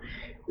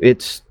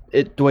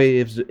the way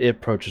it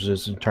approaches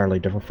is entirely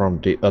different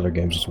from the other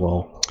games as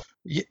well.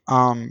 You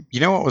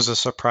know what was a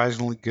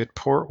surprisingly good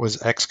port was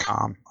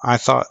XCOM. I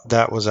thought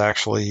that was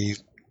actually.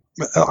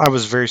 I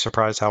was very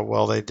surprised how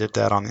well they did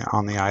that on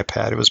the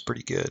iPad. It was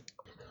pretty good.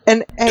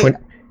 And hey,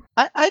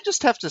 I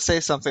just have to say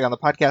something on the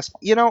podcast.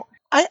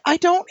 I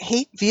don't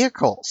hate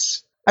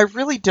vehicles. I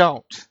really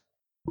don't.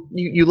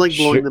 You like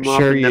blowing them off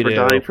Sure and you never do.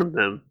 dying from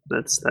them.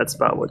 That's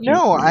about what you.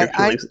 No, your I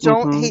feelings.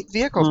 don't Mhm. hate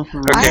vehicles.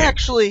 Mhm. I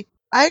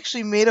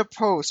actually made a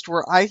post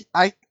where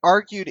I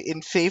argued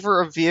in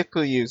favor of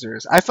vehicle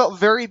users. I felt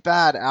very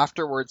bad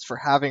afterwards for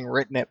having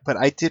written it, but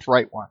I did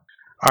write one.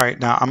 All right,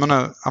 now I'm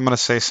gonna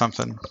say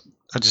something.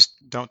 I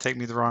just don't take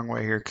me the wrong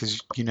way here,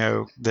 because you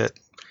know that,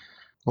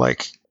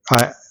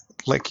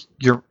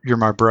 you're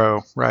my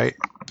bro, right?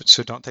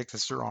 So don't take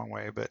this the wrong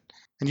way.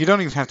 And you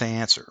don't even have to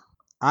answer.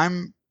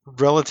 I'm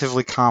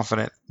relatively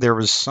confident there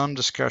was some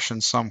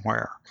discussion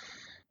somewhere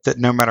that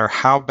no matter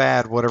how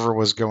bad whatever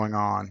was going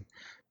on,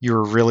 you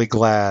were really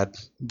glad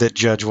that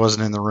Judge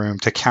wasn't in the room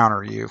to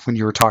counter you when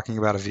you were talking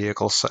about a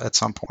vehicle at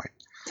some point.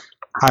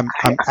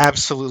 I'm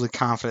absolutely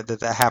confident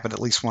that happened at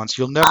least once.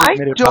 You'll never I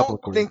admit it don't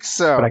publicly, think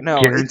so. but I No,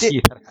 guarantee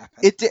you that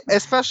happened. it did,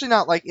 especially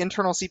not like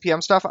internal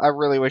CPM stuff. I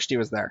really wished he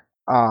was there.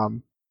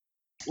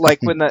 Like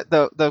when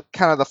the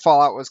kind of the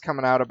fallout was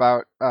coming out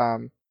about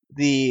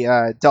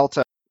the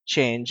Delta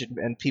change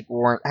and people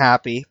weren't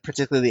happy,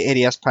 particularly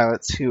the ADS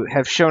pilots who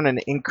have shown an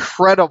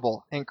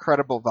incredible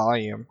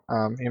volume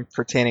in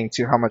pertaining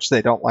to how much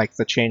they don't like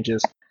the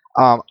changes.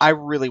 I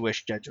really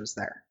wish Judge was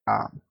there.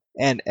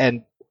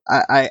 And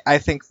I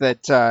think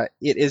that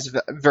it is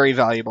very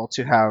valuable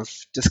to have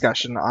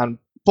discussion on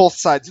both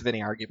sides of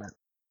any argument.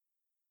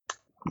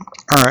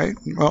 All right.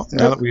 Well,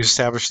 now that we've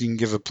established you can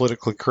give a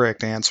politically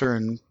correct answer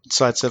and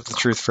sidestep the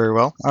truth very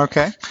well.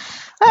 Okay.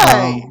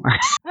 Hey,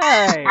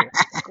 hey,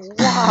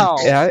 wow.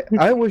 Yeah,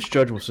 I wish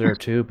Judge was there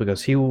too,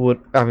 because he would.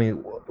 I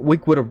mean, we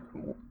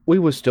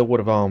still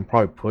would have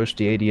probably pushed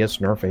the ADS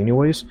nerf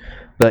anyways,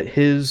 but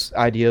his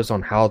ideas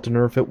on how to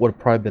nerf it would have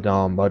probably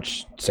been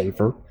much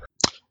safer.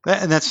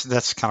 And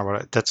that's kind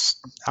of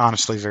that's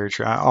honestly very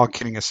true. All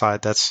kidding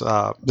aside, that's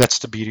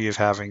the beauty of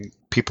having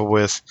people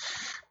with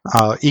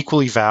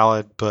equally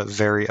valid but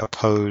very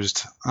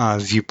opposed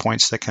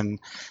viewpoints that can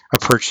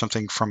approach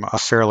something from a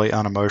fairly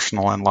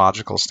unemotional and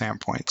logical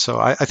standpoint. So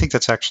I think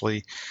that's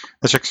actually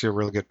a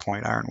really good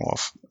point, Iron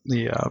Wolf.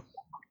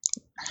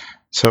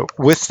 So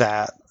with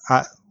that,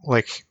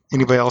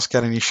 anybody else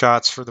got any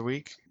shots for the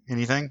week?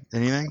 Anything?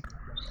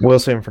 We'll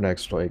save him for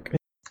next week.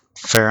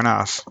 Fair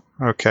enough.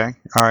 Okay.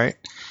 All right.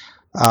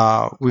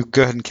 We'll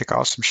go ahead and kick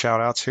off some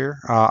shout outs here.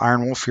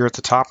 Iron Wolf, you're at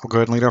the top. We'll go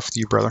ahead and lead off with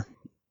you, brother.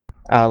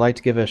 I'd like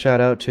to give a shout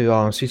out to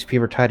CCP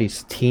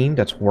Vertidy's team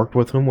that's worked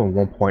with him on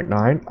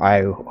 1.9.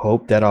 I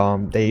hope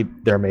that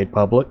they're made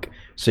public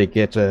so you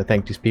get to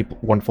thank these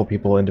wonderful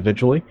people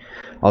individually.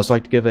 I'd also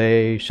like to give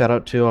a shout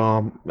out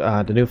to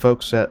the new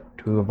folks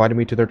who invited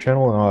me to their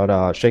channel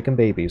at Shaken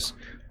Babies.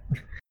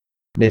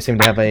 They seem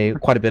to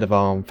have quite a bit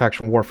of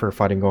faction warfare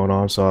fighting going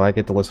on, so I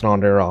get to listen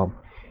on their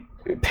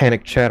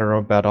panic chatter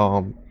about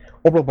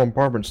orbital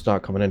bombardment's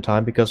not coming in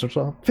time because there's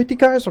 50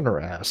 guys on their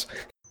ass.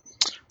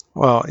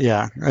 Well,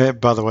 yeah.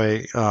 By the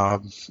way,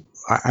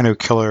 I know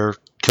Killer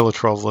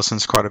 12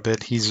 listens quite a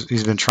bit. He's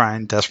been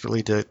trying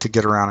desperately to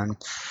get around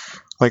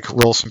and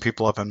roll some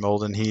people up in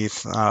Molden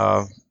Heath.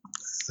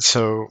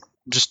 So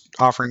just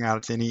offering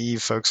out to any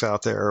Eve folks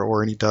out there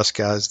or any Dust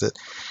guys that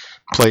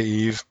play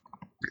Eve,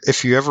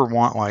 if you ever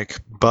want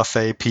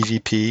buffet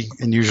PvP,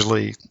 and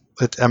usually,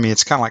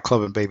 it's kind of like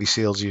Club and Baby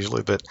Seals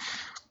usually, but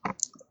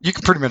you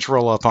can pretty much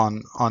roll up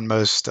on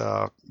most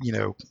OB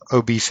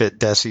fit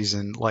desis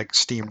and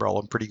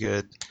steamroll them pretty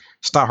good.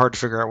 It's not hard to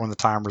figure out when the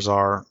timers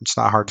are. It's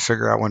not hard to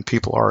figure out when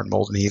people are in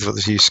Molten Heath with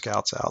a few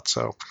scouts out.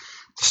 So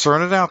just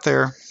throwing it out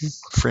there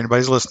for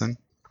anybody's listening.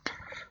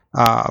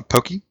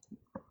 Pokey?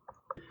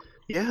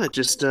 Yeah,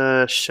 just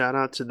shout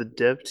out to the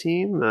dev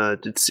team.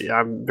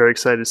 I'm very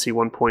excited to see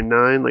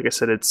 1.9. Like I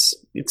said,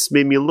 it's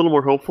made me a little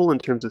more hopeful in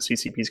terms of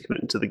CCP's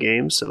commitment to the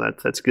game, so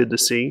that's good to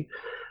see.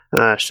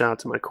 Shout out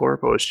to my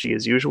corp, OSG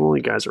as usual.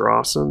 You guys are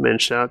awesome.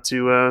 And shout out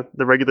to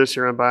the regulars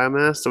here on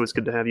Biomass. It's always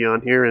good to have you on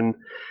here and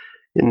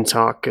and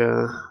talk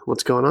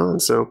what's going on.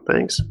 So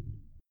thanks.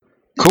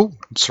 Cool.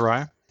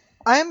 Soraya?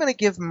 I am going to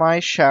give my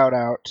shout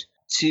out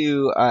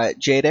to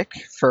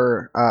Jadic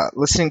for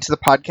listening to the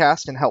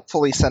podcast and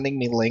helpfully sending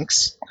me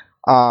links.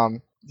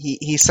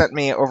 He sent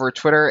me over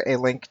Twitter a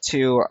link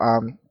to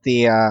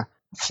the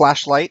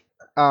flashlight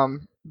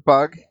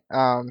bug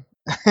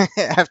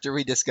after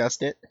we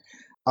discussed it.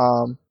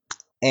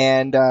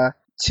 And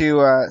to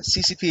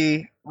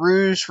CCP,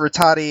 Rouge,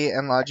 Rattati,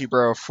 and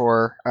Logibro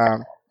for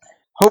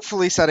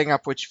hopefully setting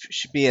up which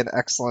should be an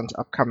excellent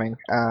upcoming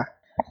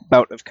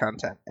bout of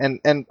content,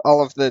 and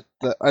all of the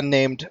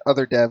unnamed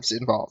other devs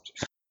involved.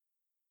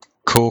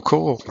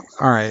 Cool.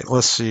 All right,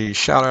 let's see.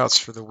 Shout outs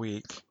for the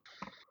week.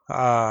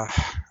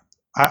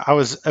 I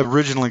was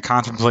originally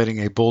contemplating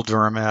a Bull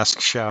Durham-esque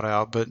shout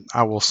out, but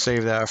I will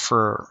save that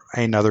for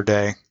another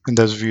day. And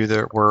those of you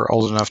that were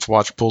old enough to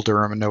watch Bull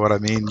Durham and know what I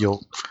mean,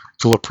 you'll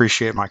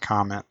appreciate my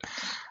comment.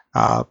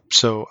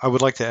 So I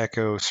would like to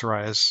echo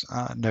Soraya's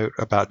note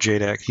about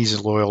JDEC. He's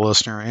a loyal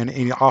listener, and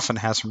he often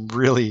has some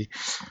really,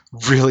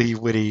 really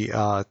witty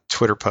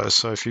Twitter posts.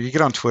 So if you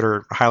get on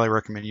Twitter, I highly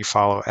recommend you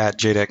follow at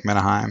JDEC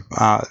Menaheim.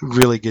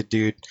 Really good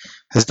dude.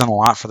 Has done a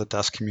lot for the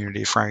Dust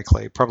community,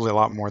 frankly, probably a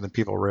lot more than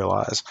people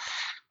realize.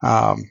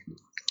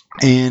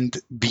 And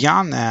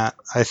beyond that,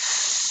 I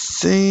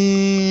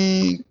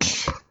think,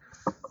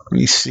 let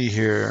me see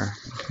here,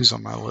 who's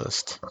on my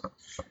list?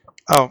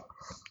 Oh,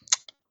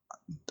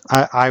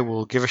 I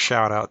will give a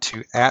shout out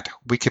to at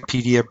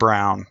Wikipedia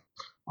Brown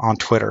on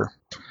Twitter.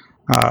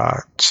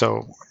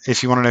 So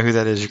if you want to know who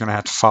that is, you're going to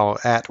have to follow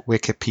at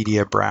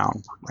Wikipedia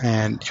Brown,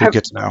 and you'll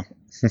get to know.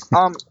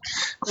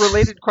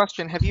 Related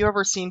question: have you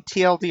ever seen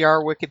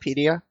TLDR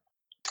Wikipedia?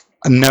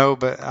 No,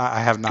 but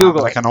I have not.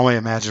 Google but it. I can only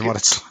imagine what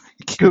it's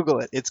like. Google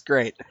it; it's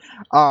great.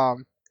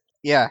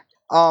 Yeah.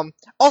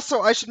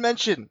 Also, I should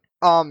mention,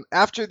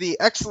 after the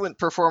excellent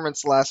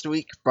performance last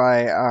week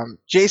by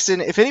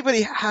Jason, if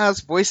anybody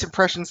has voice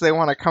impressions they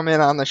want to come in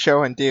on the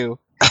show and do,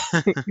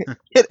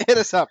 hit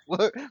us up.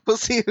 We'll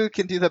see who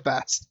can do the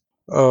best.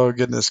 Oh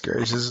goodness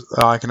gracious!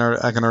 Oh, I can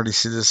already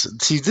see this.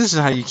 See, this is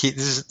how you keep.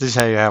 This is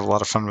how you have a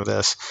lot of fun with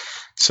this.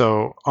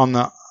 So on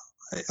the,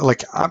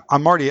 like, I've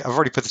already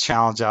put the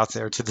challenge out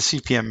there to the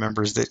CPM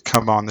members that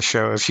come on the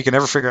show. If you can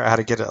ever figure out how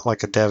to get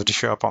a dev to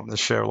show up on the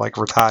show, like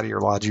Rattati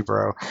or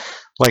Logibro,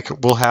 like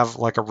we'll have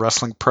like a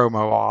wrestling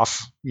promo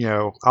off. You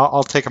know,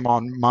 I'll take them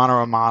on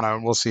mano a mano,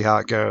 and we'll see how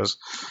it goes.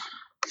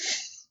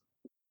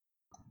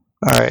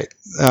 All right.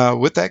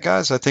 With that,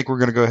 guys, I think we're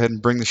going to go ahead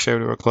and bring the show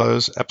to a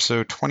close.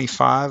 Episode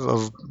 25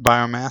 of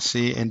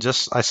Biomassy. And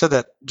I said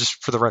that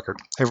just for the record.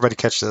 Everybody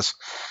catch this.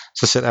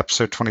 So I said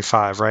episode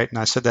 25, right? And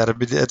I said that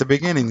at the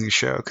beginning of the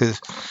show because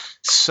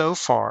so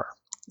far,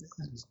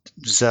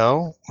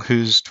 Zell,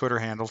 whose Twitter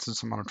handle,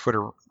 since I'm on a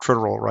Twitter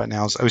roll right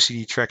now, is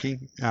OCD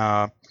Trekkie.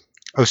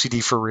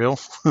 OCD for real.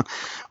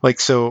 Like,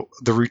 so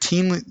the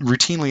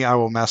routinely I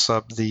will mess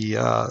up the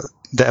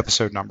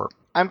episode number.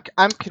 I'm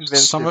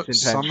convinced Some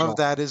it's intentional. of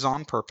that is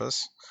on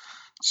purpose.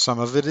 Some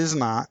of it is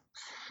not.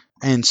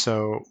 And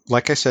so,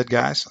 like I said,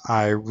 guys,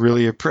 I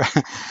really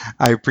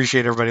I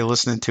appreciate everybody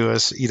listening to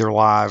us either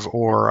live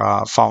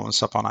or following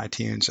us up on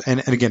iTunes.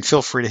 And again,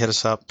 feel free to hit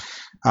us up.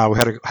 We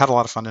had a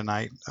lot of fun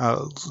tonight.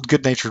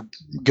 Good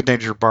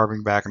natured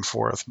barbing back and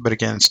forth. But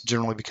again, it's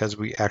generally because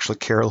we actually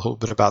care a little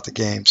bit about the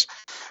games.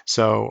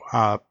 So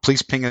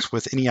please ping us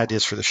with any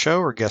ideas for the show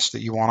or guests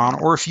that you want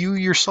on, or if you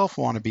yourself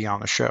want to be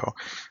on the show,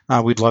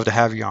 we'd love to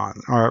have you on.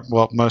 Or,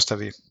 well, most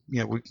of you.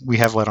 You know, we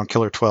have let on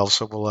Killer 12,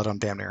 so we'll let on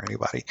damn near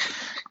anybody.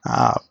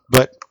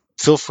 But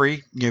feel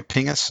free,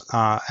 ping us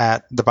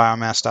at the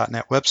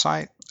biomass.net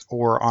website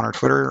or on our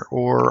Twitter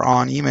or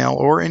on email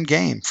or in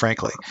game,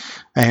 frankly.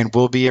 And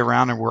we'll be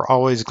around, and we're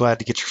always glad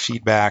to get your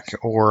feedback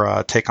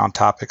or take on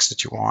topics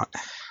that you want.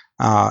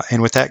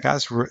 And with that,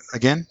 guys, we're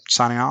again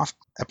signing off.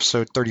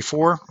 Episode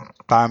 34,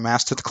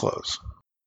 Biomass to the close.